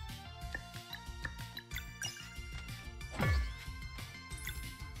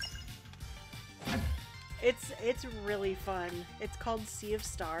 It's really fun. It's called Sea of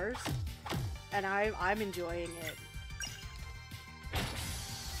Stars, and I'm enjoying it.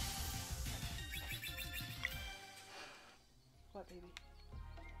 What, baby?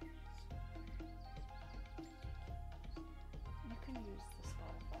 You can use the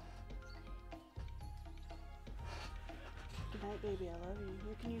Spotify. Good night, baby. I love you.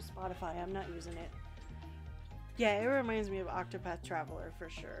 You can use Spotify. I'm not using it. Yeah, it reminds me of Octopath Traveler for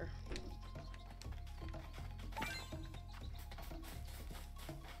sure.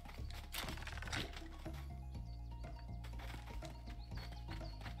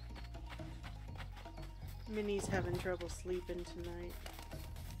 Minnie's having trouble sleeping tonight.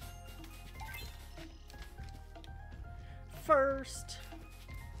 First.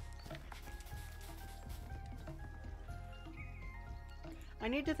 I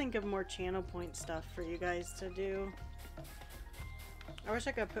need to think of more channel point stuff for you guys to do. I wish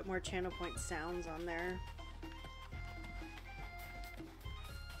I could put more channel point sounds on there.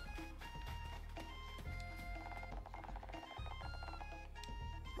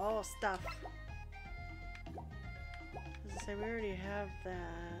 Oh, stuff. As I say, we already have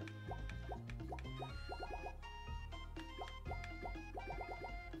that.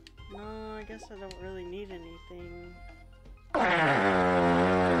 No, I guess I don't really need anything.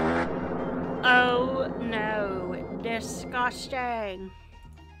 Oh no, disgusting.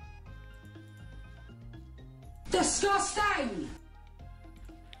 Disgusting!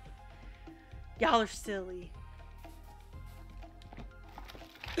 Y'all are silly.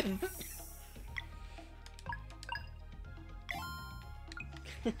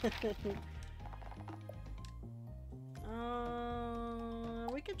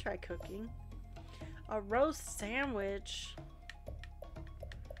 We could try cooking. A roast sandwich.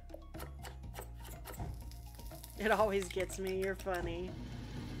 It always gets me. You're funny.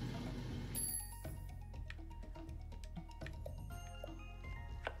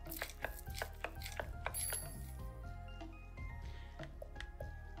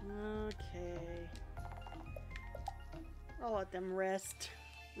 Okay. I'll let them rest.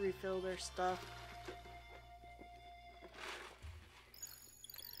 Refill their stuff.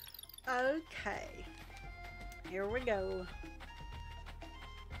 Okay. Here we go.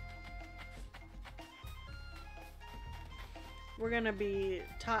 We're gonna be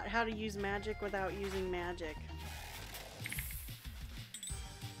taught how to use magic without using magic.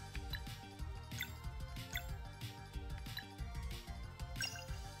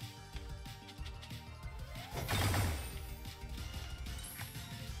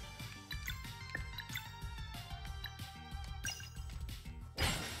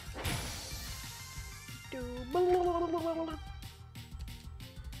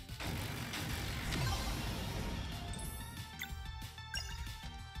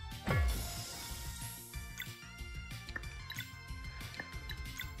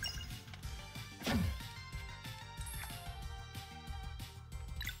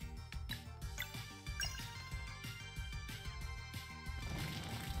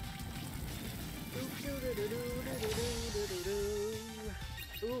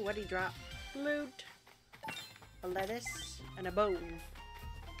 Ooh, what'd he drop? Loot. A lettuce and a bone.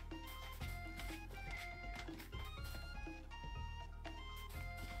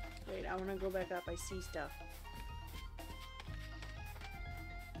 Wait, I wanna go back up. I see stuff.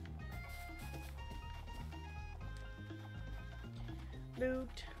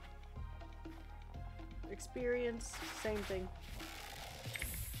 Loot. Experience. Same thing.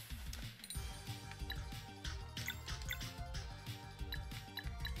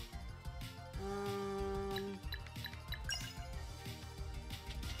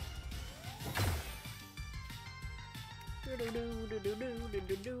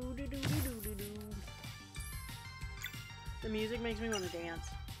 The music makes me want to dance.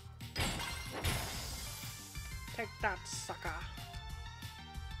 Take that, sucker.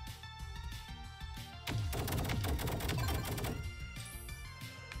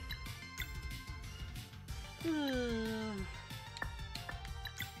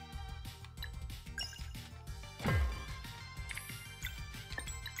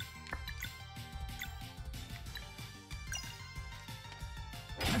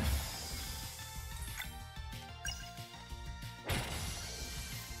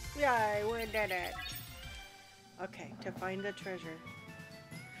 Yay, we did it. Okay, to find the treasure.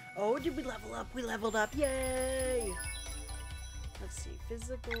 Oh, did we level up? We leveled up. Yay! Let's see.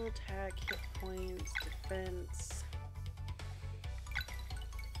 Physical, attack, hit points, defense.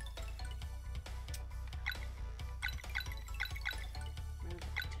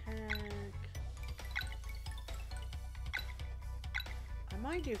 Attack. I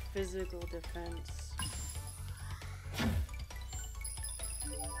might do physical defense.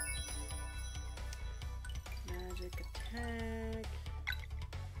 Attack.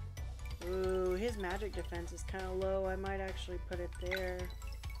 Ooh, his magic defense is kind of low. I might actually put it there.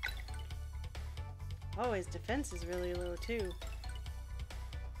 Oh, his defense is really low too.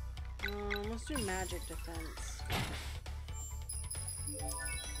 Let's do magic defense.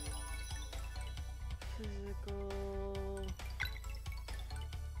 Physical.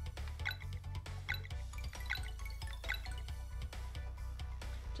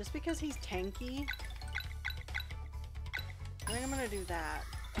 Just because he's tanky, I think I'm gonna do that.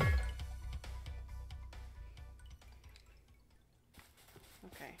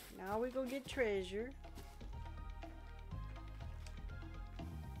 Now we go get treasure.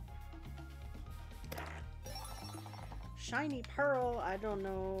 Shiny pearl. I don't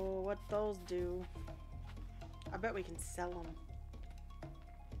know what those do. I bet we can sell them.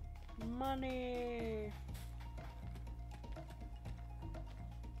 Money.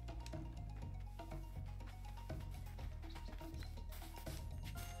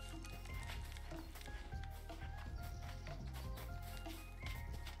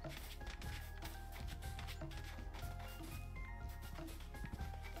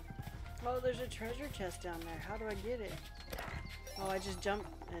 Oh, there's a treasure chest down there. How do I get it? Oh, I just jump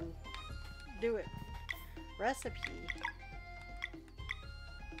and do it. Recipe.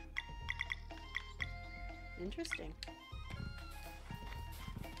 Interesting.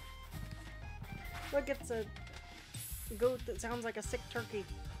 Look, it's a goat that sounds like a sick turkey.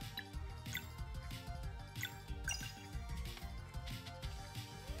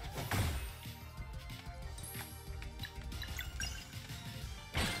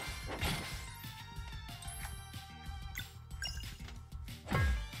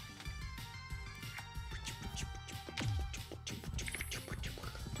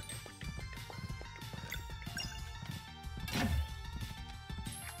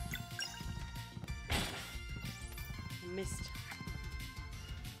 Missed.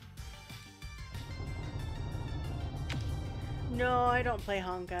 No, I don't play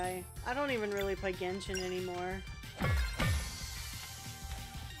Honkai. I don't even really play Genshin anymore.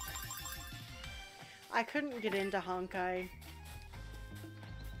 I couldn't get into Honkai.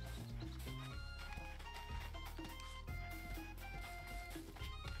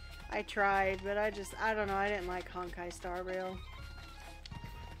 I tried, but I don't know, I didn't like Honkai Star Rail.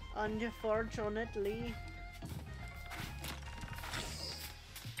 Unfortunately.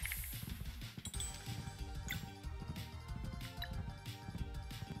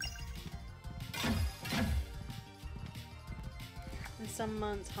 In some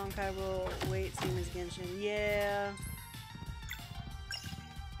months, Honkai will wait, same as Genshin. Yeah.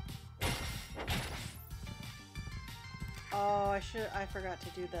 Oh, I forgot to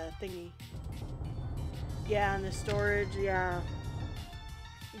do the thingy. Yeah, and the storage, yeah.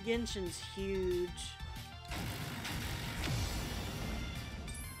 Genshin's huge.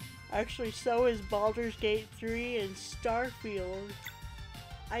 Actually, so is Baldur's Gate 3 and Starfield.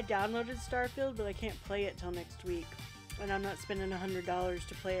 I downloaded Starfield, but I can't play it till next week. And I'm not spending $100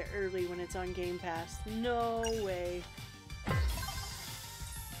 to play it early when it's on Game Pass. No way.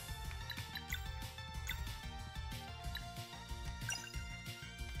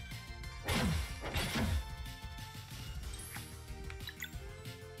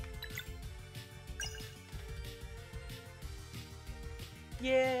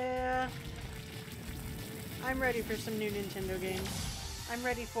 Yeah. I'm ready for some new Nintendo games. I'm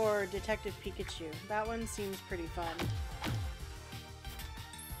ready for Detective Pikachu. That one seems pretty fun.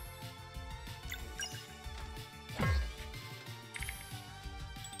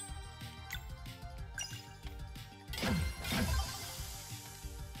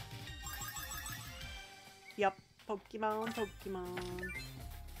 Yup, Pokemon.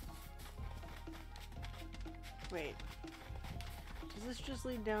 Wait. Does this just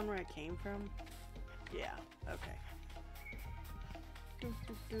lead down where I came from? Yeah, okay.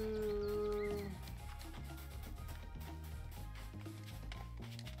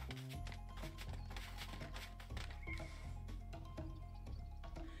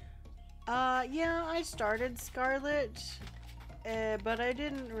 Yeah, I started Scarlet, but I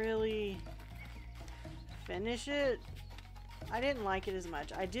didn't really finish it. I didn't like it as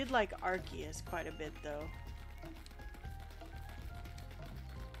much. I did like Arceus quite a bit, though.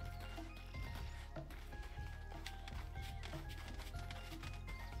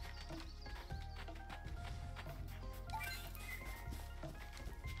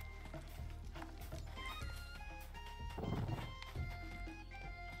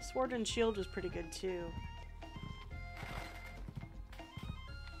 Sword and Shield was pretty good too.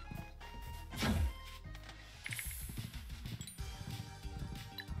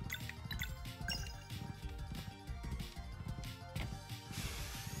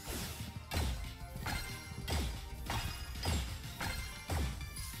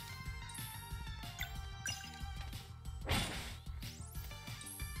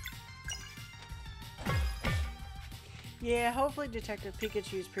 Yeah, hopefully Detective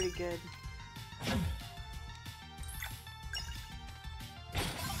Pikachu is pretty good.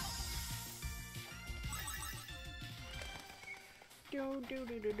 Do do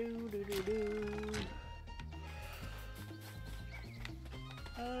do do do do do do.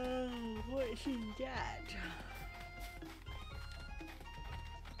 What is that?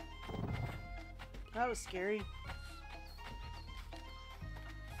 That was scary.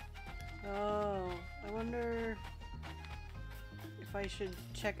 Oh, I wonder if I should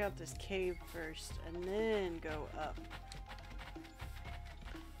check out this cave first and then go up.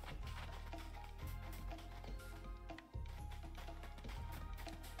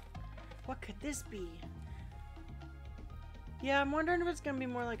 What could this be? Yeah, I'm wondering if it's gonna be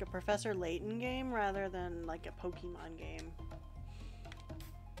more like a Professor Layton game rather than like a Pokemon game.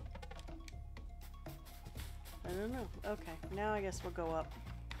 I don't know. Okay, now I guess we'll go up.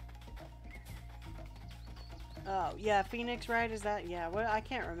 Oh, yeah, Phoenix, right? Is that? Yeah, what? I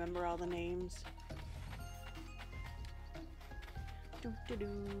can't remember all the names. Do do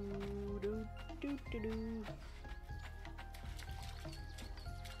do do do do do.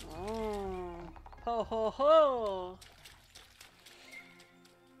 Oh, ho ho ho!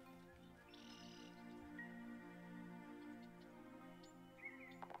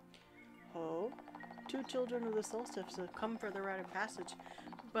 Ho! Two children of the solstice have come for the rite of passage,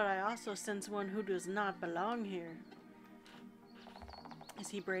 but I also sense one who does not belong here. Is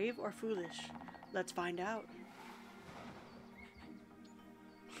he brave or foolish? Let's find out.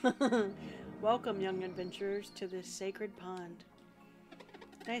 Welcome, young adventurers, to this sacred pond.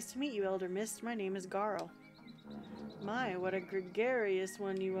 Nice to meet you, Elder Mist. My name is Garl. My, what a gregarious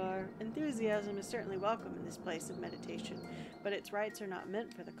one you are. Enthusiasm is certainly welcome in this place of meditation, but its rites are not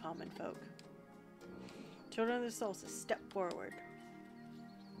meant for the common folk. Children of the solstice, step forward.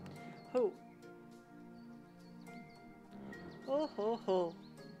 Ho! Ho ho ho!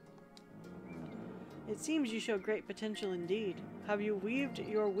 It seems you show great potential indeed. Have you weaved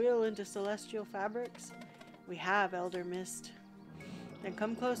your will into celestial fabrics? We have, Elder Mist. Then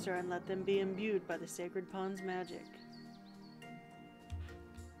come closer and let them be imbued by the sacred pond's magic.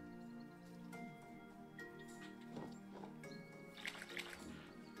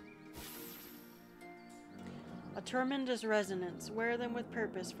 A tremendous resonance. Wear them with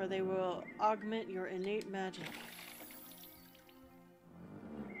purpose, for they will augment your innate magic.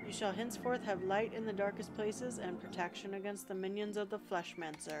 You shall henceforth have light in the darkest places and protection against the minions of the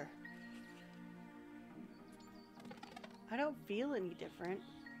Fleshmancer. I don't feel any different.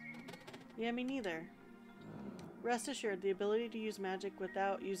 Yeah, me neither. Rest assured, the ability to use magic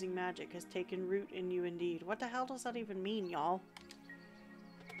without using magic has taken root in you indeed. What the hell does that even mean, y'all?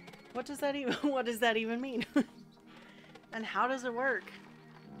 What does that even mean? And how does it work?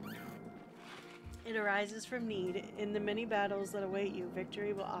 It arises from need. In the many battles that await you,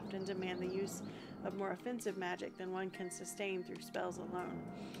 victory will often demand the use of more offensive magic than one can sustain through spells alone.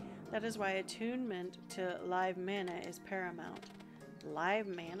 That is why attunement to live mana is paramount. Live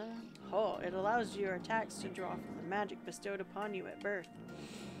mana? Oh, it allows your attacks to draw from the magic bestowed upon you at birth.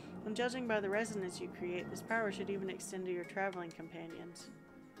 And judging by the resonance you create, this power should even extend to your traveling companions.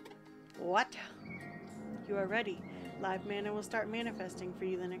 What? You are ready. Live mana will start manifesting for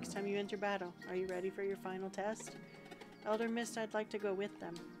you the next time you enter battle. Are you ready for your final test? Elder Mist, I'd like to go with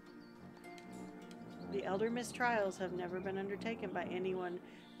them. The Elder Mist trials have never been undertaken by anyone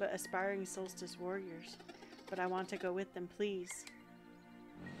but aspiring solstice warriors. But I want to go with them, please.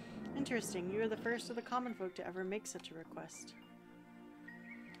 Interesting. You are the first of the common folk to ever make such a request.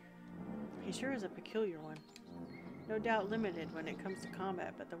 He sure is a peculiar one. No doubt limited when it comes to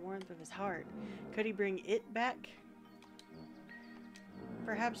combat, but the warmth of his heart. Could he bring it back?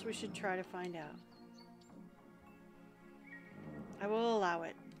 Perhaps we should try to find out. I will allow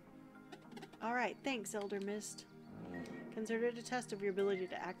it. Alright, thanks, Elder Mist. Consider it a test of your ability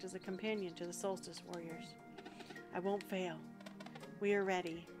to act as a companion to the Solstice Warriors. I won't fail. We are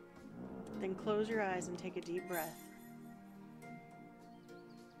ready. Then close your eyes and take a deep breath.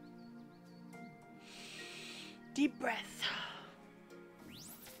 Deep breath.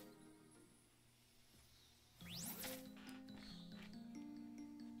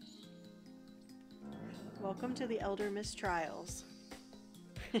 Welcome to the Elder Mist Trials.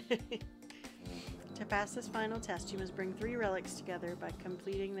 To pass this final test, you must bring 3 relics together by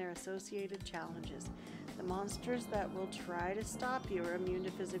completing their associated challenges. The monsters that will try to stop you are immune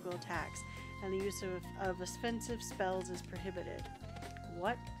to physical attacks, and the use of offensive spells is prohibited.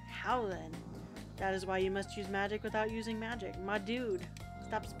 What? How then? That is why you must use magic without using magic. My dude,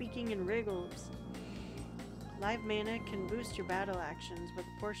 stop speaking in riddles. Live mana can boost your battle actions with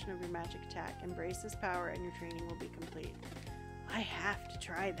a portion of your magic attack. Embrace this power and your training will be complete. I have to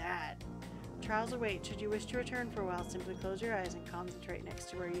try that. Trials await. Should you wish to return for a while, simply close your eyes and concentrate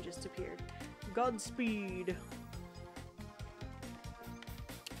next to where you just appeared. Godspeed.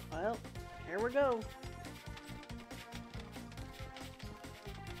 Well, here we go.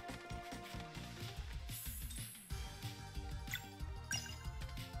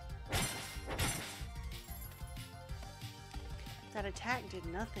 That attack did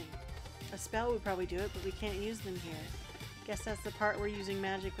nothing. A spell would probably do it, but we can't use them here. Guess that's the part where using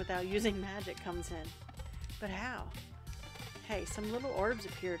magic without using magic comes in. But how? Hey, some little orbs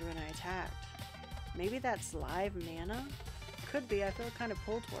appeared when I attacked. Maybe that's live mana? Could be. I feel kind of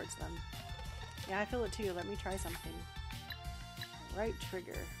pulled towards them. Yeah, I feel it too. Let me try something. Right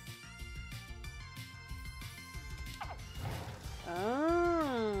trigger.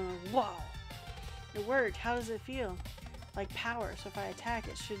 Oh, wow. It worked. How does it feel? Like power. So if I attack,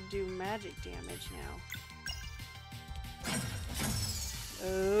 it should do magic damage now.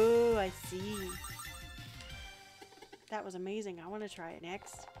 Oh, I see. That was amazing. I want to try it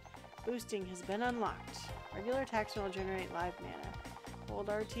next. Boosting has been unlocked. Regular attacks will generate live mana. Hold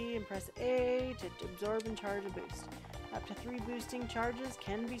RT and press A to absorb and charge a boost. Up to 3 boosting charges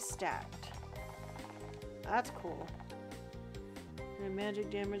can be stacked. That's cool. And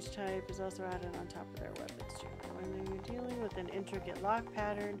magic damage type is also added on top of their weapons too. When you're dealing with an intricate lock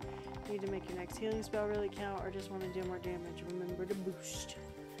pattern, you need to make your next healing spell really count or just want to do more damage. Remember to boost.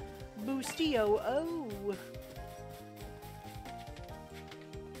 Boostio-oh!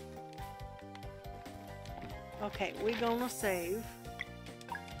 Okay, we're gonna save.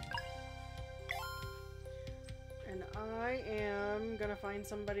 And I am gonna find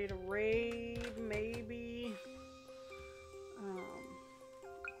somebody to raid, maybe.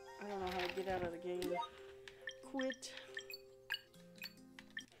 I don't know how to get out of the game. Quit.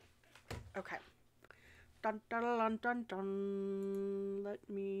 Okay. Dun dun dun dun dun. Let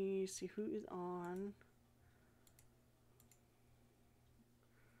me see who is on.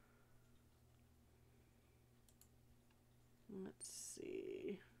 Let's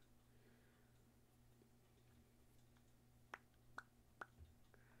see.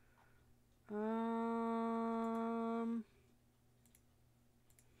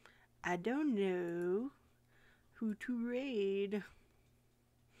 I don't know who to raid.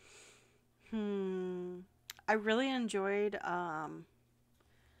 I really enjoyed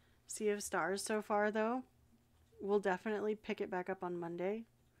Sea of Stars so far though. We'll definitely pick it back up on Monday.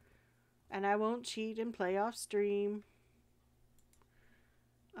 And I won't cheat and play off stream.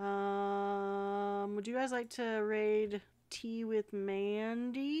 Would you guys like to raid Tea with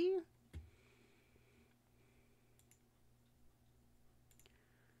Mandy?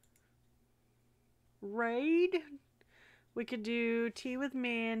 Raid? We could do Tea with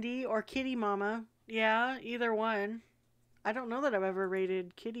Mandy or Kitty Mama. Yeah, either one. I don't know that I've ever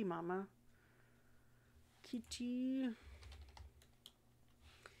raided Kitty Mama. Kitty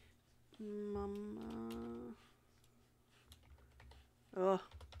Mama. Ugh.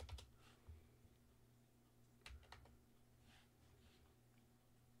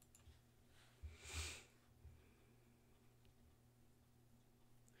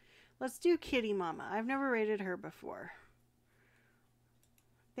 Let's do Kitty Mama. I've never raided her before.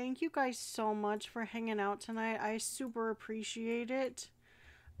 Thank you guys so much for hanging out tonight. I super appreciate it.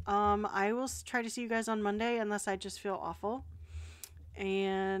 I will try to see you guys on Monday unless I just feel awful.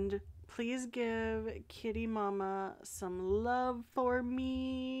 And please give Kitty Mama some love for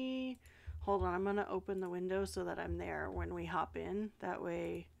me. Hold on, I'm going to open the window so that I'm there when we hop in. That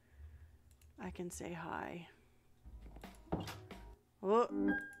way I can say hi.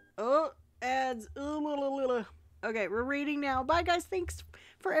 Oh, ads. Okay, we're raiding now. Bye, guys. Thanks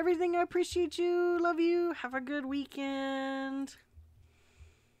for everything. I appreciate you. Love you. Have a good weekend.